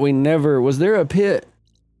feel like we never... Was there a pit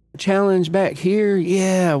challenge back here?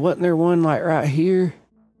 Yeah, wasn't there one like right here?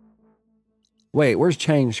 Wait, where's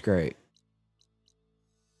Chain Scrape?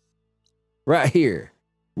 Right here.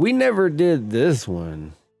 We never did this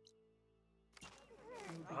one.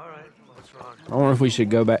 I wonder if we should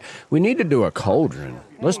go back. We need to do a cauldron.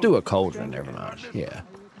 Let's do a cauldron, never mind. Yeah.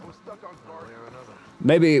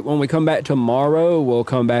 Maybe when we come back tomorrow, we'll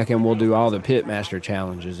come back and we'll do all the Pitmaster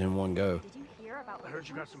challenges in one go.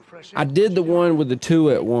 I did the one with the 2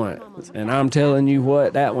 at once, and I'm telling you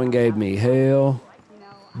what, that one gave me hell.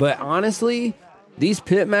 But honestly, these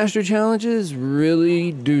Pitmaster challenges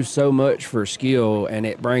really do so much for skill, and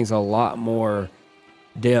it brings a lot more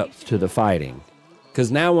depth to the fighting. Because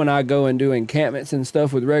now when I go and do encampments and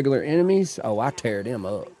stuff with regular enemies, oh, I tear them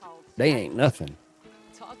up. They ain't nothing.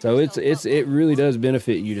 So it really does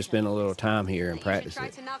benefit you to spend a little time here and practice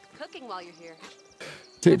it.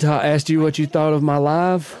 TikTok asked you what you thought of my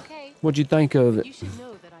live. What'd you think of it? You should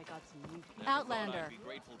know that I got some new Outlander,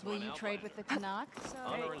 will you trade with the Canuck?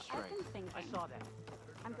 Honor and strength. I saw that.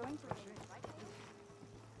 I'm going to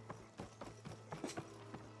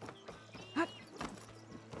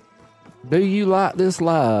Do you like this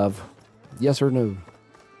live? Yes or no?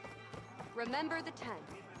 remember the 10.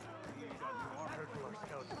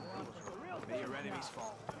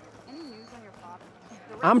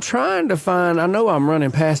 I'm trying to find, I know I'm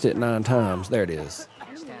running past it 9 times. There it is.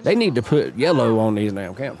 They need to put yellow on these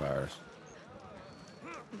damn campfires.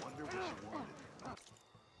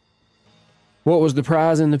 What was the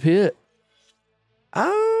prize in the pit?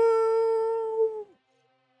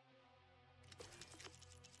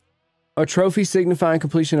 A trophy signifying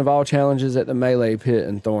completion of all challenges at the Melee Pit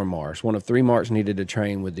in Thornmarsh. One of 3 marks needed to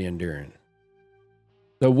train with the Enduring.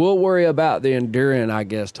 So we'll worry about the Enduring, I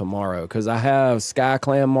guess, tomorrow, because I have Sky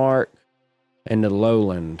Clan Mark and the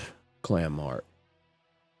Lowland Clan Mark.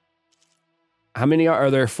 How many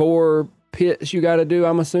are there? 4 pits you got to do,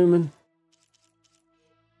 I'm assuming?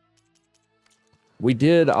 We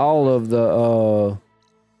did all of the...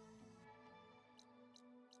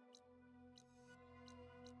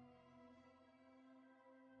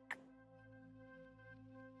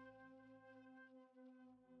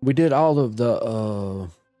 We did all of the,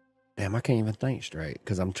 damn, I can't even think straight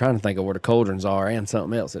because I'm trying to think of where the cauldrons are and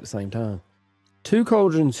something else at the same time. 2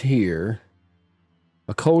 cauldrons here.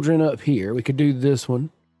 A cauldron up here. We could do this one.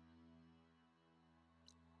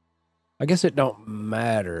 I guess it don't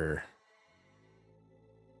matter.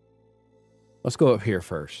 Let's go up here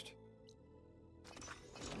first.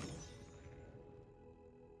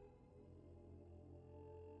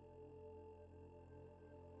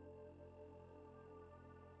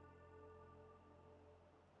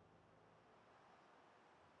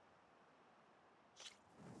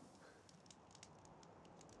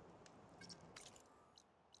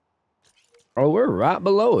 Oh, we're right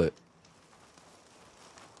below it.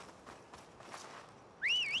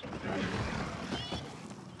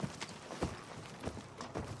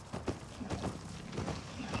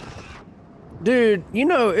 Dude, you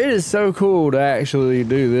know, it is so cool to actually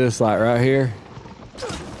do this, like, right here.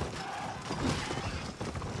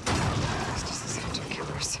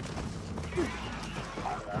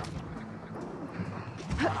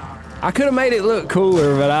 I could have made it look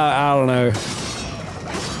cooler, but I don't know.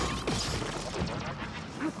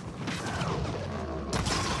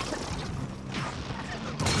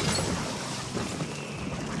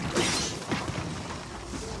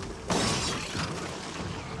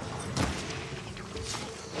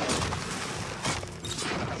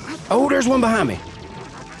 Oh, there's one behind me.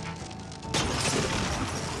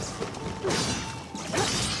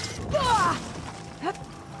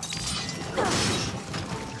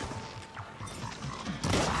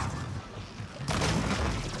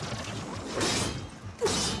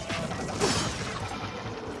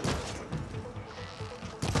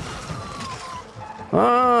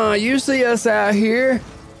 You see us out here?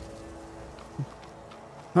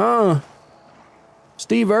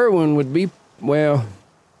 Steve Irwin would be, well,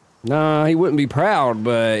 nah, he wouldn't be proud,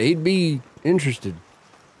 but he'd be interested.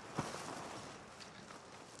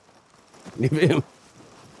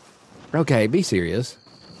 Okay, be serious.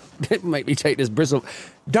 Make me take this bristle.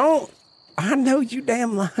 Don't, I know you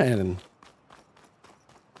damn lying.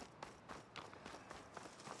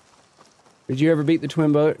 Did you ever beat the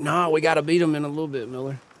twin brother? No, we got to beat them in a little bit,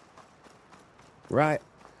 Miller. Right.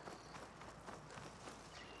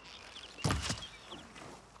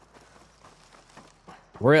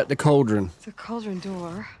 We're at the cauldron. It's a cauldron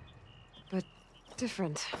door, but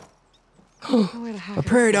different. No way to hack A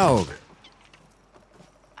prairie dog.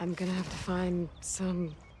 I'm gonna have to find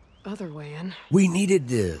some other way in. We needed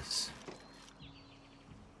this.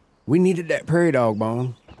 We needed that prairie dog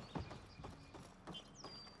bone.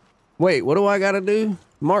 Wait, what do I gotta do?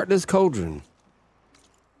 Mark this cauldron.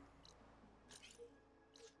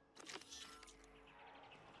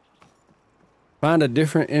 Find a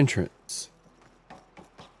different entrance.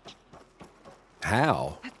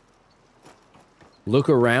 How? Look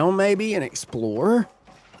around maybe and explore?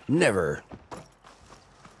 Never.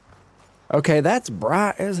 Okay, that's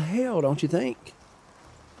bright as hell, don't you think?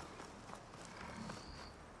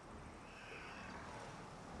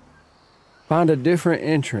 Find a different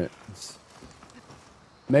entrance.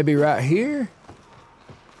 Maybe right here?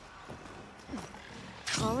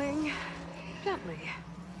 Falling gently.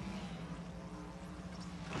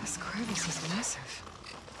 This crevice is massive.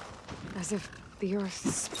 As if the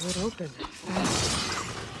earth split open fast.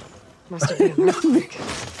 Must have been an earthquake.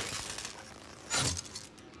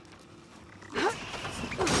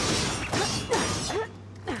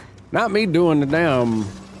 Not me doing the damn...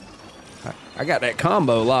 I got that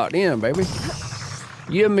combo locked in, baby.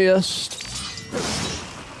 You missed.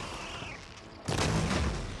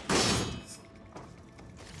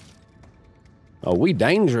 Oh, we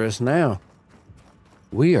dangerous now.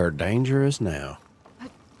 We are dangerous now.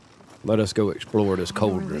 Let us go explore this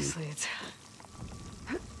cauldron.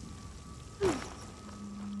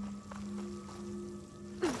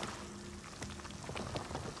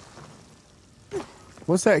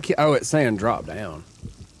 What's that? Oh, it's saying drop down.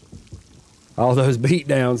 All those beat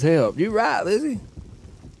downs help. You right, Lizzie.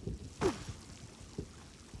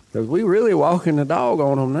 Because we really walking the dog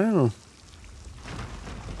on them now.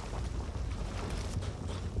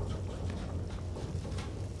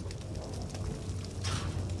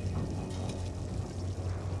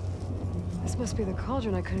 This must be the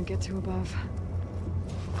cauldron I couldn't get to above.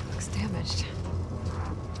 Looks damaged.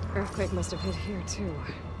 Earthquake must have hit here too.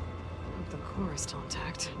 Hope the core is still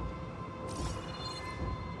intact.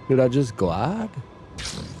 Did I just glide?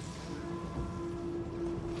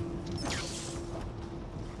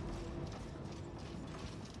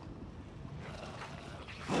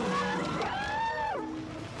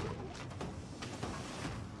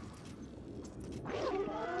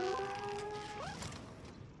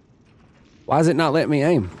 Why is it not letting me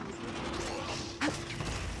aim?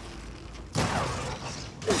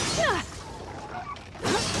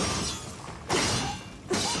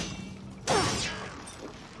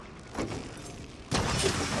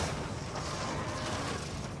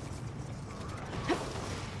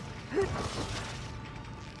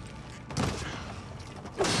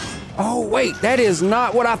 Oh, wait, that is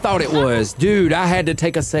not what I thought it was. Dude, I had to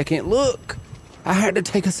take a second look. I had to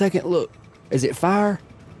take a second look. Is it fire?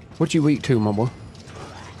 What you weak to, my boy?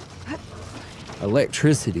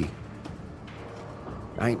 Electricity.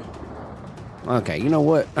 I ain't... Okay, you know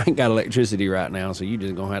what? I ain't got electricity right now, so you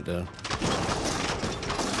just gonna have to...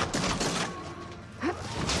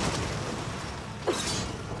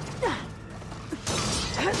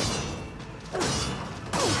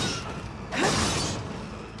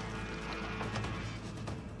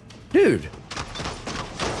 Dude.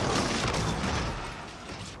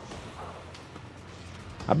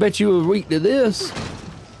 I bet you were weak to this.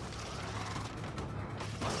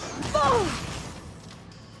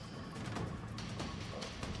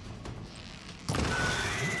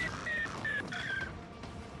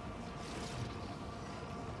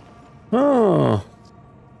 Oh.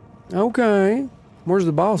 Okay. Where's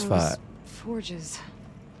the boss fight? Forges.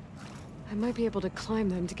 I might be able to climb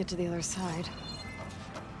them to get to the other side.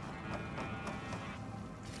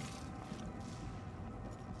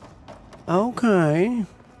 Okay.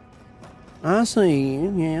 I see.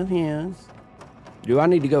 Yes, yes. Do I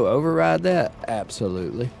need to go override that?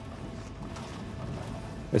 Absolutely.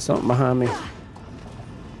 There's something behind me.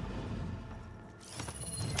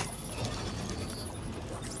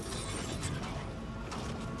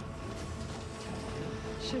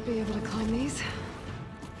 Should be able to climb these.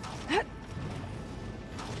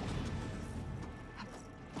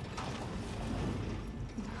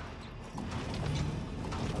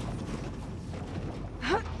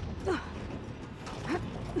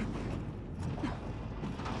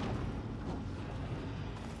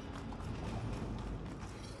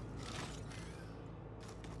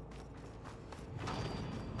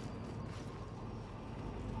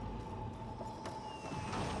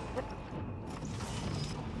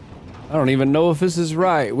 I don't even know if this is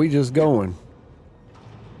right. We just going.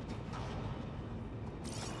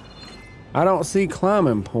 I don't see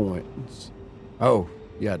climbing points. Oh,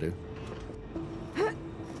 yeah, I do.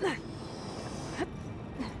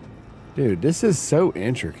 Dude, this is so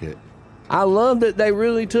intricate. I love that they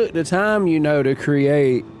really took the time, you know, to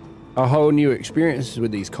create a whole new experience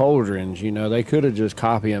with these cauldrons. You know, they could have just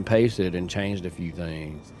copy and pasted and changed a few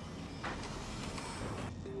things.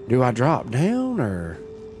 Do I drop down or...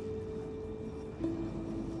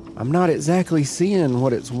 I'm not exactly seeing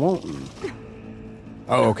what it's wanting.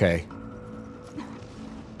 Oh, okay.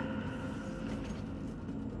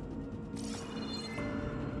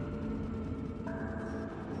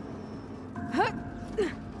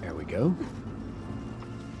 There we go.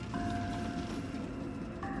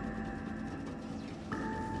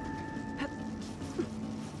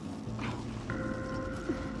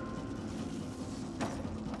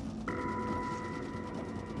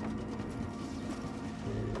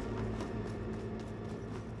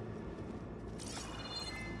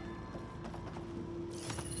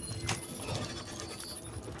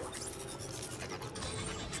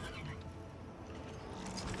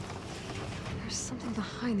 There's something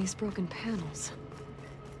behind these broken panels.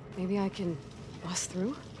 Maybe I can bust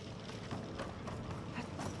through?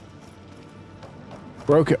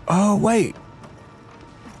 Broke it. Oh, wait.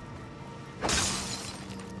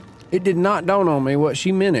 It did not dawn on me what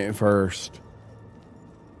she meant at first.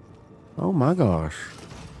 Oh my gosh.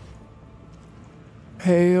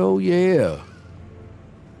 Hell yeah.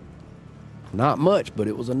 Not much, but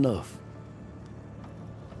it was enough.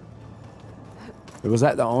 Was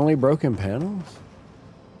that the only broken panels?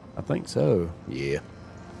 I think so. Yeah.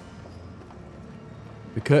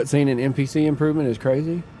 The cutscene and NPC improvement is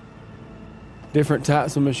crazy. Different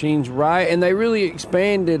types of machines, right? And they really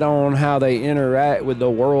expanded on how they interact with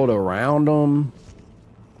the world around them.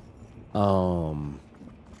 I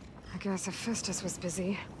guess Hephaestus was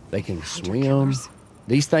busy. They can Hunter swim. killers.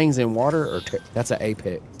 These things in water, or that's an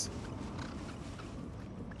apex.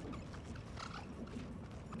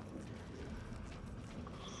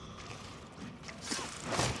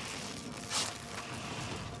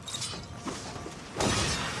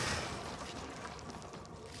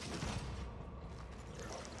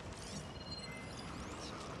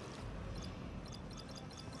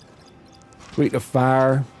 Sweet the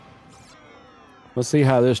fire. Let's see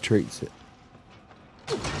how this treats it.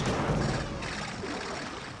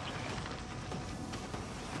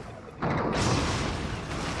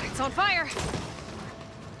 It's on fire!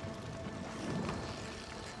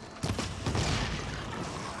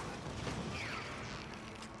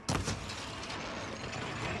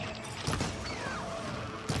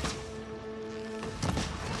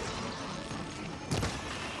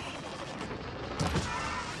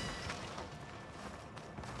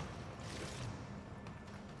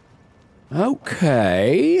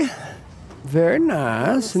 Okay. Very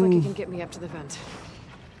nice. Looks like you can get me up to the vent.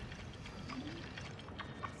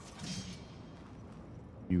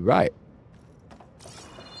 You right.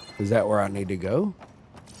 Is that where I need to go?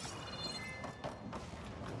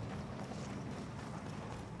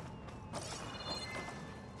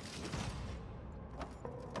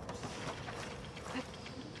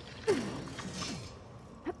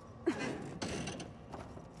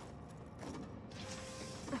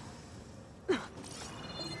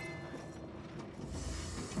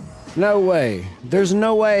 No way. There's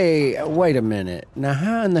no way. Wait a minute. Now,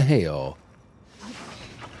 how in the hell?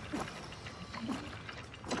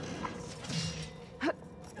 You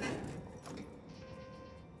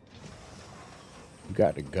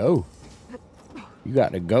got to go. You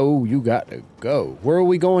got to go. You got to go. Where are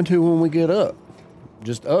we going to when we get up?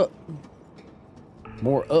 Just up.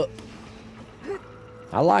 More up.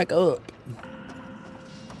 I like up.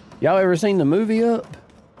 Y'all ever seen the movie Up?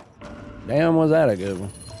 Damn, was that a good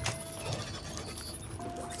one.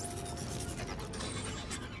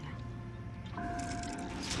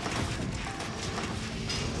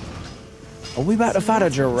 Are we about to fight a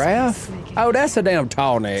giraffe? Oh, that's a damn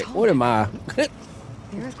tall neck. What am I? The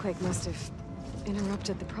earthquake must have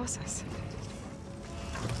interrupted the process.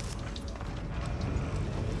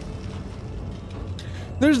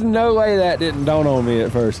 There's no way that didn't dawn on me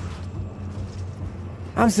at first.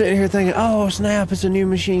 I'm sitting here thinking, oh snap, it's a new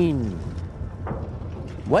machine.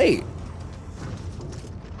 Wait.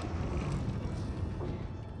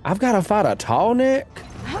 I've got to fight a tall neck?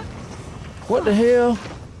 What the hell?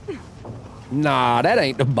 Nah, that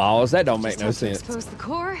ain't the boss. That don't make no sense. Expose the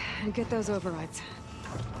core and get those overrides.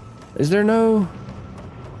 Is there no...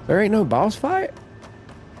 There ain't no boss fight?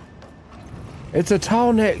 It's a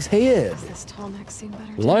tall neck's head. Does this tall neck seem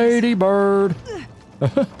better? Lady Bird.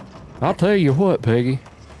 I'll tell you what, Peggy.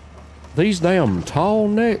 These damn tall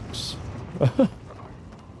necks.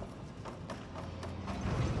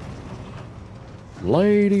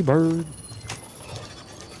 Lady Bird.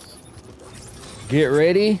 Get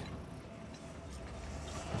ready.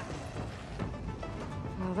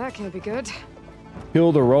 Well, that can't be good.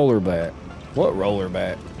 Kill the roller bat. What roller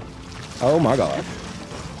bat? Oh my God.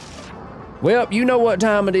 Well, you know what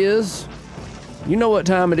time it is. You know what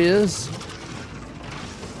time it is.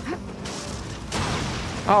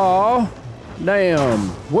 Aw, damn.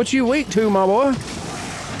 What you weak to, my boy?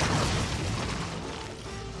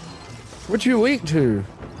 What you weak to?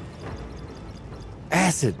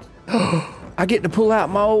 Acid. I get to pull out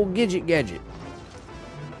my old gadget.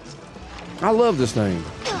 I love this thing.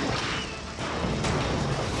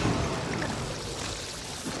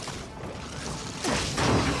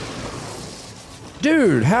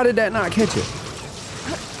 Dude, how did that not catch it?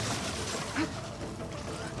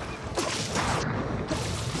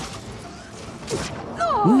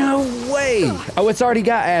 No way! Oh, it's already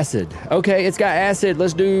got acid. Okay, it's got acid.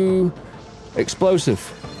 Let's do explosive.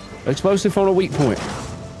 Explosive on a weak point.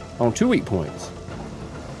 On 2 weak points.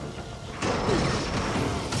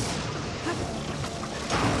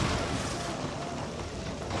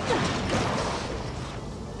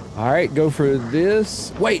 All right, go for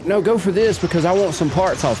this. Wait, no, go for this because I want some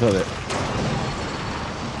parts off of it.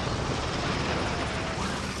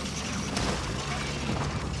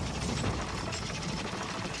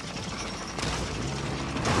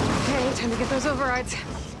 Okay, time to get those overrides.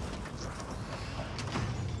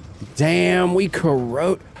 Damn, we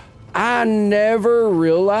corrode. I never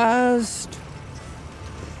realized.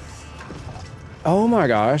 Oh my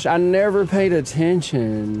gosh, I never paid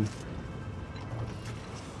attention.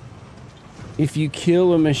 If you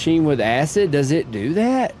kill a machine with acid, does it do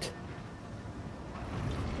that?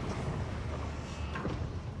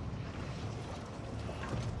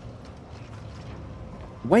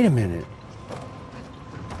 Wait a minute.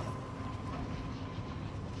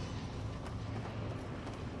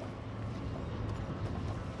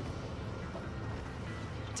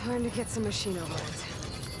 Time to get some machine overrides.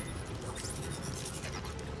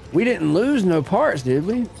 We didn't lose no parts, did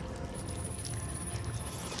we?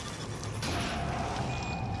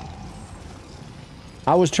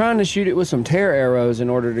 I was trying to shoot it with some tear arrows in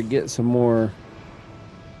order to get some more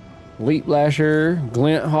Leap Lasher,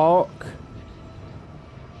 Glint Hawk,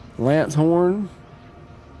 Lance Horn.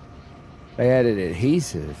 They added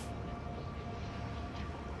adhesive.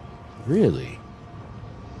 Really?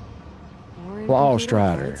 Claw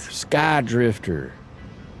Strider, Sky Drifter,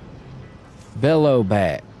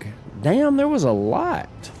 Bellowback. Damn, there was a lot.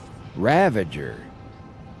 Ravager,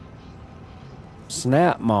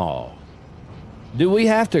 Snap Maw. Do we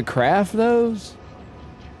have to craft those?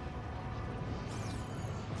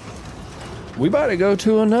 We about to go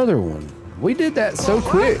to another one. We did that so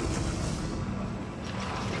quick.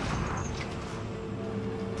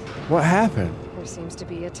 What happened? There seems to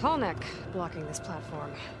be a tall neck blocking this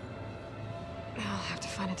platform. I'll have to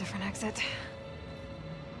find a different exit.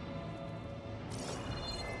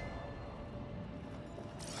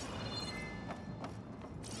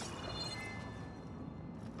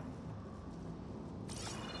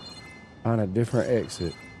 Find a different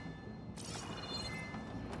exit.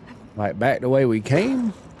 Like back the way we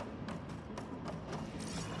came?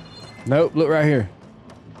 Nope, look right here.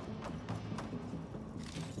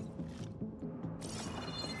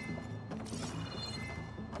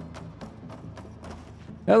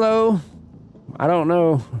 Hello. I don't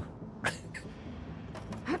know.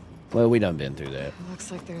 Well, we done been through that.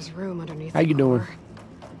 Looks like there's room underneath. How you doing?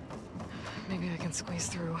 Maybe I can squeeze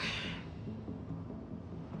through.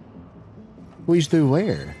 Squeeze through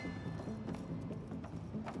where?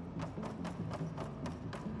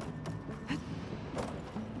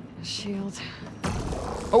 Shield.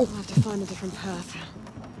 Oh. I'll have to find a different path.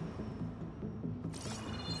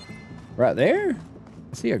 Right there?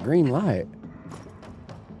 I see a green light.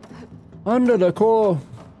 Under the core.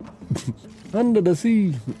 Under the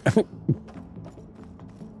sea.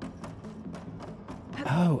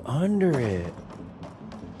 Oh, under it.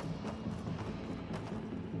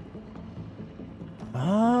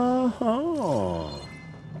 Oh.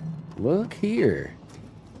 Look here.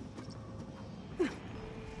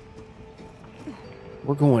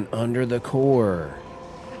 We're going under the core.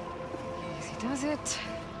 Easy does it.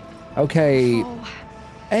 Okay. Oh.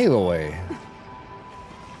 Aloy.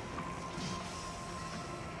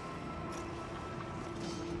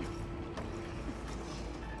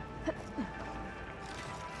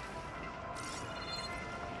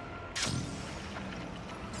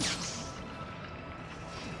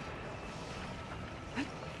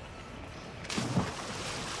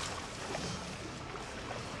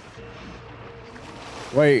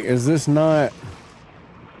 Wait, is this not...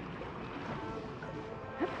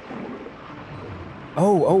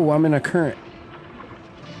 Oh, I'm in a current.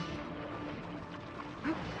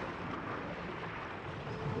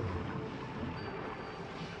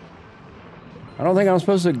 I don't think I'm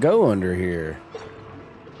supposed to go under here.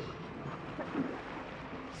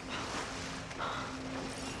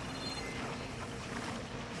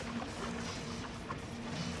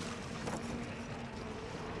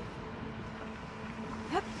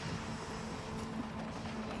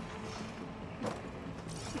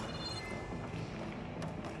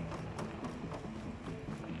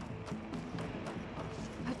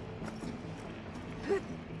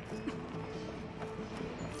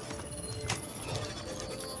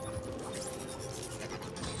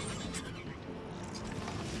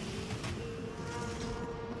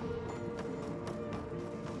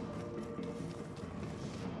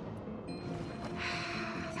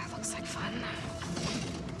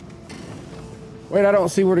 Wait, I don't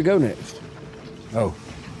see where to go next. Oh.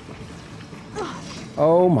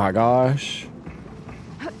 Oh my gosh.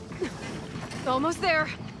 Almost there.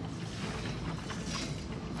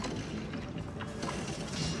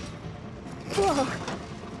 Whoa.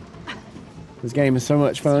 This game is so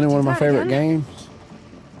much fun and one of my favorite games.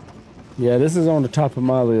 Yeah, this is on the top of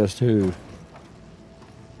my list too.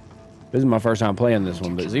 This is my first time playing this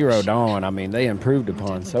one, but Zero Dawn, I mean, they improved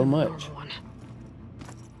upon so much.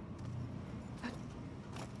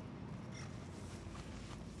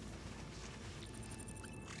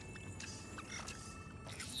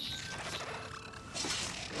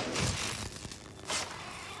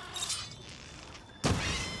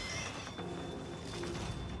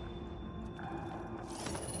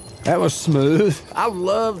 That was smooth. I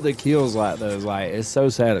love the kills like those. Like, it's so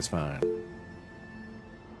satisfying.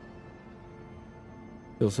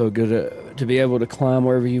 Feels so good to be able to climb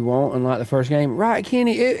wherever you want, unlike the first game. Right,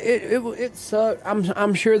 Kenny? It sucked.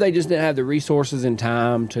 I'm sure they just didn't have the resources and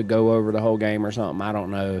time to go over the whole game or something. I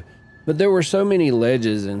don't know. But there were so many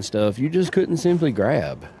ledges and stuff you just couldn't simply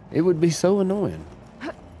grab. It would be so annoying.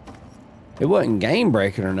 It wasn't game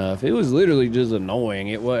breaking enough. It was literally just annoying.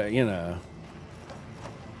 It was, you know.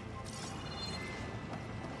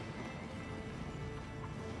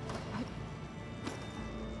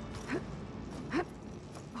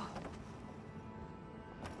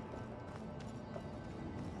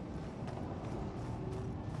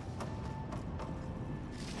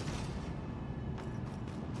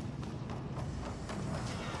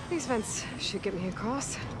 These vents should get me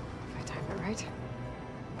across, if I time it right.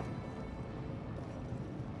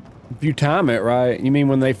 If you time it right, you mean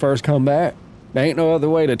when they first come back? There ain't no other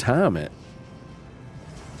way to time it.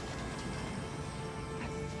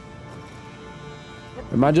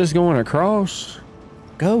 Am I just going across?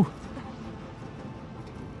 Go.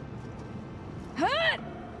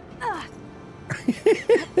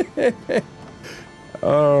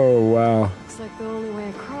 Oh, wow. Looks like the only way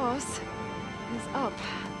across is up.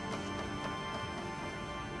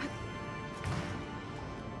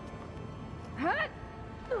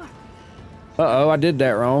 Uh-oh, I did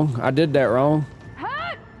that wrong. I did that wrong.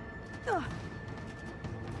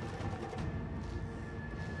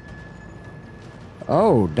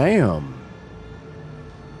 Oh, damn.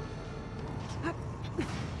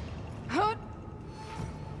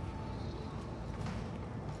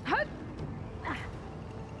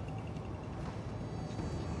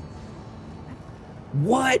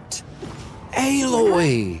 What?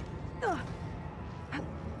 Aloy!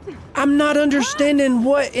 I'm not understanding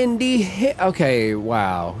what in the hell. Okay,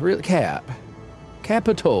 wow. Really,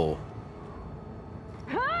 Capital.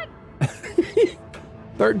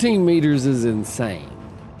 13 meters is insane.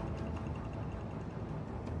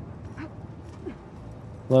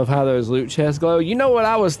 Love how those loot chests glow. You know what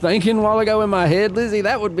I was thinking a while ago in my head, Lizzie?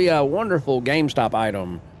 That would be a wonderful GameStop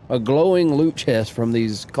item. A glowing loot chest from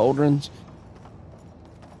these cauldrons.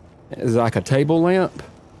 It's like a table lamp.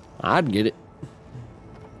 I'd get it.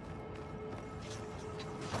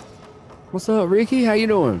 What's up, Ricky? How you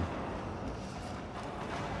doing?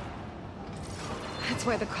 That's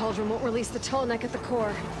why the cauldron won't release the tall neck at the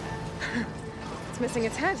core. It's missing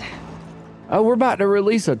its head. Oh, we're about to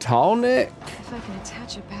release a tall neck? If I can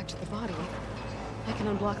attach it back to the body, I can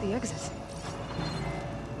unblock the exit.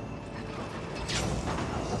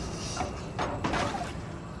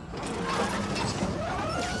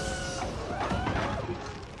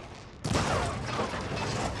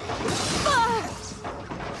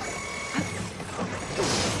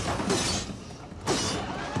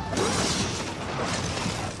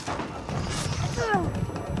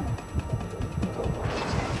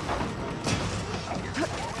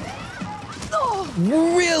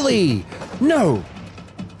 Really? No.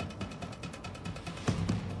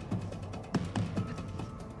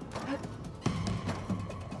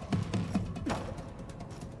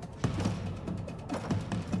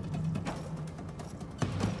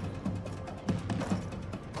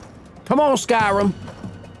 Come on, Skyrim.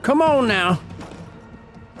 Come on now.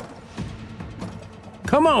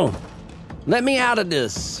 Come on. Let me out of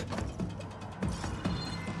this.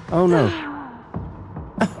 Oh no.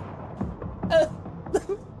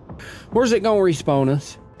 Where's it gonna respawn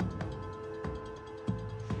us?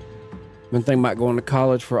 Been thinking about going to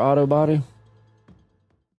college for auto body.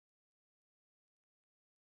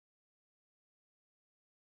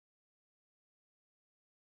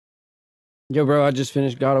 Yo, bro, I just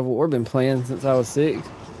finished God of War. Been playing since I was 6.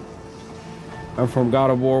 I'm from God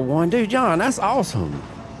of War 1. Dude, John, that's awesome.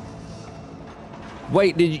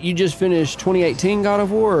 Wait, did you just finish 2018 God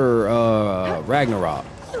of War or Ragnarok?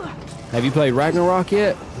 Have you played Ragnarok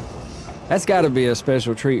yet? That's got to be a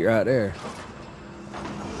special treat right there.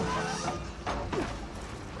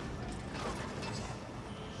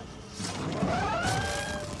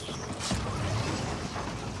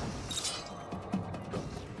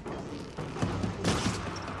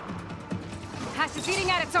 It's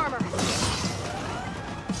eating at its armor.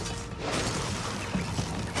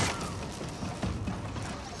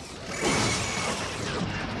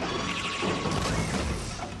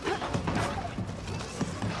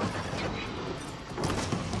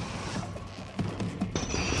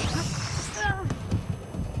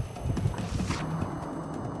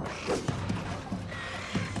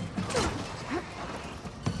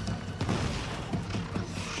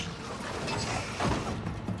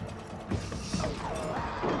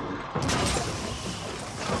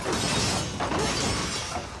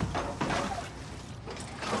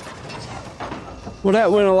 Well,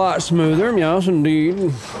 that went a lot smoother, yes,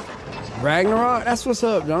 indeed. Ragnarok, that's what's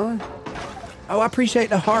up, John. Oh, I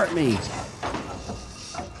appreciate the heart me.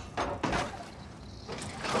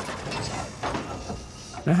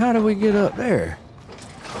 Now, how do we get up there?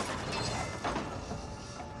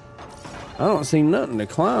 I don't see nothing to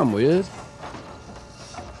climb with.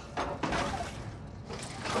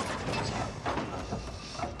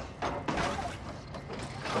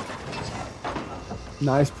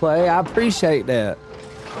 Nice play. I appreciate that.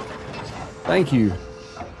 Thank you.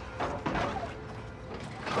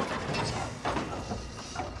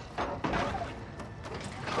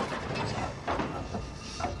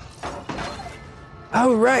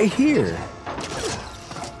 Oh, right here.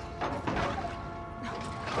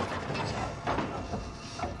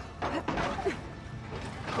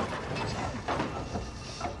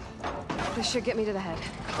 This should get me to the head.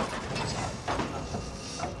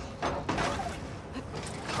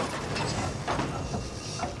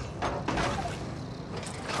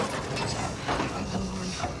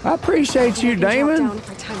 I appreciate you, Damon.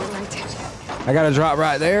 I gotta drop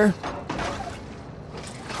right there.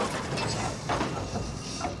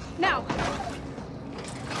 Now.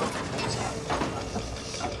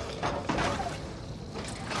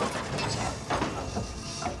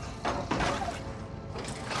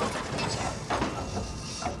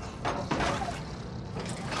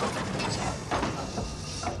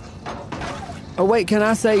 Oh wait, can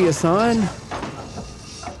I say your son?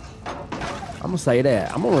 I'm gonna say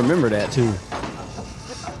that. I'm gonna remember that too.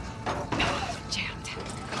 Jammed.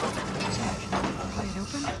 Pry it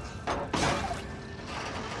open.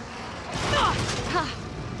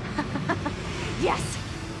 Yes.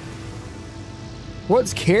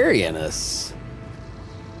 What's carrying us?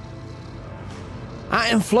 I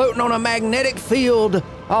am floating on a magnetic field.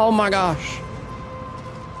 Oh my gosh.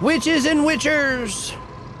 Witches and witchers.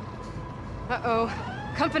 Uh-oh.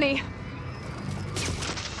 Company.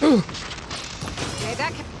 Ooh. Okay,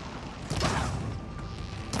 that can...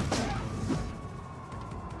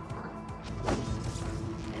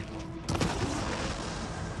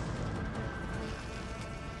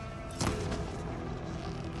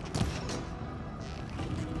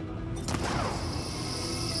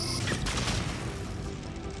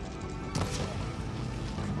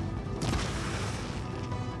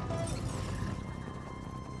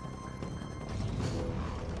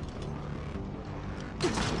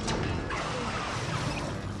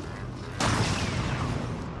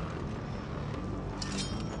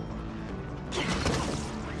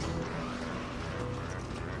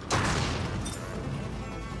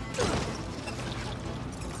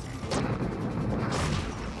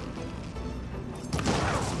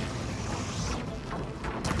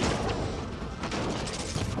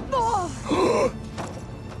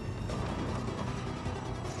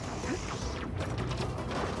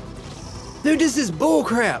 Dude, this is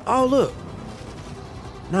bullcrap. Oh, look.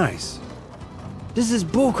 Nice. This is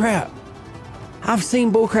bullcrap. I've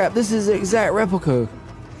seen bullcrap. This is the exact replica.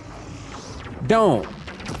 Don't.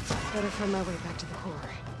 Better find my way back to the core.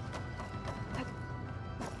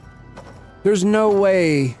 There's no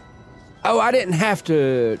way. Oh, I didn't have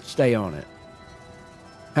to stay on it.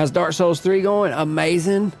 How's Dark Souls 3 going?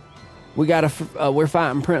 Amazing. We got we're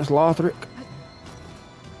fighting Prince Lothric.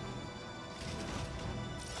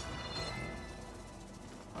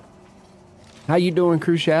 How you doing,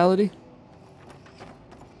 Cruciality?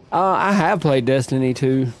 I have played Destiny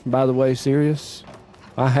 2, by the way, serious.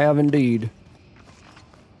 I have indeed.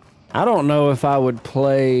 I don't know if I would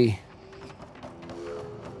play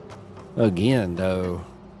again, though.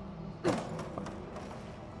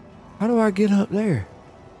 How do I get up there?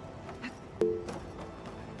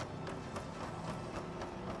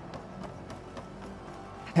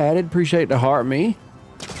 Hatted, appreciate the heart me.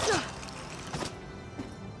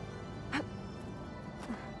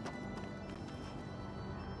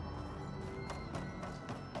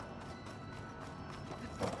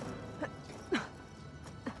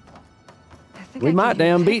 We might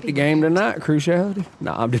damn beat the game tonight, Cruciality.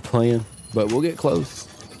 No, I'm just playing, but we'll get close.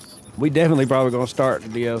 We definitely probably gonna start the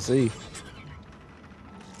DLC.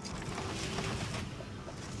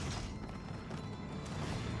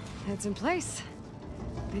 It's in place.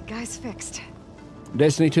 Big guy's fixed.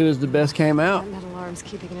 Destiny 2 is the best came out. That alarm's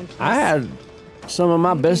keeping it in place. I had some of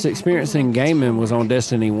my best experience in gaming was on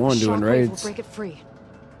Destiny 1 doing raids. Will break it free.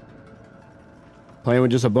 Playing with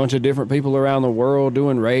just a bunch of different people around the world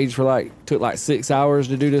doing raids for took like 6 hours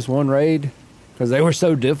to do this one raid because they were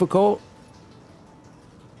so difficult.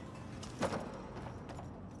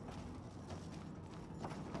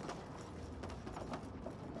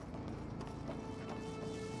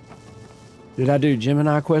 Did I do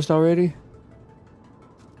Gemini quest already?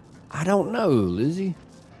 I don't know, Lizzie.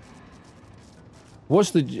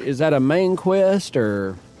 Is that a main quest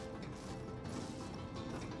or?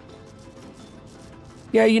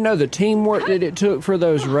 Yeah, you know, the teamwork that it took for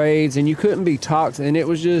those raids, and you couldn't be toxic, and it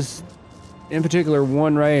was just, in particular,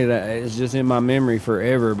 one raid that is just in my memory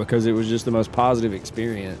forever because it was just the most positive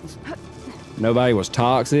experience. Nobody was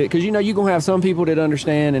toxic, because you know, you're going to have some people that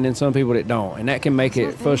understand and then some people that don't, and that can make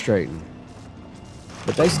it frustrating.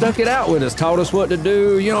 But they stuck it out with us, taught us what to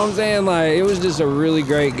do, you know what I'm saying? Like, it was just a really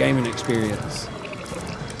great gaming experience.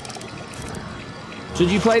 Should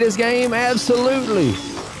you play this game? Absolutely.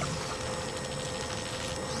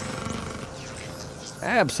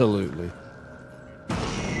 Absolutely.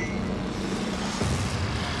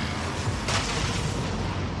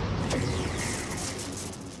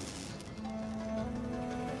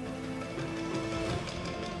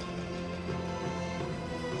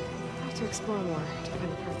 To explore more to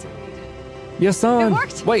find the parts I need. Your son. It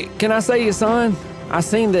worked. Wait, can I say your son? I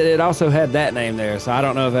seen that it also had that name there, so I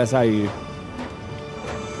don't know if that's how you.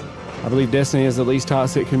 I believe Destiny is the least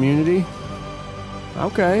toxic community.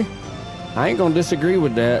 Okay. I ain't gonna disagree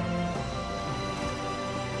with that.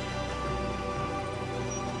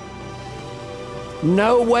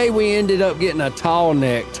 No way we ended up getting a tall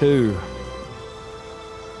neck too.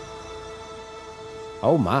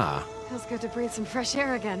 Oh my. Feels good to breathe some fresh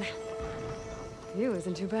air again. View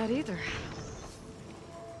isn't too bad either.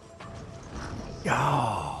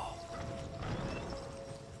 Oh.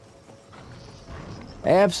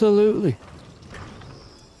 Absolutely.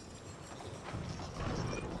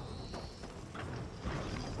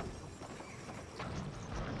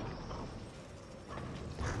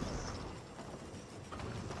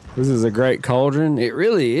 This is a great cauldron. It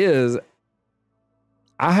really is.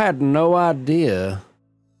 I had no idea.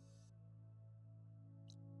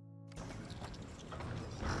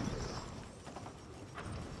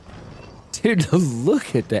 Dude,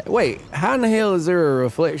 look at that. Wait, how in the hell is there a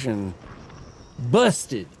reflection?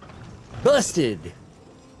 Busted. Busted.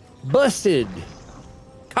 Busted.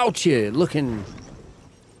 Caught you looking.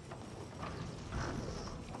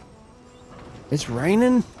 It's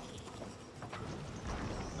raining?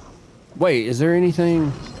 Wait, is there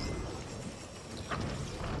anything?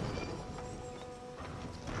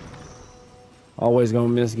 Always gonna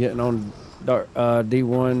miss getting on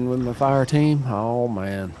D1 with my fire team. Oh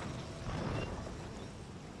man.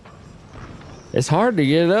 It's hard to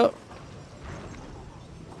get up.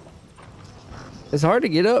 It's hard to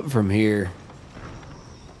get up from here.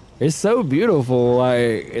 It's so beautiful,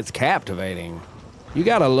 like it's captivating. You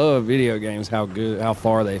gotta love video games, how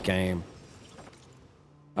far they came.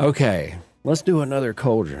 Okay, let's do another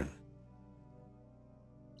cauldron.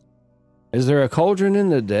 Is there a cauldron in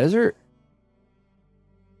the desert?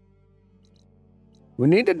 We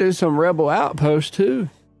need to do some rebel outposts too.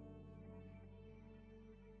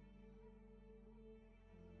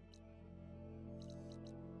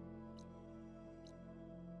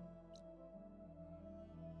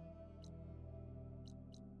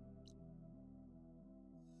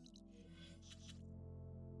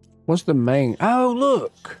 What's the main? Oh,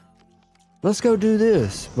 look. Let's go do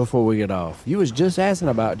this before we get off. You was just asking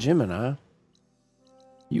about Gemini.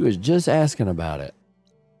 You was just asking about it.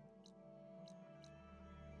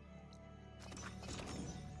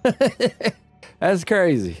 That's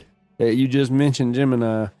crazy that you just mentioned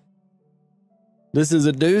Gemini. This is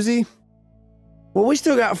a doozy? Well, we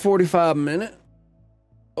still got 45 minutes.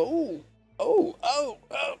 Oh.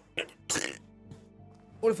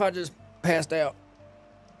 What if I just passed out?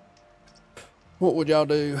 What would y'all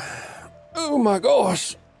do? Oh my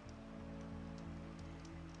gosh.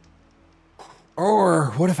 Or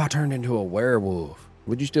what if I turned into a werewolf?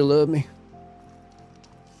 Would you still love me?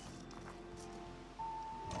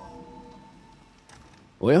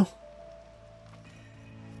 Well,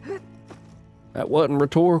 that wasn't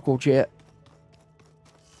rhetorical, chat.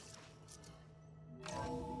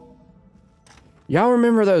 Y'all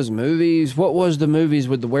remember those movies? What was the movies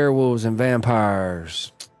with the werewolves and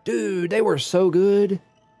vampires? Dude, they were so good.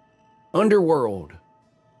 Underworld.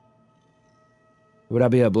 Would I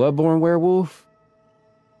be a bloodborne werewolf?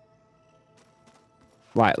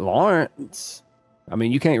 Like Lawrence. I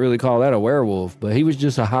mean, you can't really call that a werewolf, but he was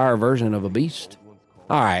just a higher version of a beast.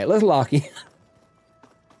 All right, let's lock in.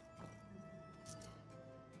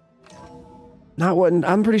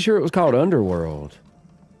 I'm pretty sure it was called Underworld.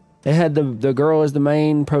 It had the girl as the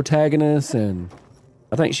main protagonist, and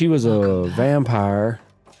I think she was a vampire.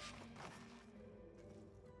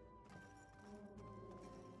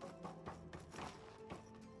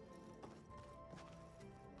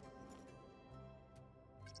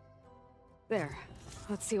 There.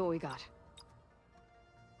 Let's see what we got.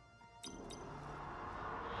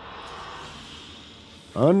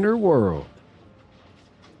 Underworld.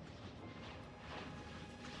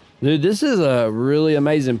 Dude, this is a really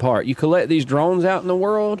amazing part. You collect these drones out in the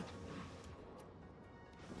world.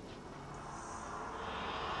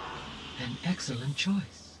 An excellent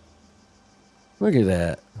choice. Look at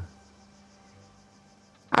that.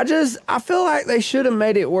 I feel like they should have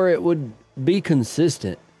made it where it would be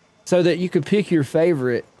consistent so that you could pick your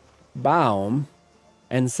favorite biome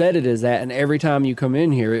and set it as that, and every time you come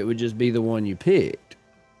in here, it would just be the one you picked.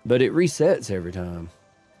 But it resets every time.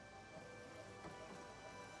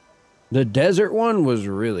 The desert one was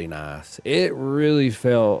really nice. It really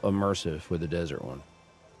felt immersive with the desert one.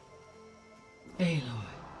 Aloy,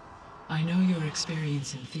 I know your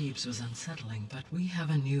experience in Thebes was unsettling, but we have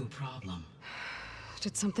a new problem.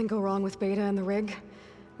 Did something go wrong with Beta and the rig?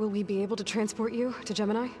 Will we be able to transport you to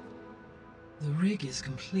Gemini? The rig is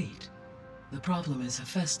complete. The problem is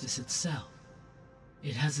Hephaestus itself.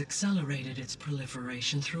 It has accelerated its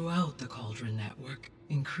proliferation throughout the Cauldron network,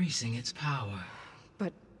 increasing its power.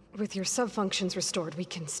 But with your sub-functions restored, we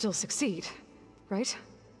can still succeed, right?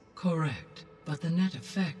 Correct. But the net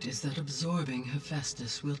effect is that absorbing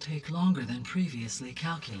Hephaestus will take longer than previously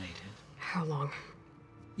calculated. How long?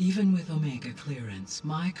 Even with Omega clearance,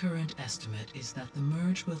 my current estimate is that the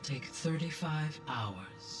merge will take 35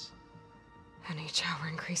 hours. And each hour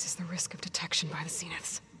increases the risk of detection by the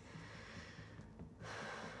Zeniths.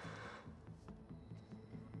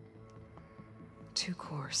 Two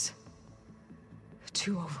cores.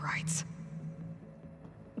 2 overrides.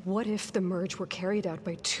 What if the merge were carried out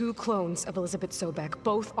by 2 clones of Elizabeth Sobek,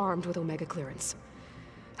 both armed with Omega clearance?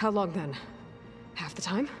 How long then? Half the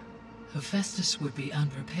time? Hephaestus would be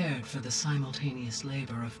unprepared for the simultaneous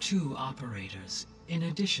labor of 2 operators, in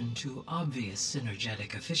addition to obvious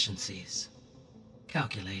synergetic efficiencies.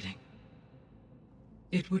 Calculating.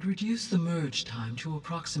 It would reduce the merge time to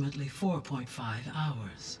approximately 4.5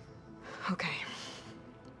 hours. Okay.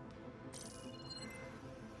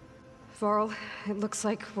 Varl, it looks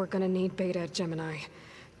like we're gonna need Beta at Gemini.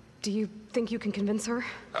 Do you think you can convince her?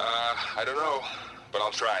 I don't know, but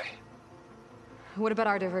I'll try. What about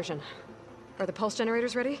our diversion? Are the pulse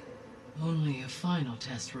generators ready? Only a final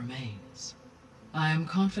test remains. I am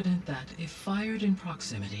confident that if fired in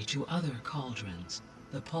proximity to other cauldrons,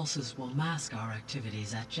 the pulses will mask our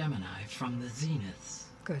activities at Gemini from the Zeniths.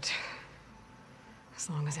 Good. As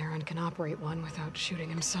long as Aaron can operate one without shooting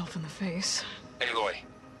himself in the face. Aloy,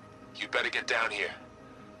 you better get down here.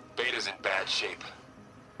 Beta's in bad shape.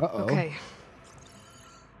 Uh-oh. Okay.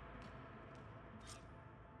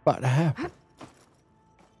 What happened?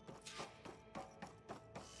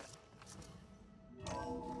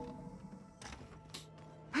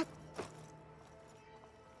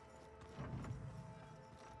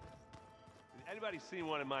 Anybody seen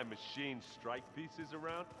one of my machine strike pieces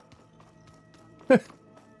around?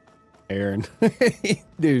 Aaron.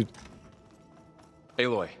 Dude.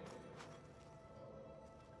 Aloy.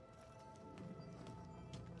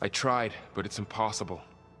 I tried, but it's impossible.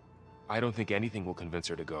 I don't think anything will convince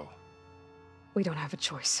her to go. We don't have a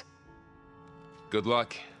choice. Good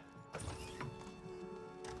luck.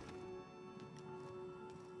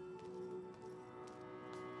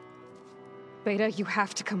 Beta, you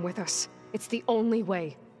have to come with us. It's the only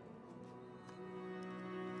way.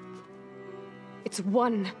 It's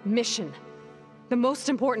one mission. The most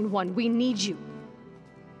important one. We need you.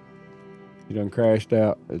 You done crashed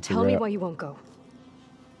out. It's Tell me why you won't go.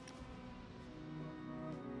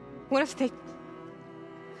 What if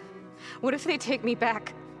they take me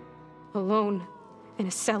back? Alone. In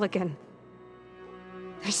a cell again.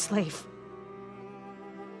 Their slave.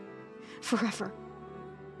 Forever.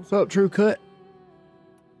 What's up, True Cut?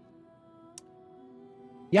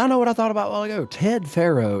 Y'all know what I thought about a while ago? Ted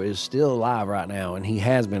Faro is still alive right now, and he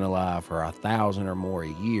has been alive for 1,000 or more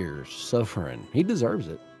years, suffering. He deserves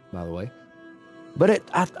it, by the way. But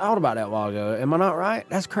I thought about that a while ago. Am I not right?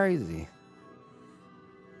 That's crazy.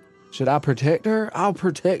 Should I protect her? I'll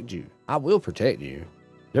protect you. I will protect you.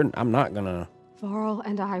 I'm not gonna... Varl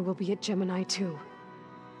and I will be at Gemini too.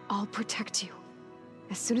 I'll protect you.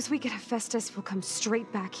 As soon as we get Hephaestus, we'll come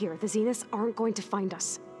straight back here. The Zeniths aren't going to find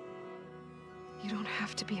us. You don't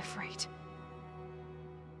have to be afraid.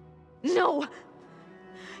 No!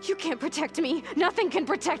 You can't protect me. Nothing can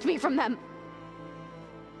protect me from them.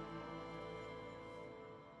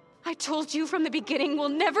 I told you from the beginning, we'll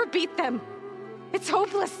never beat them. It's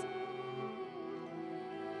hopeless.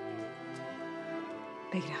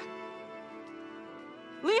 Beta.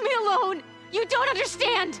 Leave me alone! You don't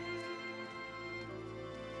understand!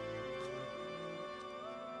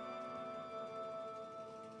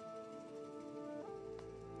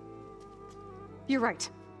 You're right.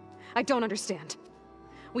 I don't understand.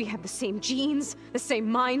 We have the same genes, the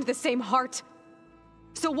same mind, the same heart.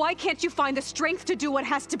 So why can't you find the strength to do what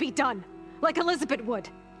has to be done? Like Elizabeth would.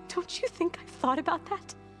 Don't you think I've thought about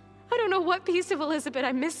that? I don't know what piece of Elizabeth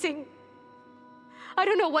I'm missing. I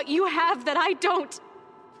don't know what you have that I don't.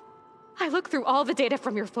 I look through all the data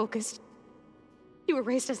from your focus. You were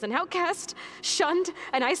raised as an outcast, shunned,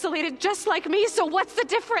 and isolated just like me, so what's the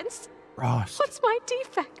difference? Rost. What's my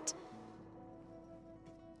defect?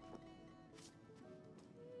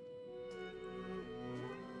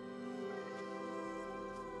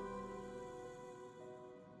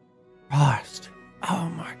 Rost. Oh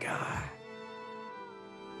my God.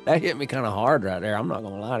 That hit me kind of hard right there. I'm not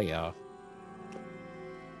going to lie to y'all.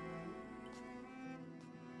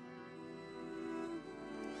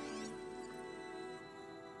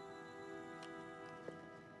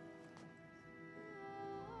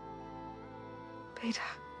 Beta.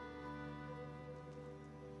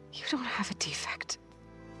 You don't have a defect.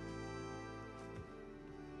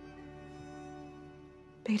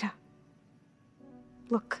 Beta.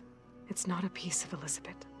 Look, it's not a piece of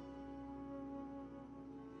Elizabeth.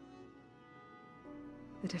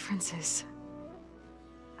 The difference is,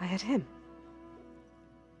 I had him.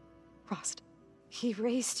 Rost. He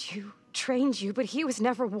raised you, trained you, but he was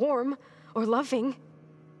never warm or loving.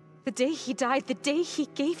 The day he died, the day he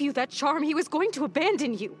gave you that charm, he was going to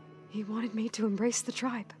abandon you. He wanted me to embrace the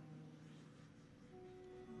tribe.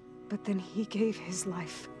 But then he gave his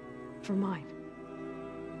life for mine.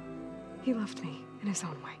 He loved me in his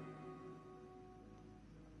own way.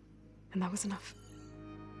 And that was enough.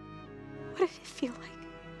 What did it feel like?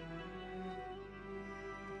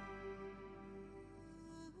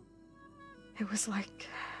 It was like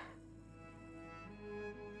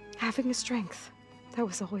having a strength that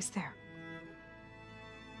was always there.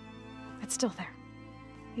 It's still there.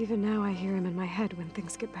 Even now I hear him in my head when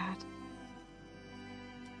things get bad.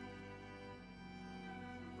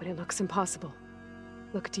 When it looks impossible,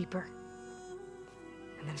 look deeper.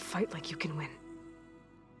 And then fight like you can win.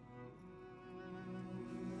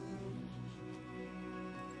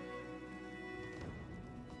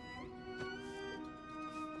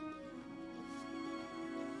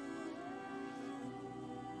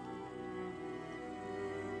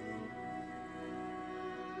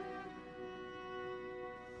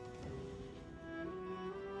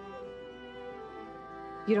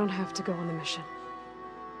 You don't have to go on the mission.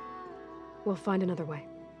 We'll find another way.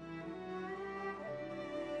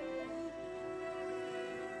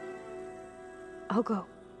 I'll go.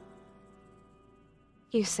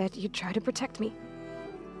 You said you'd try to protect me.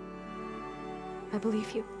 I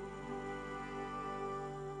believe you.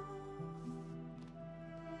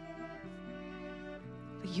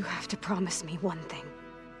 But you have to promise me one thing.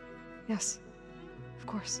 Yes, of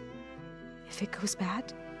course. If it goes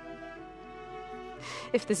bad,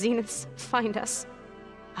 if the Zeniths find us,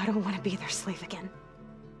 I don't want to be their slave again.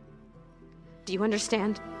 Do you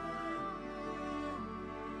understand?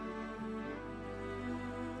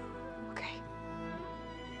 Okay.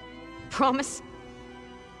 Promise?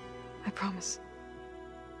 I promise.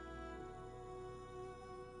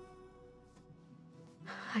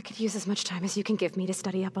 I could use as much time as you can give me to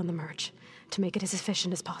study up on the merge, to make it as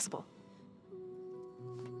efficient as possible.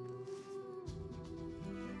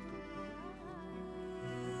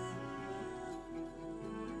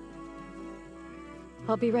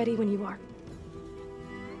 I'll be ready when you are.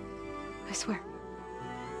 I swear.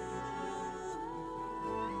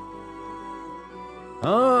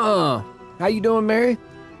 How you doing, Mary?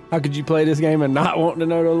 How could you play this game and not want to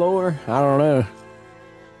know the lore? I don't know.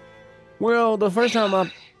 Well, the first time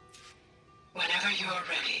Whenever you're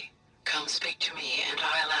ready, come speak to me and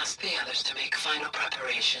I'll ask the others to make final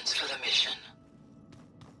preparations for the mission.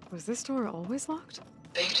 Was this door always locked?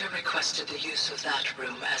 Beta requested the use of that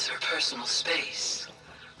room as her personal space.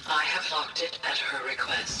 I have locked it at her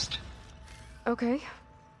request. Okay.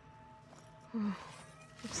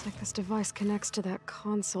 Looks like this device connects to that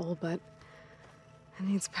console, but it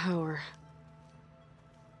needs power.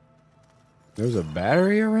 There's a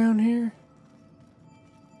battery around here?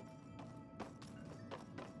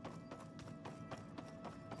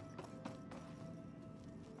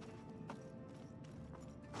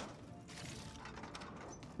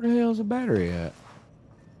 Where the hell's the battery at?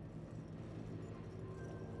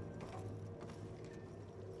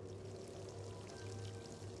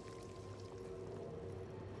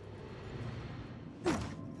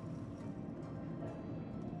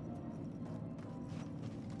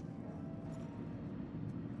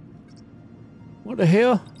 What the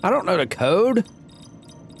hell? I don't know the code.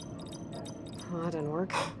 Oh, that didn't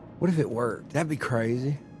work. What if it worked? That'd be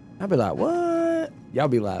crazy. I'd be like, what? Y'all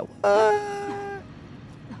be like, what?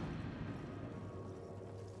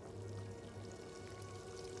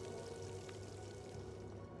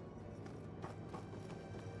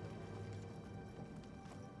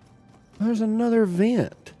 There's another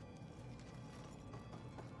vent.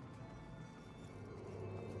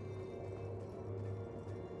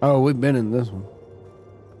 Oh, we've been in this one.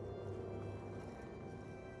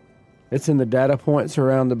 It's in the data points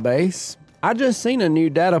around the base. I just seen a new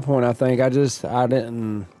data point, I think. I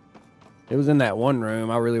didn't. It was in that one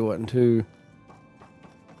room. I really wasn't too.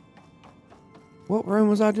 What room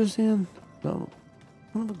was I just in? No.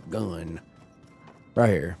 A gun. Right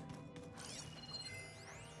here.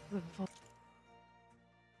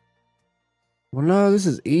 Well, no, this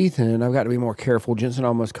is Ethan. I've got to be more careful. Jensen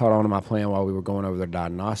almost caught on to my plan while we were going over the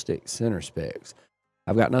diagnostic center specs.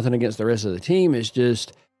 I've got nothing against the rest of the team. It's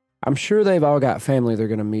just, I'm sure they've all got family they're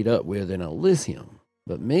going to meet up with in Elysium.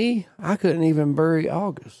 But me, I couldn't even bury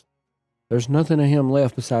August. There's nothing of him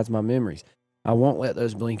left besides my memories. I won't let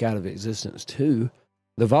those blink out of existence, too.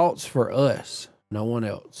 The vault's for us, no one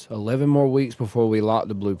else. 11 more weeks before we lock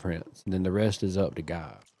the blueprints, and then the rest is up to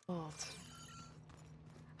God. Vault.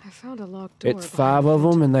 I found a locked door. It's 5 of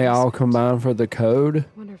them, and they all combine for the code.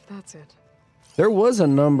 Wonder if that's it. There was a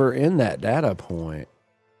number in that data point.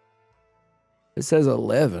 It says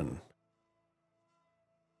 11.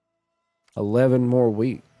 11 more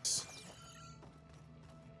weeks.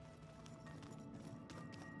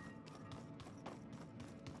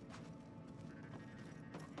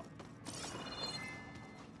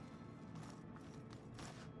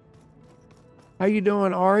 How you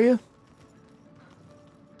doing, Arya?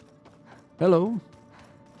 Hello.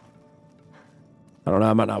 I don't know.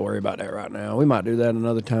 I might not worry about that right now. We might do that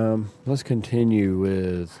another time. Let's continue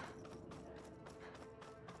with...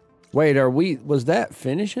 Wait, was that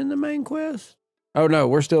finishing the main quest? Oh, no.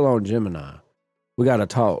 We're still on Gemini. We got to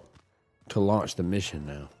talk to launch the mission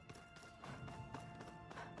now.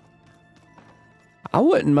 I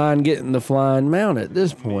wouldn't mind getting the flying mount at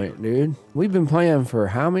this point, dude. We've been playing for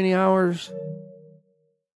how many hours?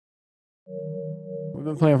 We've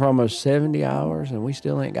been playing for almost 70 hours and we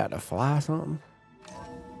still ain't got to fly something.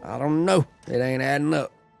 I don't know. It ain't adding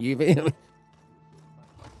up. You feel me?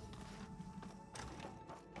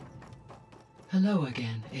 Hello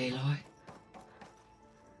again, Aloy.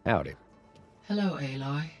 Howdy. Hello,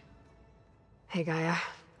 Aloy. Hey, Gaia.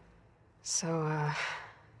 So,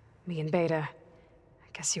 me and Beta, I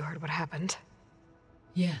guess you heard what happened.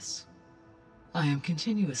 Yes. I am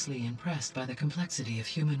continuously impressed by the complexity of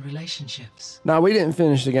human relationships. No, we didn't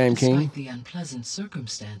finish the game, King. Despite the unpleasant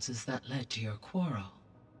circumstances that led to your quarrel,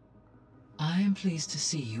 I am pleased to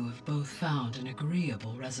see you have both found an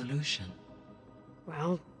agreeable resolution.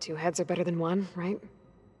 Well, 2 heads are better than 1, right?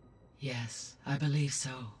 Yes, I believe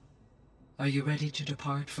so. Are you ready to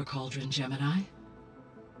depart for Cauldron Gemini?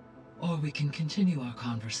 Or we can continue our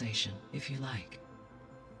conversation, if you like.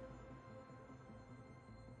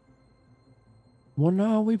 Well,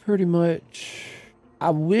 no, we pretty much...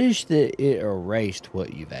 I wish that it erased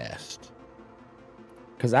what you've asked.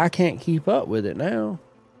 Because I can't keep up with it now.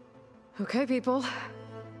 Okay, people.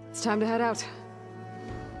 It's time to head out.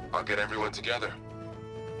 I'll get everyone together.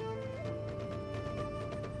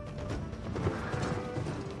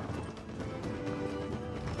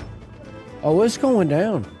 Oh, what's going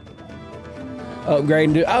down?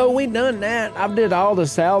 Upgrading to... Oh, we done that. I've did all the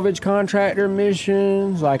salvage contractor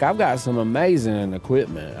missions. Like, I've got some amazing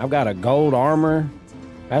equipment. I've got a gold armor.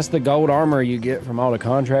 That's the gold armor you get from all the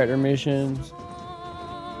contractor missions.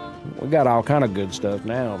 We got all kind of good stuff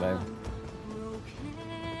now, baby.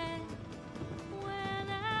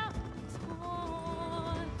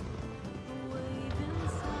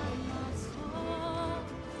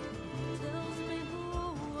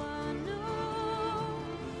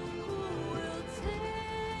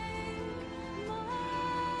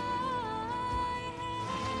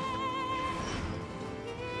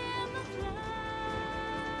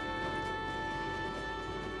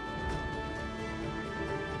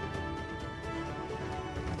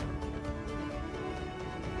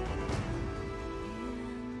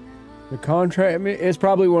 The contract, it's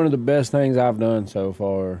probably one of the best things I've done so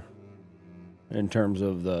far in terms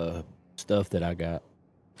of the stuff that I got.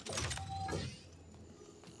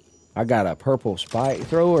 I got a purple spike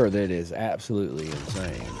thrower that is absolutely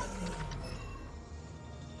insane.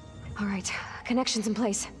 All right, connections in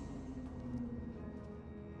place.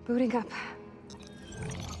 Booting up.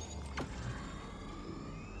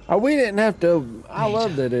 Oh, we didn't have to. I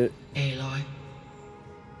love that it. Aloy,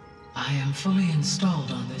 I am fully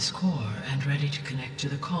installed on this core and ready to connect to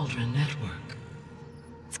the Cauldron network.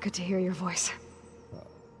 It's good to hear your voice.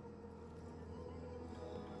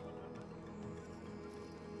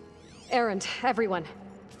 Errand, everyone.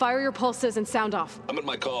 Fire your pulses and sound off. I'm at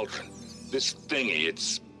my cauldron. This thingy,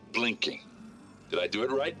 it's blinking. Did I do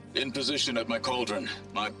it right? In position at my cauldron.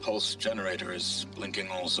 My pulse generator is blinking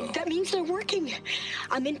also. That means they're working.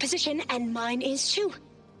 I'm in position, and mine is too.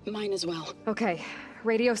 Mine as well. Okay.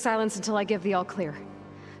 Radio silence until I give the all clear.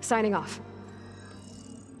 Signing off.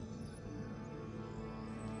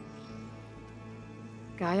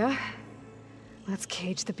 Gaia, let's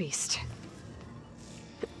cage the beast.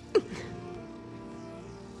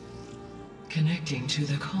 Connecting to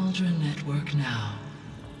the Cauldron network now.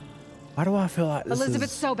 Why do I feel like this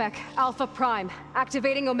Elizabeth is... Sobek, Alpha Prime,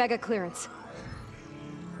 activating Omega clearance.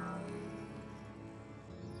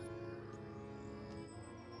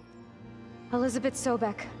 Elizabeth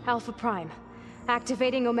Sobek, Alpha Prime,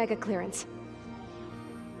 activating Omega clearance.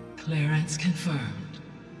 Clearance confirmed.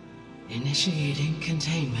 Initiating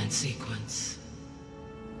containment sequence.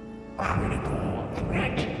 Critical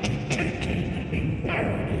threat detected.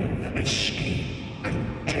 Imperative escape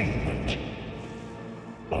containment.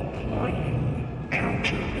 Applying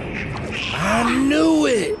countermeasures. I knew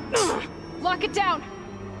it! Lock it down!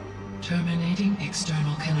 Terminating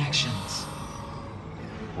external connections.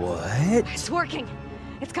 What? It's working.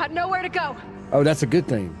 It's got nowhere to go. Oh, that's a good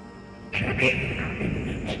thing.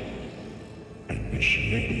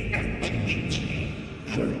 Initiating contingency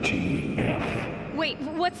 13F. Wait,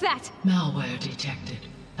 what's that? Malware detected.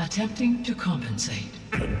 Attempting to compensate.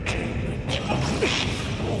 Containment of the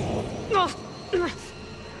floor.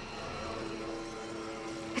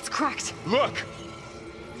 It's cracked. Look!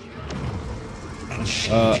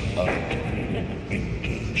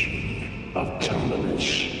 Engaging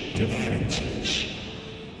autonomous defenses.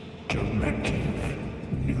 Directive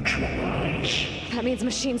neutralize. That means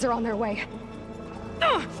machines are on their way.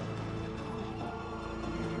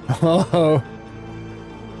 Oh.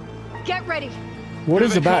 Get ready. What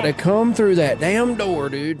is about to come through that damn door,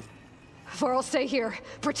 dude? Varl, stay here.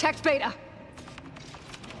 Protect Beta.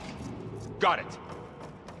 Got it.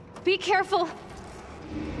 Be careful.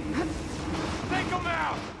 Take him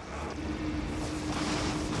out!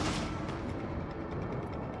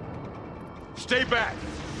 Stay back!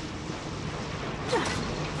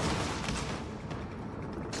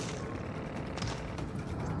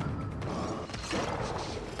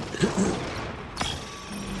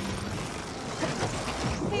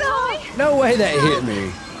 No way that hit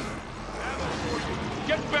me.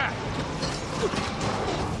 Get back!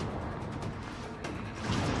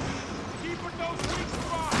 Keep her those weak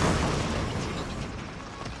spots!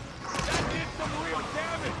 That did some real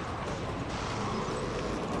damage!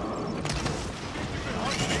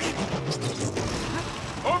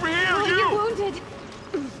 Over here, Oh, you! you're wounded.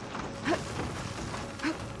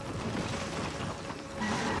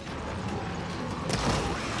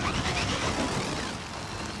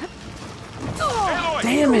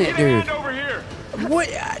 Damn it, dude. Over here. What?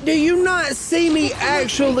 Do you not see me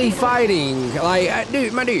actually fighting? Like,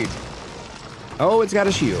 dude, my dude. Oh, it's got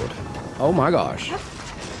a shield. Oh my gosh.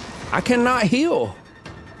 I cannot heal.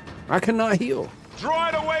 I cannot heal. Draw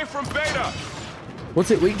it away from Beta. What's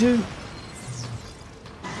it weak to?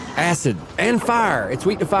 Acid and fire. It's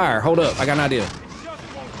weak to fire. Hold up, I got an idea.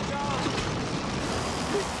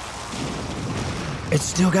 It's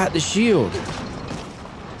still got the shield.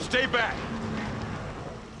 Stay back.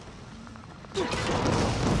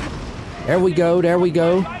 There we go, there we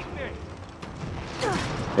go.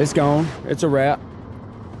 It's gone. It's a wrap.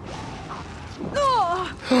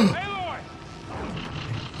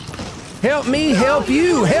 Help me help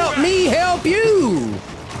you! Help me help you!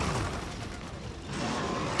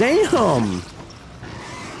 Damn!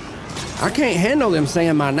 I can't handle them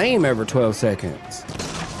saying my name every 12 seconds.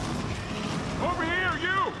 Over here,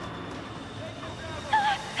 you!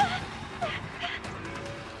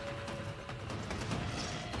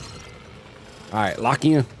 Alright, lock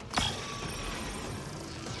in.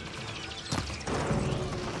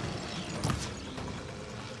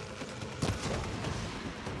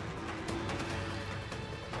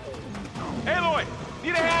 Aloy,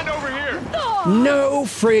 need a hand over here. No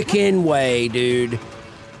freaking way, dude.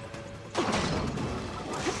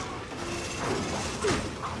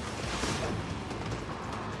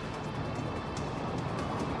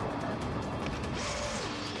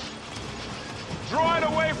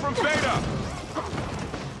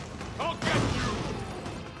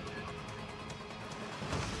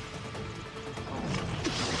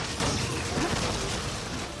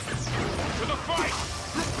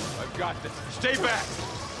 got this. Stay back.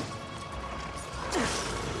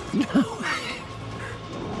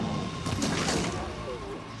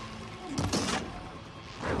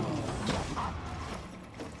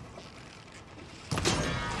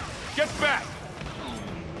 Get back.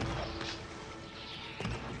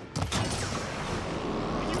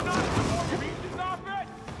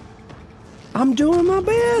 I'm doing my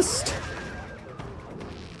best.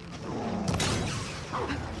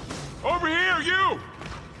 Over here, you!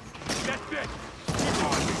 That's it. Keep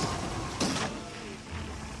on.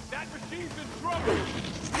 That machine's in trouble.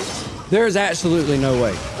 There's absolutely no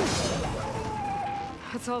way.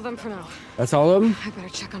 That's all of them for now. That's all of them? I better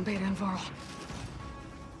check on Beta and Varl.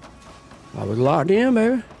 I was locked in,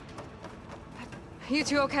 baby. You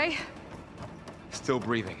two okay? Still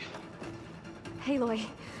breathing. Aloy,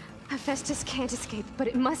 Hephaestus can't escape, but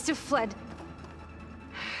it must have fled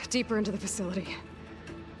deeper into the facility.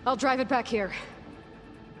 I'll drive it back here.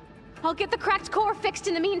 I'll get the cracked core fixed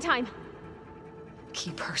in the meantime.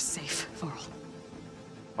 Keep her safe, Varl.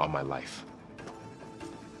 All my life.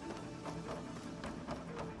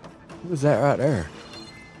 What was that right there?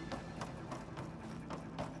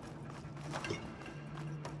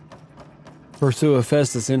 Pursue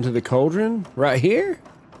Hephaestus into the cauldron? Right here?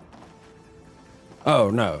 Oh,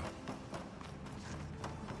 no.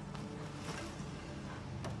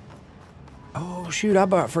 Oh, shoot, I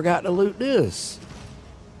about forgot to loot this.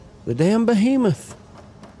 The damn behemoth.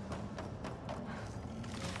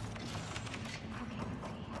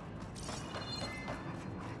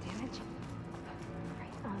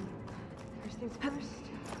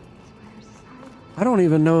 I don't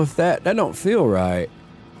even know if that don't feel right.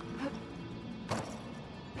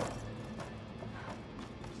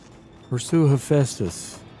 Pursue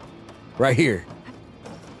Hephaestus. Right here.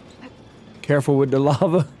 Careful with the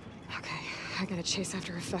lava. Okay, I gotta chase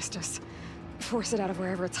after Hephaestus. Force it out of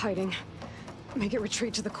wherever it's hiding. Make it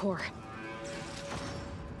retreat to the core.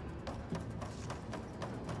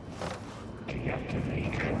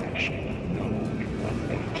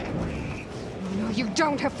 No, you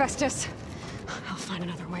don't, Hephaestus! I'll find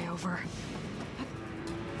another way over.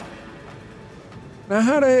 Now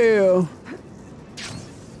how the hell?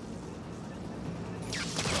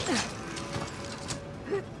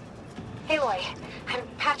 Aloy, I'm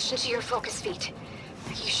patched into your focus feed.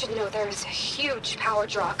 You should know there's a huge power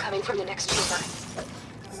draw coming from the next chamber.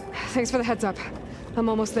 Thanks for the heads up. I'm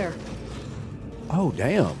almost there. Oh,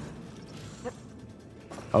 damn.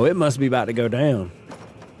 Oh, it must be about to go down.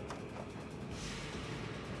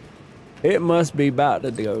 It must be about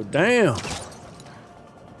to go down.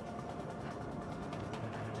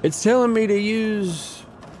 It's telling me to use...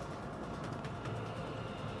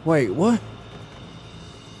 Wait, what?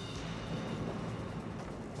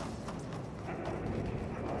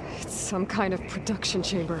 It's some kind of production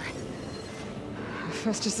chamber.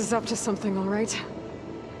 Festus is up to something, all right?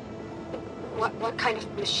 What kind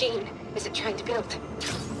of machine is it trying to build?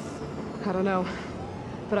 I don't know,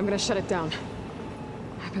 but I'm gonna shut it down.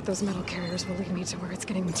 I bet those metal carriers will lead me to where it's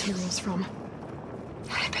getting materials from.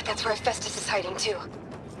 I bet that's where Festus is hiding too.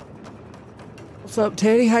 What's up,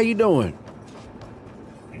 Teddy? How you doing?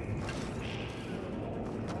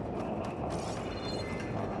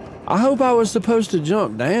 I hope I was supposed to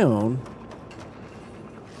jump down.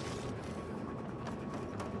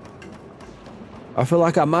 I feel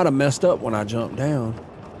like I might have messed up when I jumped down.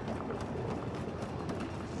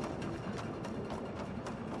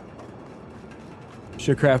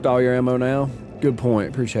 Should craft all your ammo now? Good point.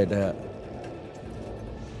 Appreciate that.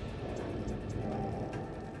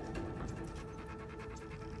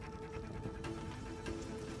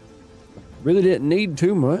 Really didn't need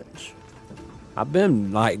too much.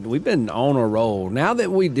 We've been on a roll. Now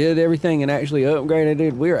that we did everything and actually upgraded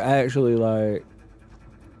it, we're actually like,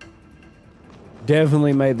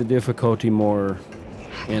 definitely made the difficulty more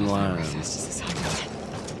in line.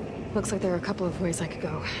 Looks like there are a couple of ways I could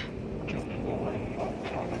go.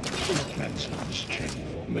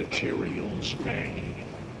 Materials ready.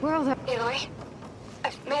 Well, Aloy,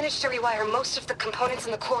 I've managed to rewire most of the components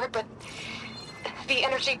in the core, but the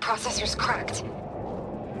energy processor's cracked.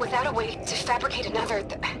 Without a way to fabricate another,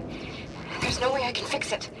 there's no way I can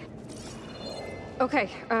fix it. Okay,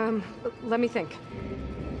 let me think.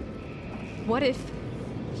 What if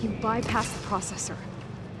you bypass the processor?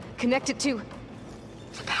 Connect it to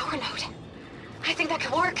the power node? I think that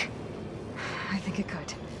could work. I think it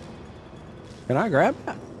could. Can I grab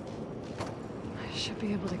that? I should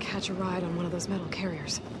be able to catch a ride on one of those metal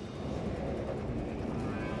carriers.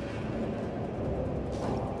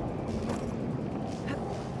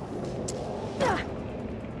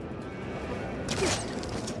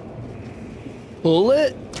 Pull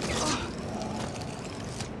it.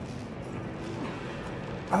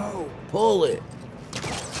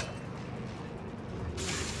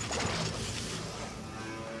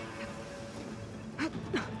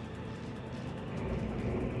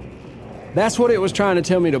 That's what it was trying to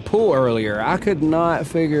tell me to pull earlier. I could not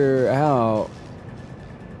figure out.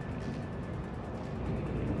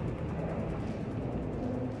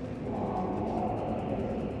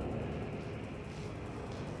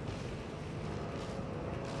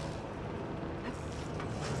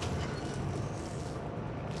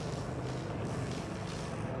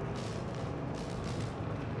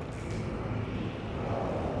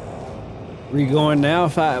 We going now?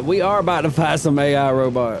 We are about to fight some AI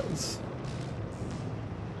robots.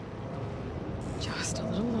 Just a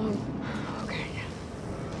little low. Okay.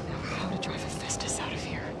 Now how to drive Hephaestus out of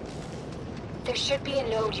here? There should be a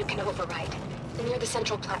node you can override near the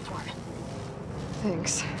central platform.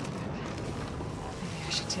 Thanks. Maybe I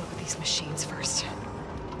should deal with these machines first.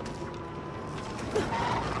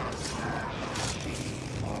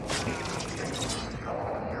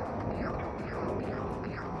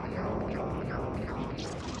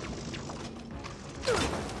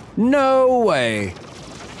 No way.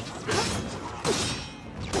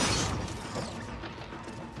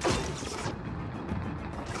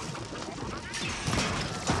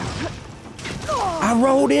 I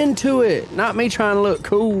rolled into it, not me trying to look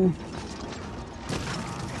cool.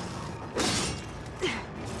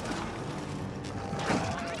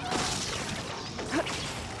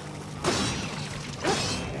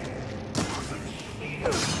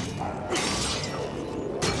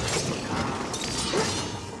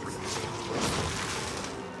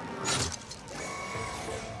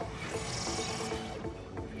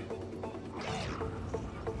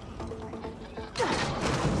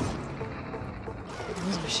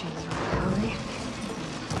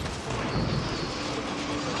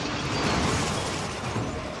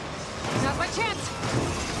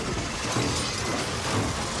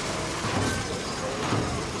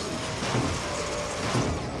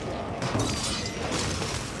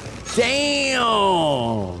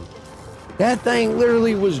 Damn! That thing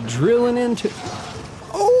literally was drilling into...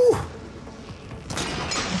 Oh!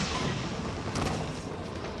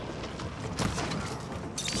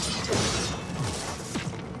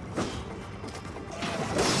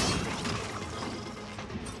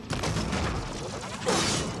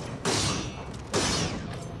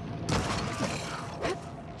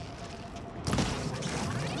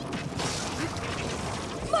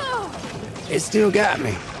 It still got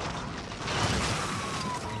me.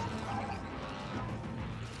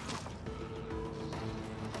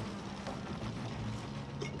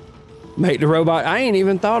 Make the robot. I ain't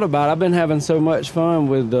even thought about it. I've been having so much fun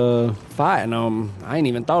with fighting them. I ain't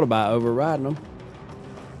even thought about overriding them.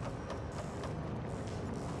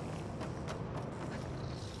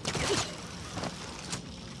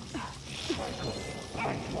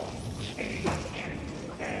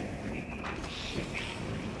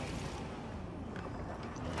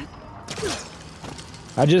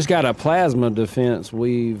 I just got a plasma defense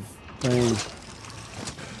weave thing.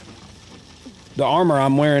 The armor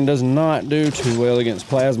I'm wearing does not do too well against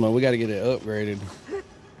plasma. We got to get it upgraded.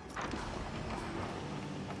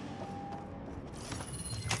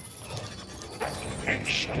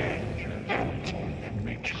 Extend your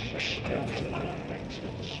matrix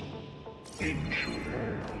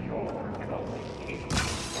intruder, your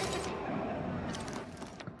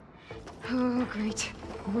Oh, great.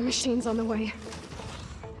 More machines on the way.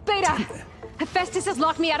 Beta! Hephaestus has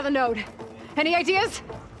locked me out of the node. Any ideas?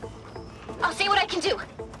 I'll see what I can do.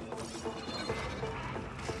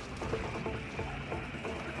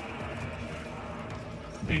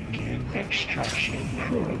 Begin extraction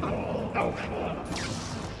protocol Alpha.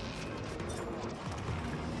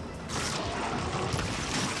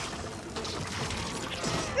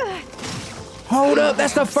 Hold up,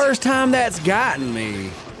 that's the first time that's gotten me.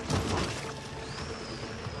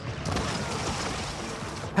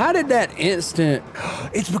 How did that instant...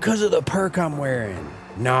 It's because of the perk I'm wearing.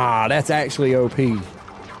 Nah, that's actually OP.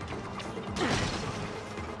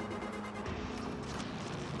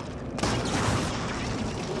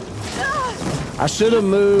 I should have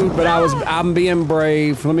moved, but I'm being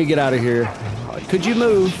brave. Let me get out of here. Could you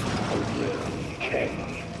move?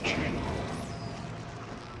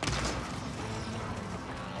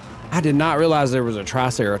 I did not realize there was a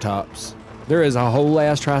Triceratops. There is a whole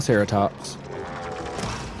ass Triceratops.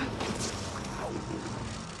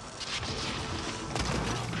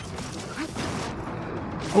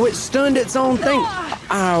 Oh, it stunned its own thing.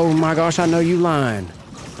 Oh my gosh, I know you lying.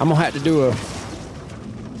 I'm gonna have to do a...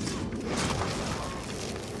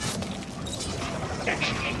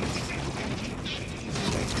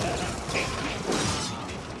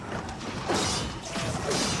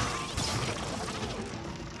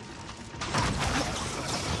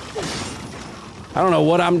 I don't know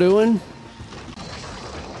what I'm doing.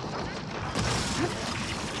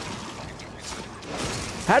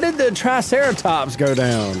 How did the Triceratops go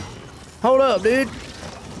down? Hold up, dude.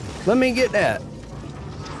 Let me get that.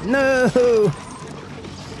 No.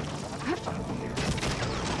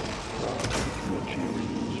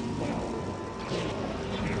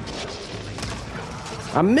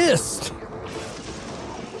 I missed.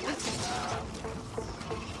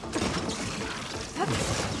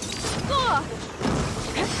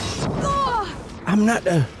 I'm not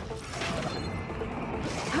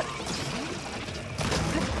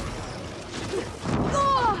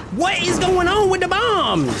What is going on with the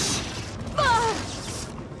bombs?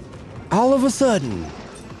 All of a sudden,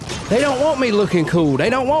 they don't want me looking cool.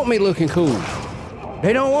 They don't want me looking cool.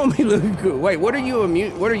 They don't want me looking cool. Wait, what are you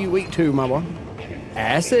immune? What are you weak to, my boy?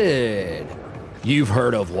 Acid. You've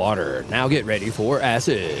heard of water. Now get ready for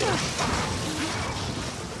acid.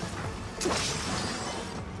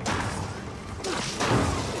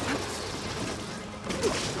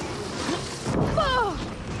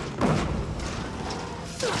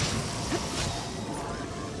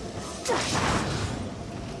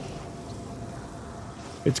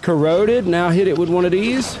 It's corroded. Now hit it with one of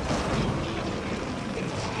these.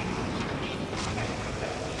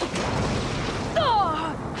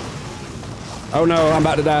 Oh no, I'm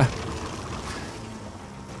about to die.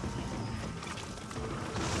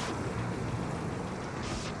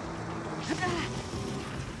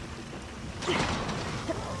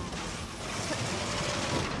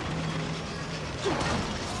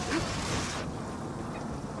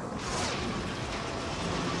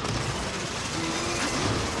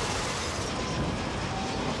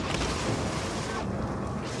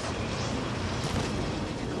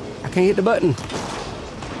 I can't hit the button.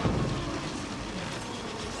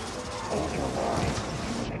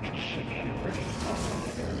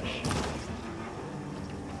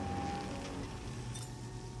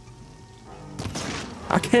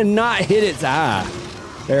 I cannot hit its eye.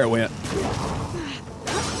 There it went.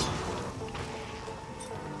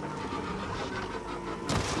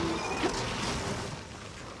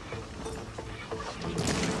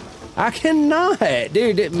 I cannot,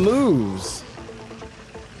 dude, it moves.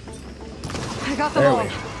 I got them all.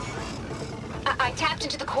 I tapped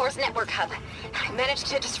into the core's network hub. I managed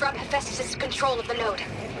to disrupt Hephaestus' control of the node.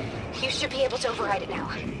 You should be able to override it now.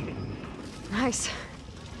 Nice.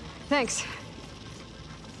 Thanks.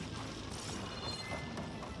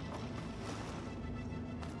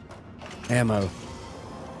 Ammo.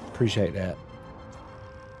 Appreciate that.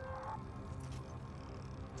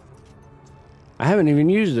 I haven't even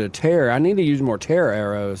used a tear. I need to use more tear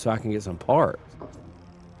arrows so I can get some parts.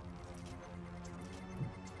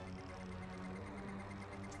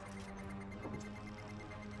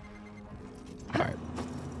 Alright.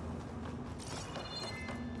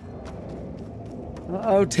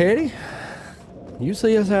 Uh-oh, Teddy. You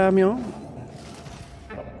see us, Amion?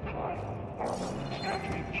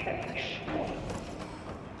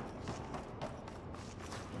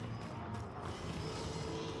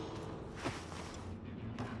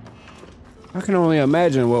 I can only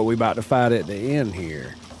imagine what we about to fight at the end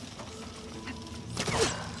here.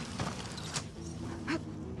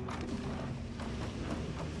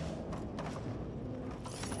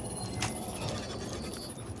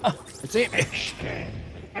 Oh, it's empty.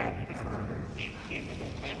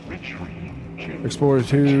 Explorer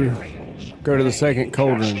 2, go to the second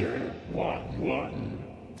cauldron. It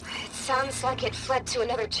sounds like it fled to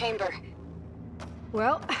another chamber.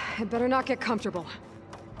 Well, I better not get comfortable.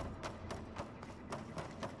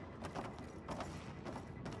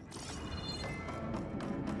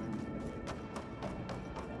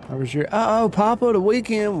 I was sure. Uh-oh, Papa, the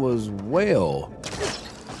weekend was well.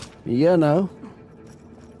 You know.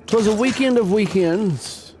 'Twas a weekend of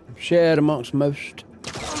weekends, shared amongst most.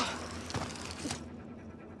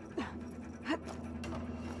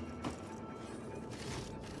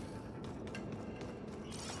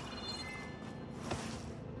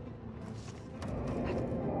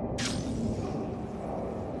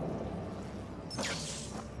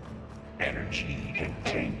 Energy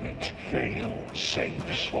containment failed.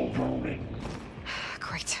 Saves overrunning.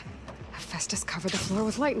 Great. Hephaestus covered the floor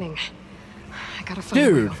with lightning. I gotta find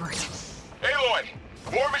a way over it. Aloy,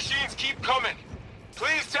 more machines keep coming.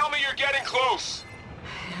 Please tell me you're getting close.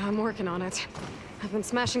 Yeah, I'm working on it. I've been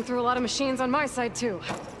smashing through a lot of machines on my side, too.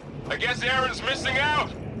 I guess Aaron's missing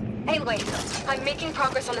out. Anyway, I'm making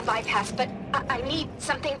progress on the bypass, but I need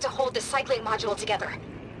something to hold the cycling module together.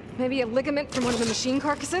 Maybe a ligament from one of the machine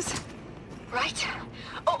carcasses? Right.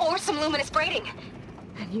 Or some luminous braiding.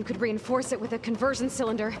 And you could reinforce it with a conversion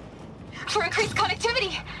cylinder. For increased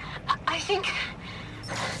connectivity. I think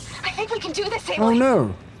we can do this, Aloy. Oh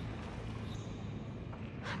no.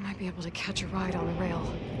 I might be able to catch a ride on the rail.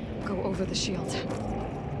 Go over the shield.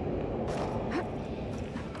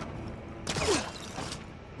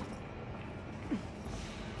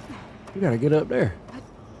 You gotta get up there.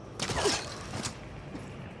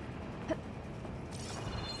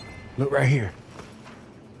 Look right here.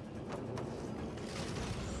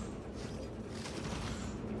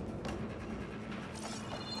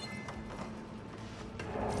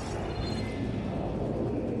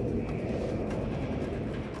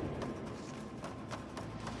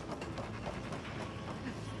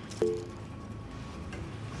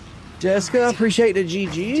 Jessica, I appreciate the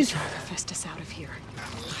GGs. Fist us out of here.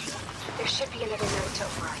 There should be another note to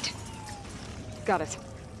override. Got it.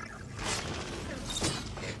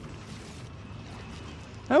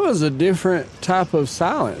 That was a different type of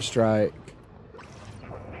silent strike.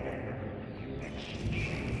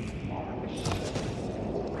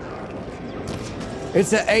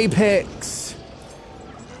 It's an Apex.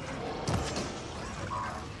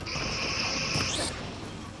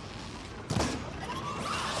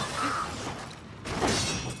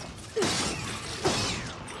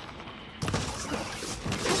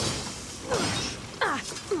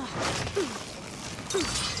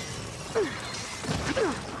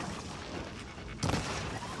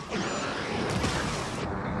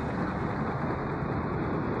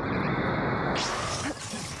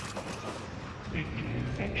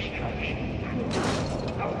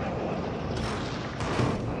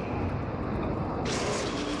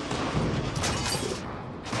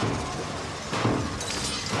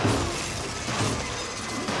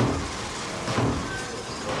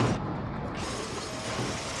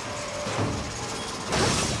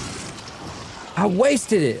 I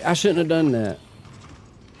wasted it. I shouldn't have done that.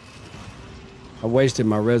 I wasted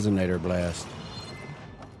my resonator blast.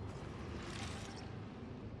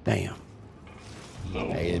 Damn.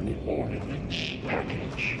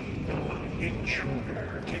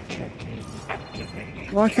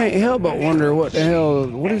 Well, I can't help but wonder what the hell.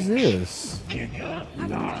 What is this? Giga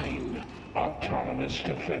 9 autonomous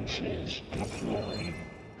defenses deployed.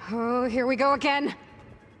 Oh, here we go again.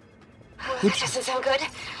 That doesn't sound good.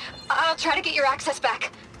 I'll try to get your access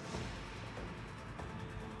back.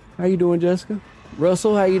 How you doing, Jessica?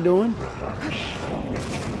 Russell, how you doing?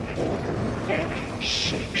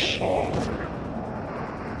 6R.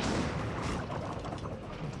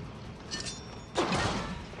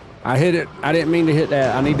 I hit it. I didn't mean to hit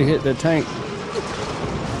that. I need to hit the tank.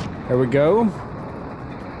 There we go.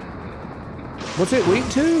 What's it, week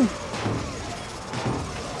 2?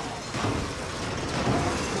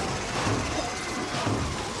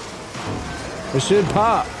 It should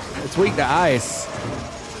pop. It's weak to ice.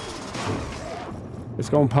 It's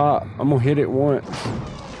gonna pop. I'm gonna hit it once.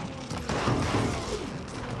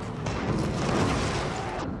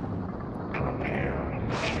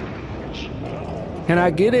 Can I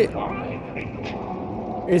get it?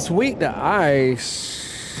 It's weak to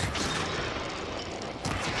ice.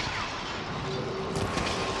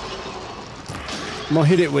 I'm gonna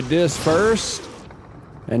hit it with this first.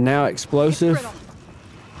 And now explosive.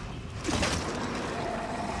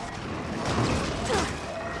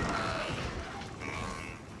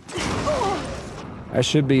 That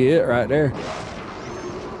should be it right there.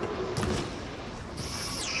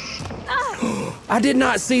 I did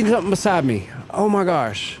not see something beside me. Oh my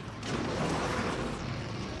gosh.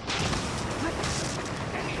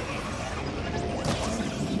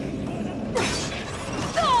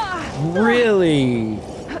 Really?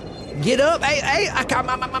 Get up. Hey, hey.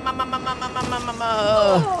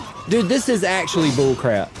 Dude, this is actually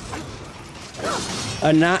bullcrap.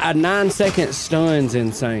 A 9-second stun's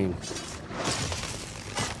insane.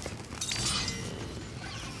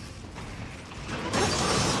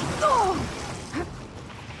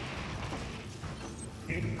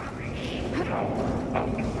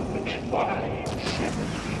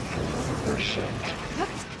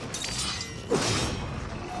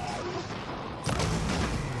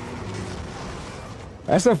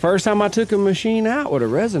 That's the first time I took a machine out with a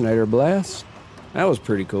resonator blast. That was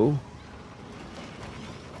pretty cool.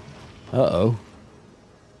 Uh-oh.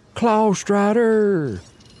 Claw Strider!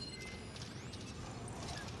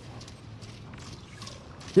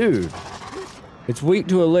 Dude, it's weak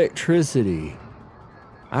to electricity.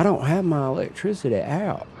 I don't have my electricity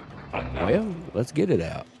out. Well, let's get it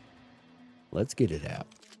out. Let's get it out.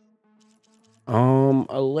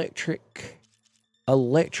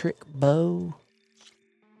 Electric bow.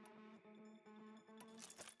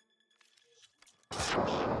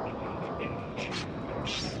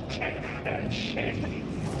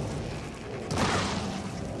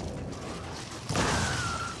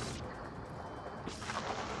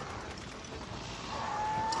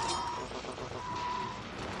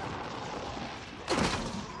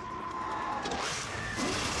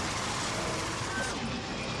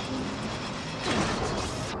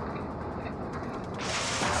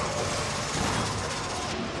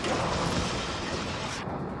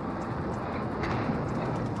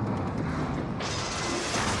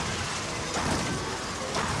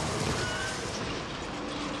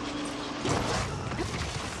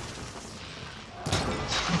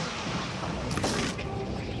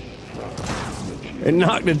 It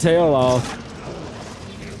knocked the tail off.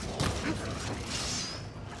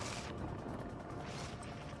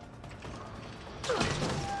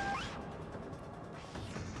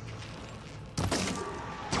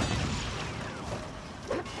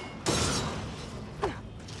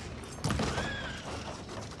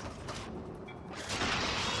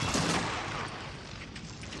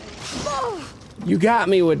 You got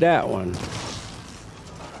me with that one.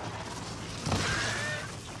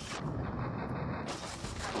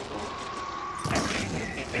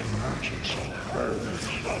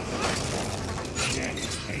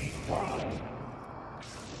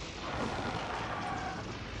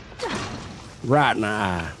 Right in the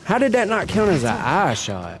eye. How did that not count as an eye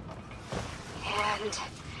shot? And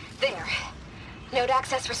there. Node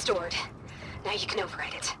access restored. Now you can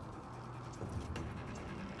override it.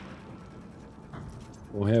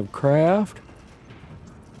 We'll have craft.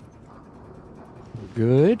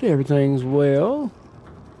 Good. Everything's well.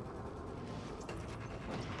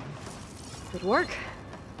 Good work.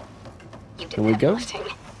 You did Can we go? lifting.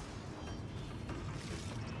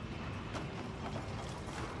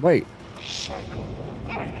 Wait.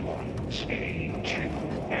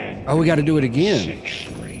 Oh, we got to do it again.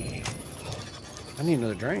 I need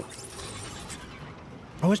another drink.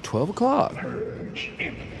 Oh, it's 12 o'clock. Purge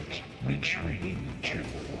imminent. Retreating to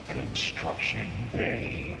Construction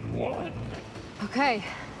Bay 1. Okay.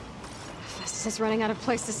 Festus is running out of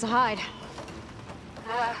places to hide.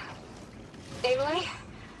 Aloy?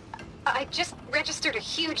 I just registered a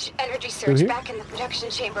huge energy surge here? back in the production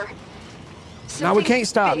chamber. Now we can't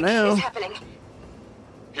stop big now. is happening.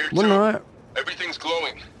 Here, We're too. not. Everything's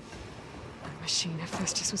glowing. The machine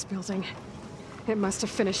Festus was building. It must have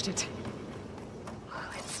finished it.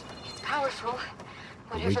 It's powerful.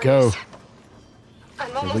 Here we Whatever go. it is. I'm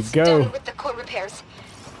Here we almost go. done with the core repairs.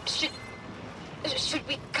 Should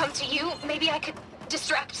we come to you? Maybe I could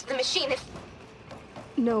distract the machine if...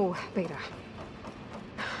 No, Beta.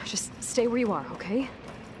 Just stay where you are, okay?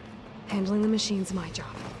 Handling the machine's my job.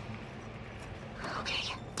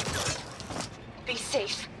 Okay. Be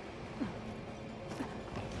safe.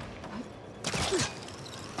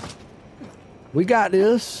 We got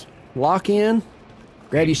this. Lock in.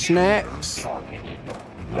 Grab your snacks.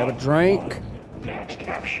 Grab a drink. Not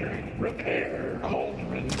captured. Repair.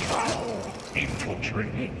 Cauldron Tower.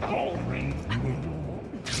 Infiltrated Cauldron.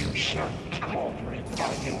 Usurped Cauldron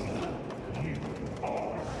Iota. You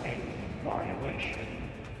are a violation,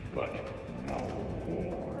 but no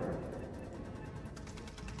war.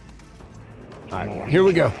 Alright, here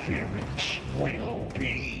we go. Interference will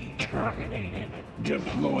be terminated.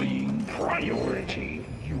 Deploying priority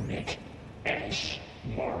unit S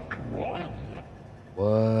Mark 1.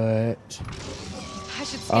 What? I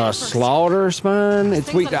should scan it first. Slaughter spine? It's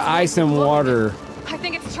Things weak on to its ice legs are and glowing. water. I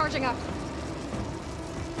think it's charging up.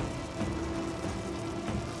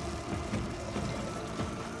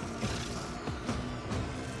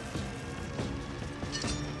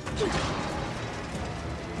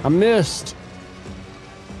 I missed.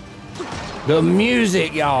 The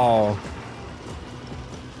music, y'all.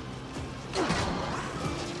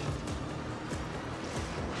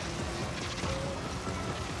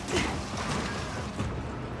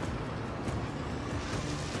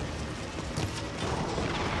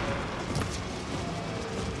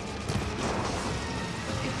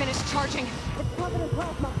 It finished charging.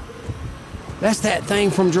 That's that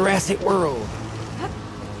thing from Jurassic World.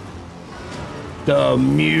 The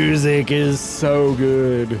music is so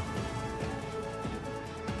good.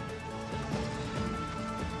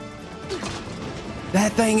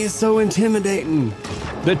 That thing is so intimidating.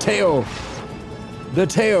 The tail. The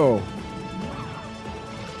tail.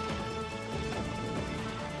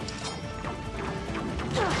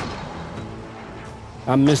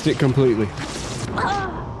 I missed it completely.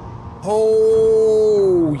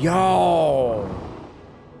 Oh, y'all.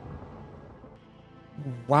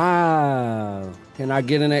 Wow. Can I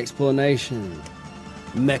get an explanation?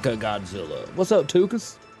 Mecha Godzilla. What's up,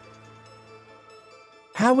 Tukas?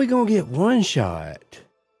 How we gonna get one shot?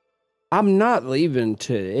 I'm not leaving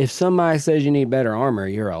to... If somebody says you need better armor,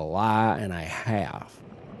 you're a lie and a half.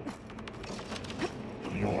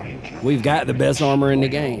 We've got the best armor in the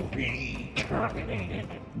game.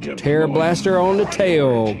 Terror Blaster on the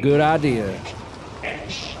tail. Good idea.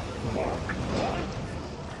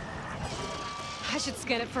 I should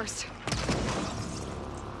scan it first.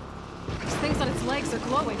 Those things on its legs are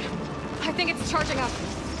glowing. I think it's charging up.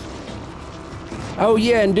 Oh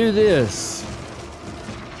yeah, and do this.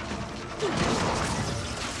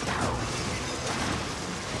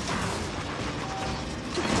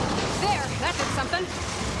 There, that did something.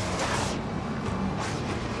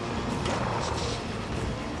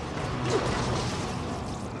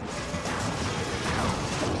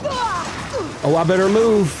 Oh, I better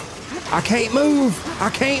move. I can't move. I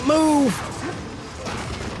can't move.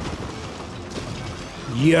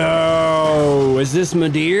 Yo, is this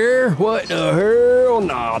Madeir? What the hell?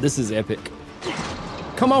 Nah, this is epic.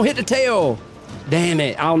 Come on, hit the tail. Damn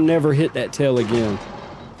it, I'll never hit that tail again.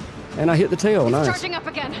 And I hit the tail, nice. It's charging up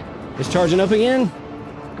again. It's charging up again?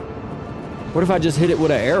 What if I just hit it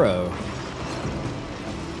with an arrow?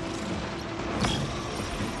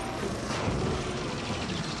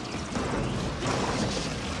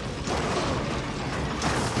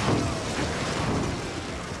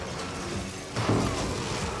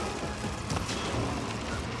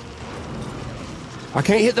 I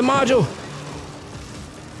can't hit the module.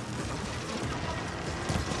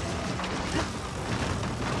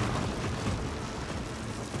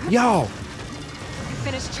 Y'all.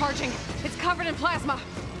 Finished charging. It's covered in plasma.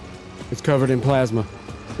 It's covered in plasma.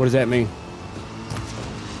 What does that mean?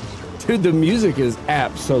 Dude, the music is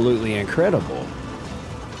absolutely incredible.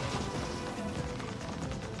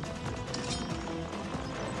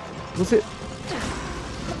 What's it?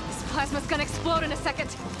 This plasma's gonna explode in a second.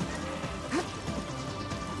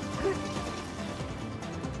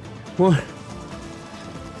 What?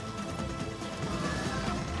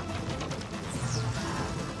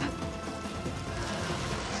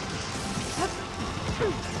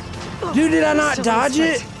 Dude, did I not dodge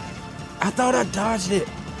it? I thought I dodged it.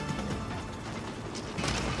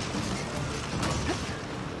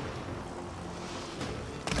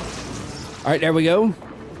 All right, there we go.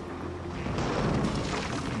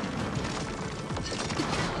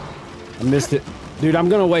 I missed it. Dude, I'm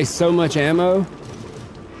gonna waste so much ammo.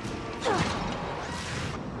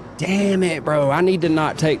 Damn it, bro. I need to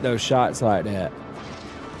not take those shots like that.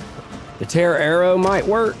 The tear arrow might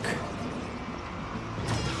work.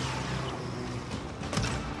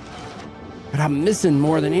 But I'm missing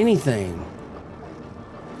more than anything.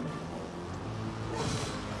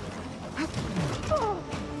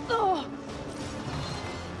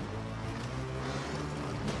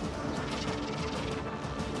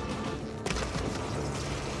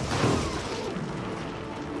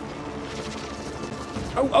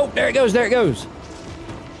 Oh, there it goes, there it goes.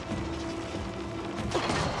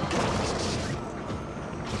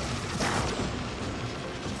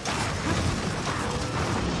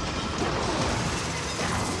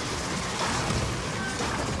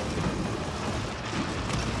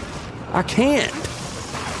 I can't.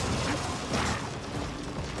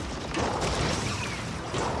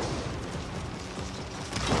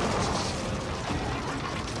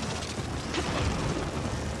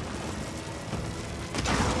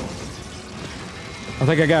 I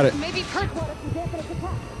think I got it. Maybe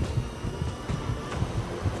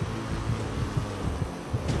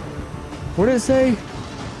What did it say?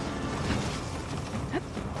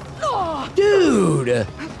 Dude!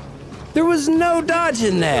 There was no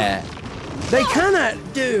dodging that. They kinda...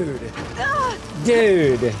 Dude.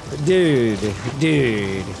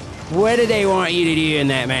 What did they want you to do in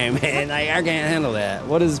that moment? Like, I can't handle that.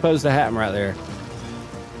 What is supposed to happen right there?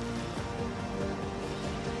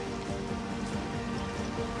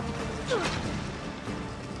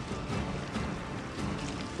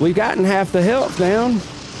 We've gotten half the health down.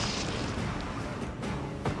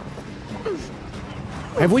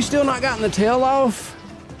 Have we still not gotten the tail off?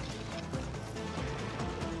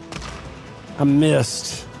 I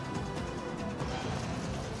missed.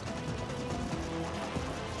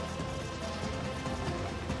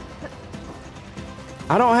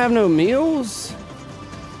 I don't have no meals?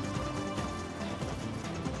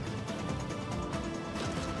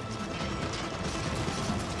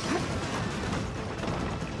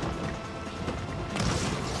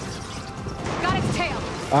 got its tail.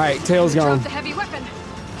 All right, tail's gone. Drop the heavy weapon.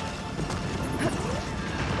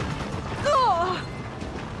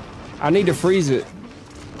 I need to freeze it.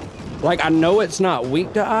 Like, I know it's not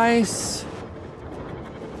weak to ice,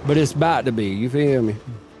 but it's about to be. You feel me?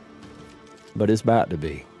 But it's about to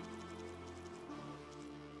be.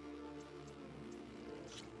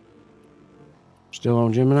 Still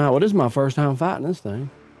on Gemini. Well, this is my first time fighting this thing.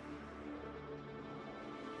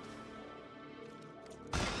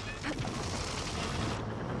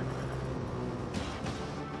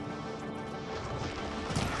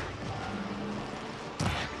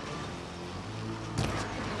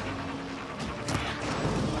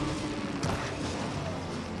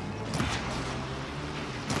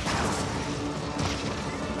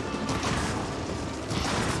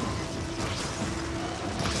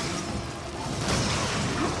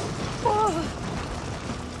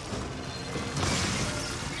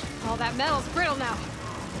 All that metal's brittle now.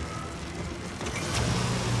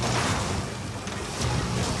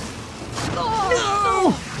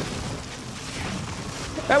 No!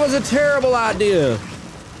 That was a terrible idea.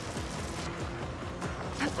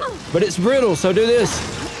 But it's brittle, so do this.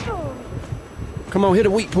 Come on, hit a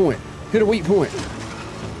weak point. Hit a weak point.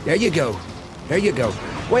 There you go. There you go.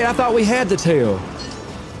 Wait, I thought we had the tail.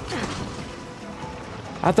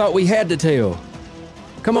 I thought we had the tail.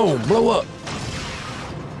 Come on, blow up.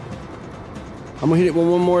 I'm gonna hit it with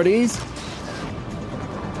one more of these.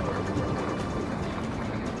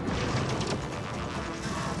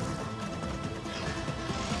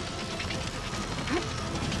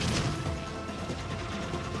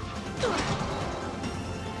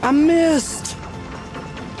 I missed.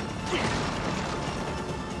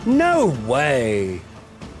 No way.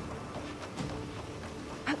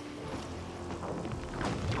 I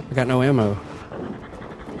got no ammo.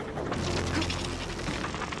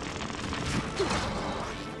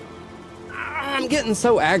 I'm getting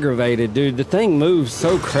so aggravated, dude. The thing moves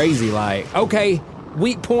so crazy like. Okay,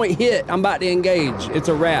 weak point hit. I'm about to engage. It's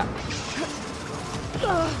a wrap.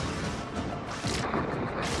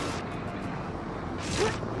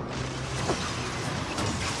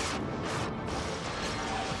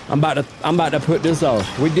 I'm about to put this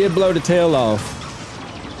off. We did blow the tail off.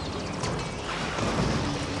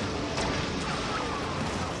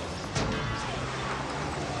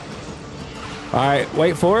 All right,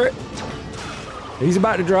 wait for it. He's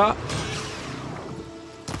about to drop.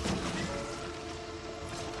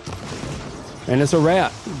 And it's a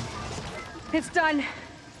wrap. It's done.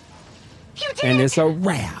 You did And it. it's a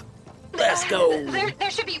wrap. Let's go.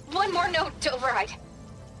 There should be one more note to override.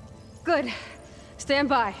 Good. Stand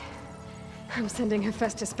by. I'm sending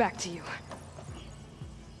Hephaestus back to you.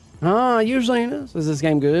 Usually it is. Is this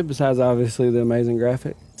game good, besides obviously the amazing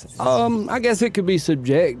graphics? I guess it could be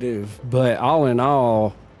subjective, but all in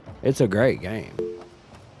all, it's a great game.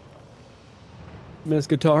 Miss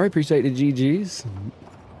Guitar, appreciate the GGs.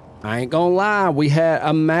 I ain't gonna lie, we had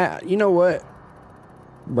a you know what?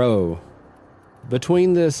 Bro,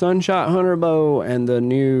 between the Sunshot Hunter bow and the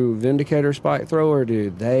new Vindicator spike thrower,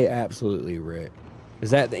 dude, they absolutely wrecked. Is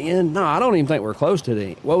that the end? No, I don't even think we're close to the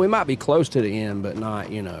end. Well, we might be close to the end, but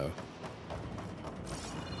not, you know.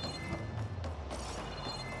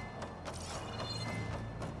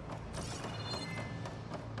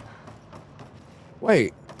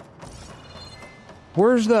 Wait.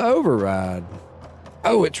 Where's the override?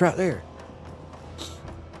 Oh, it's right there.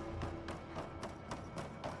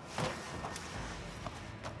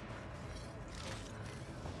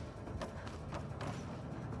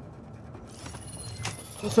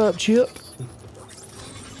 What's up, Chip?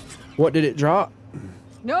 What did it drop?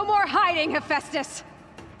 No more hiding, Hephaestus!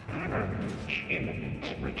 Imminent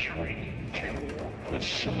retreat to the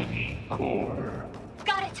Sunny Core.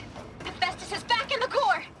 Got it. Hephaestus is back in the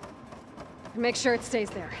core. Make sure it stays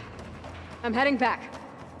there. I'm heading back.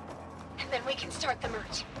 And then we can start the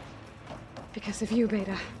merge. Because of you,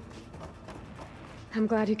 Beta. I'm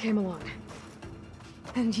glad you came along.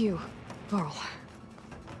 And you, Varl.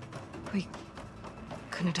 We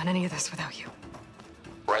couldn't have done any of this without you.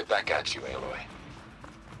 Right back at you, Aloy.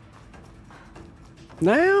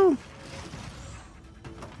 Now,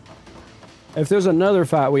 if there's another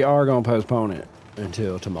fight, we are going to postpone it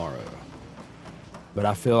until tomorrow. But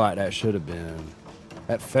I feel like that should have been,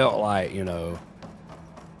 that felt like, you know.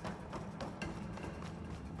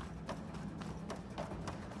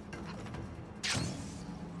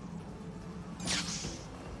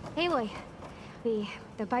 Aloy,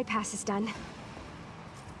 the bypass is done.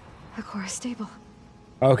 The core is stable.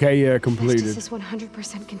 Okay, yeah, completed. This is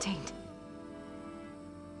 100% contained.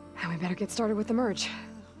 And we better get started with the merge.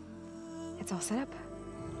 It's all set up.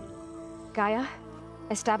 Gaia,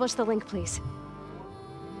 establish the link, please.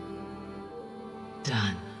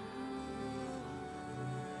 Done.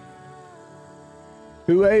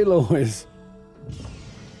 Who Aloy's?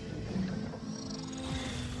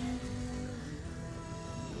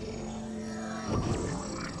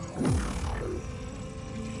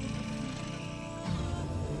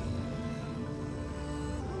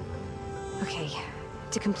 Okay,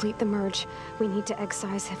 to complete the merge, we need to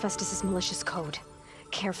excise Hephaestus's malicious code.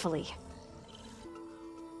 Carefully.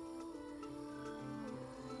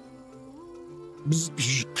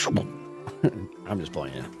 I'm just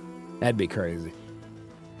playing. That'd be crazy.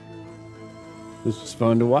 This was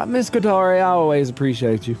fun to watch. Miss Katari, I always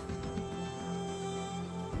appreciate you.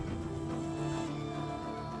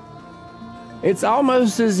 It's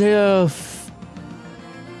almost as if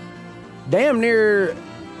damn near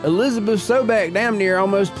Elizabeth Sobek damn near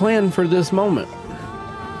almost planned for this moment.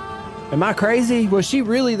 Am I crazy? Was she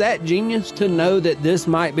really that genius to know that this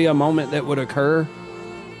might be a moment that would occur?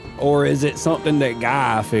 Or is it something that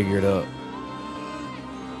Guy figured up?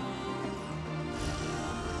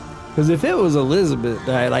 Because if it was Elizabeth,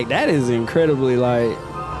 like that is incredibly like.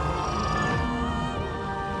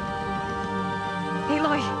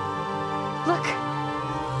 Aloy, look.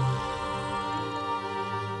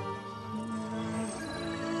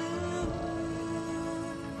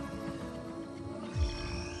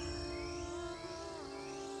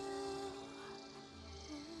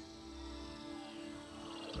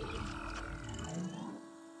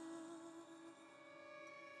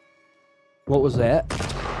 What was that?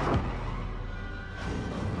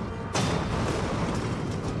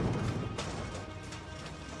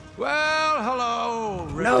 Well, hello,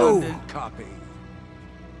 redundant copy.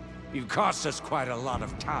 You've cost us quite a lot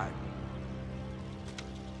of time.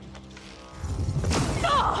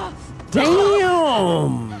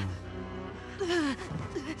 Damn!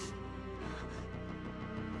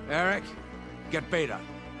 Eric, get Beta.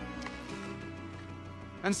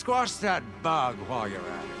 And squash that bug while you're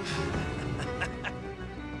at it.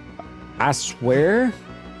 I swear.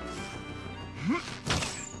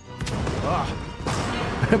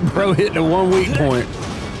 Bro hit the 1 weak point.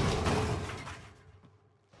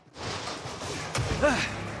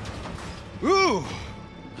 Ooh!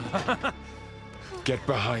 Get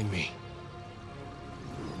behind me.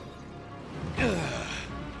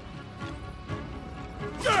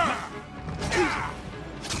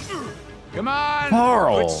 Come on!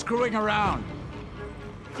 Carl. Quit screwing around.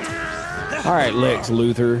 All right, Lex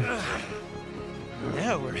Luthor.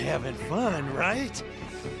 Now we're having fun, right?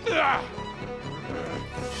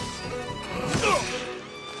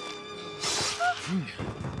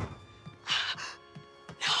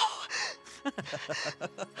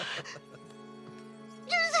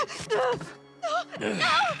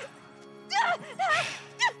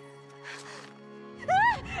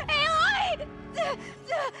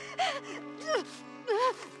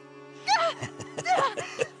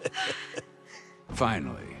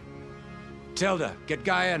 Finally. Tilda, get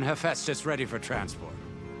Gaia and Hephaestus ready for transport.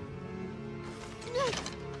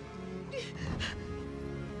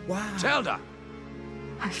 Wow. Tilda!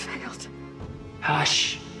 I failed.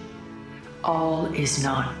 Hush. All is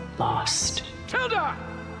not lost. Tilda!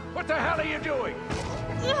 What the hell are you doing?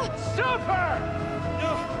 Stop her!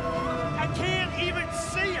 I can't even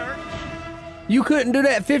see her. You couldn't do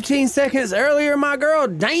that 15 seconds earlier, my girl?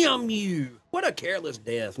 Damn you. What a careless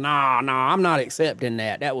death. Nah, I'm not accepting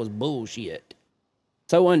that. That was bullshit.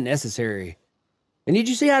 So unnecessary. And did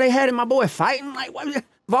you see how they had my boy fighting? Like, what?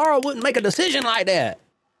 Varl wouldn't make a decision like that.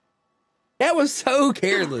 That was so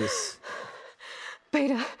careless.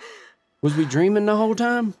 Beta. Was we dreaming the whole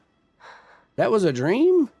time? That was a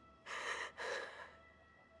dream?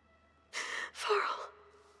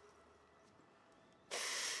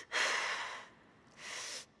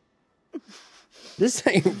 This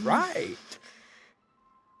ain't right.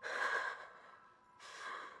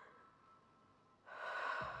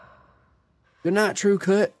 Good night, True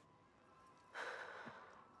Cut.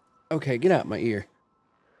 Okay, get out my ear.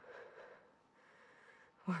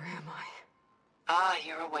 Where am I? Ah,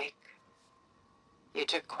 you're awake. You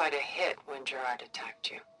took quite a hit when Gerard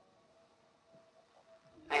attacked you.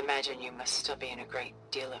 I imagine you must still be in a great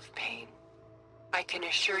deal of pain. I can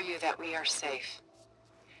assure you that we are safe.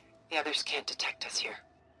 The others can't detect us here.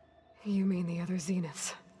 You mean the other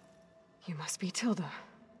Zeniths? You must be Tilda.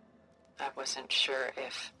 I wasn't sure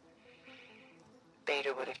if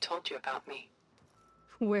Beta would have told you about me.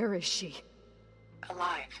 Where is she?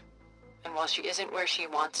 Alive. And while she isn't where she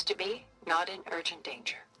wants to be, not in urgent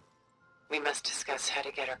danger. We must discuss how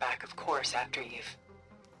to get her back, of course, after you've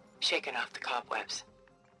shaken off the cobwebs.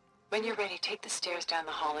 When you're ready, take the stairs down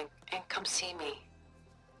the hall and come see me.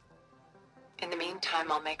 In the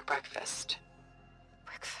meantime, I'll make breakfast.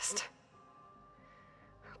 Breakfast?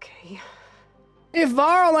 Okay. If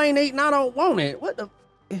Varl ain't eating, I don't want it. What the?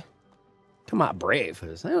 Come on,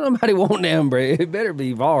 breakfast. Ain't nobody want damn bread. It better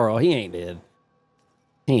be Varl. He ain't dead.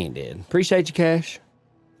 He ain't dead. Appreciate you, Cash.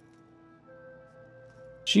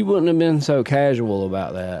 She wouldn't have been so casual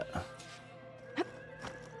about that.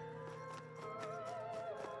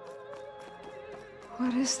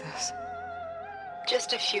 What is this?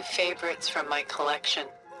 Just a few favorites from my collection.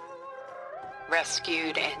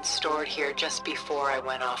 Rescued and stored here just before I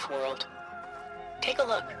went off-world. Take a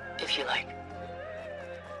look, if you like.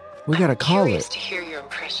 We gotta call Curious it. to hear your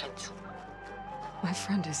impressions. My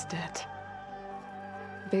friend is dead.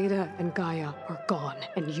 Beta and Gaia are gone,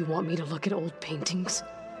 and you want me to look at old paintings?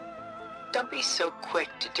 Don't be so quick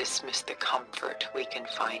to dismiss the comfort we can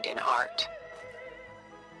find in art,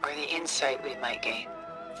 or the insight we might gain.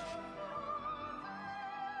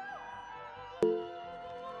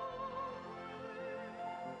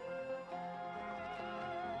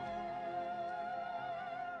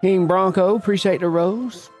 King Bronco, appreciate the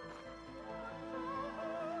rose.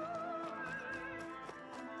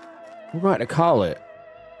 We're going to call it.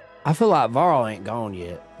 I feel like Varl ain't gone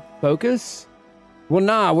yet. Focus? Well,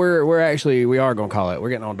 nah, we are going to call it. We're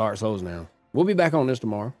getting on Dark Souls now. We'll be back on this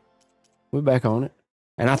tomorrow. We're back on it.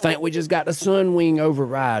 And I think we just got the Sunwing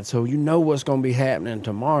override, so you know what's going to be happening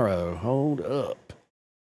tomorrow. Hold up.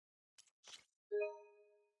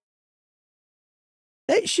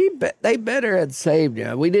 They better had saved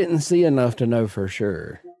you. We didn't see enough to know for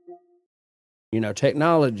sure. You know,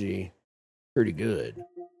 technology, pretty good.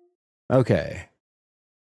 Okay.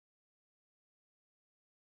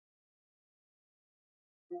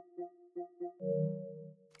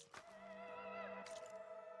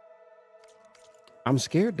 I'm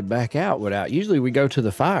scared to back out without. Usually we go to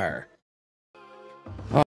the fire.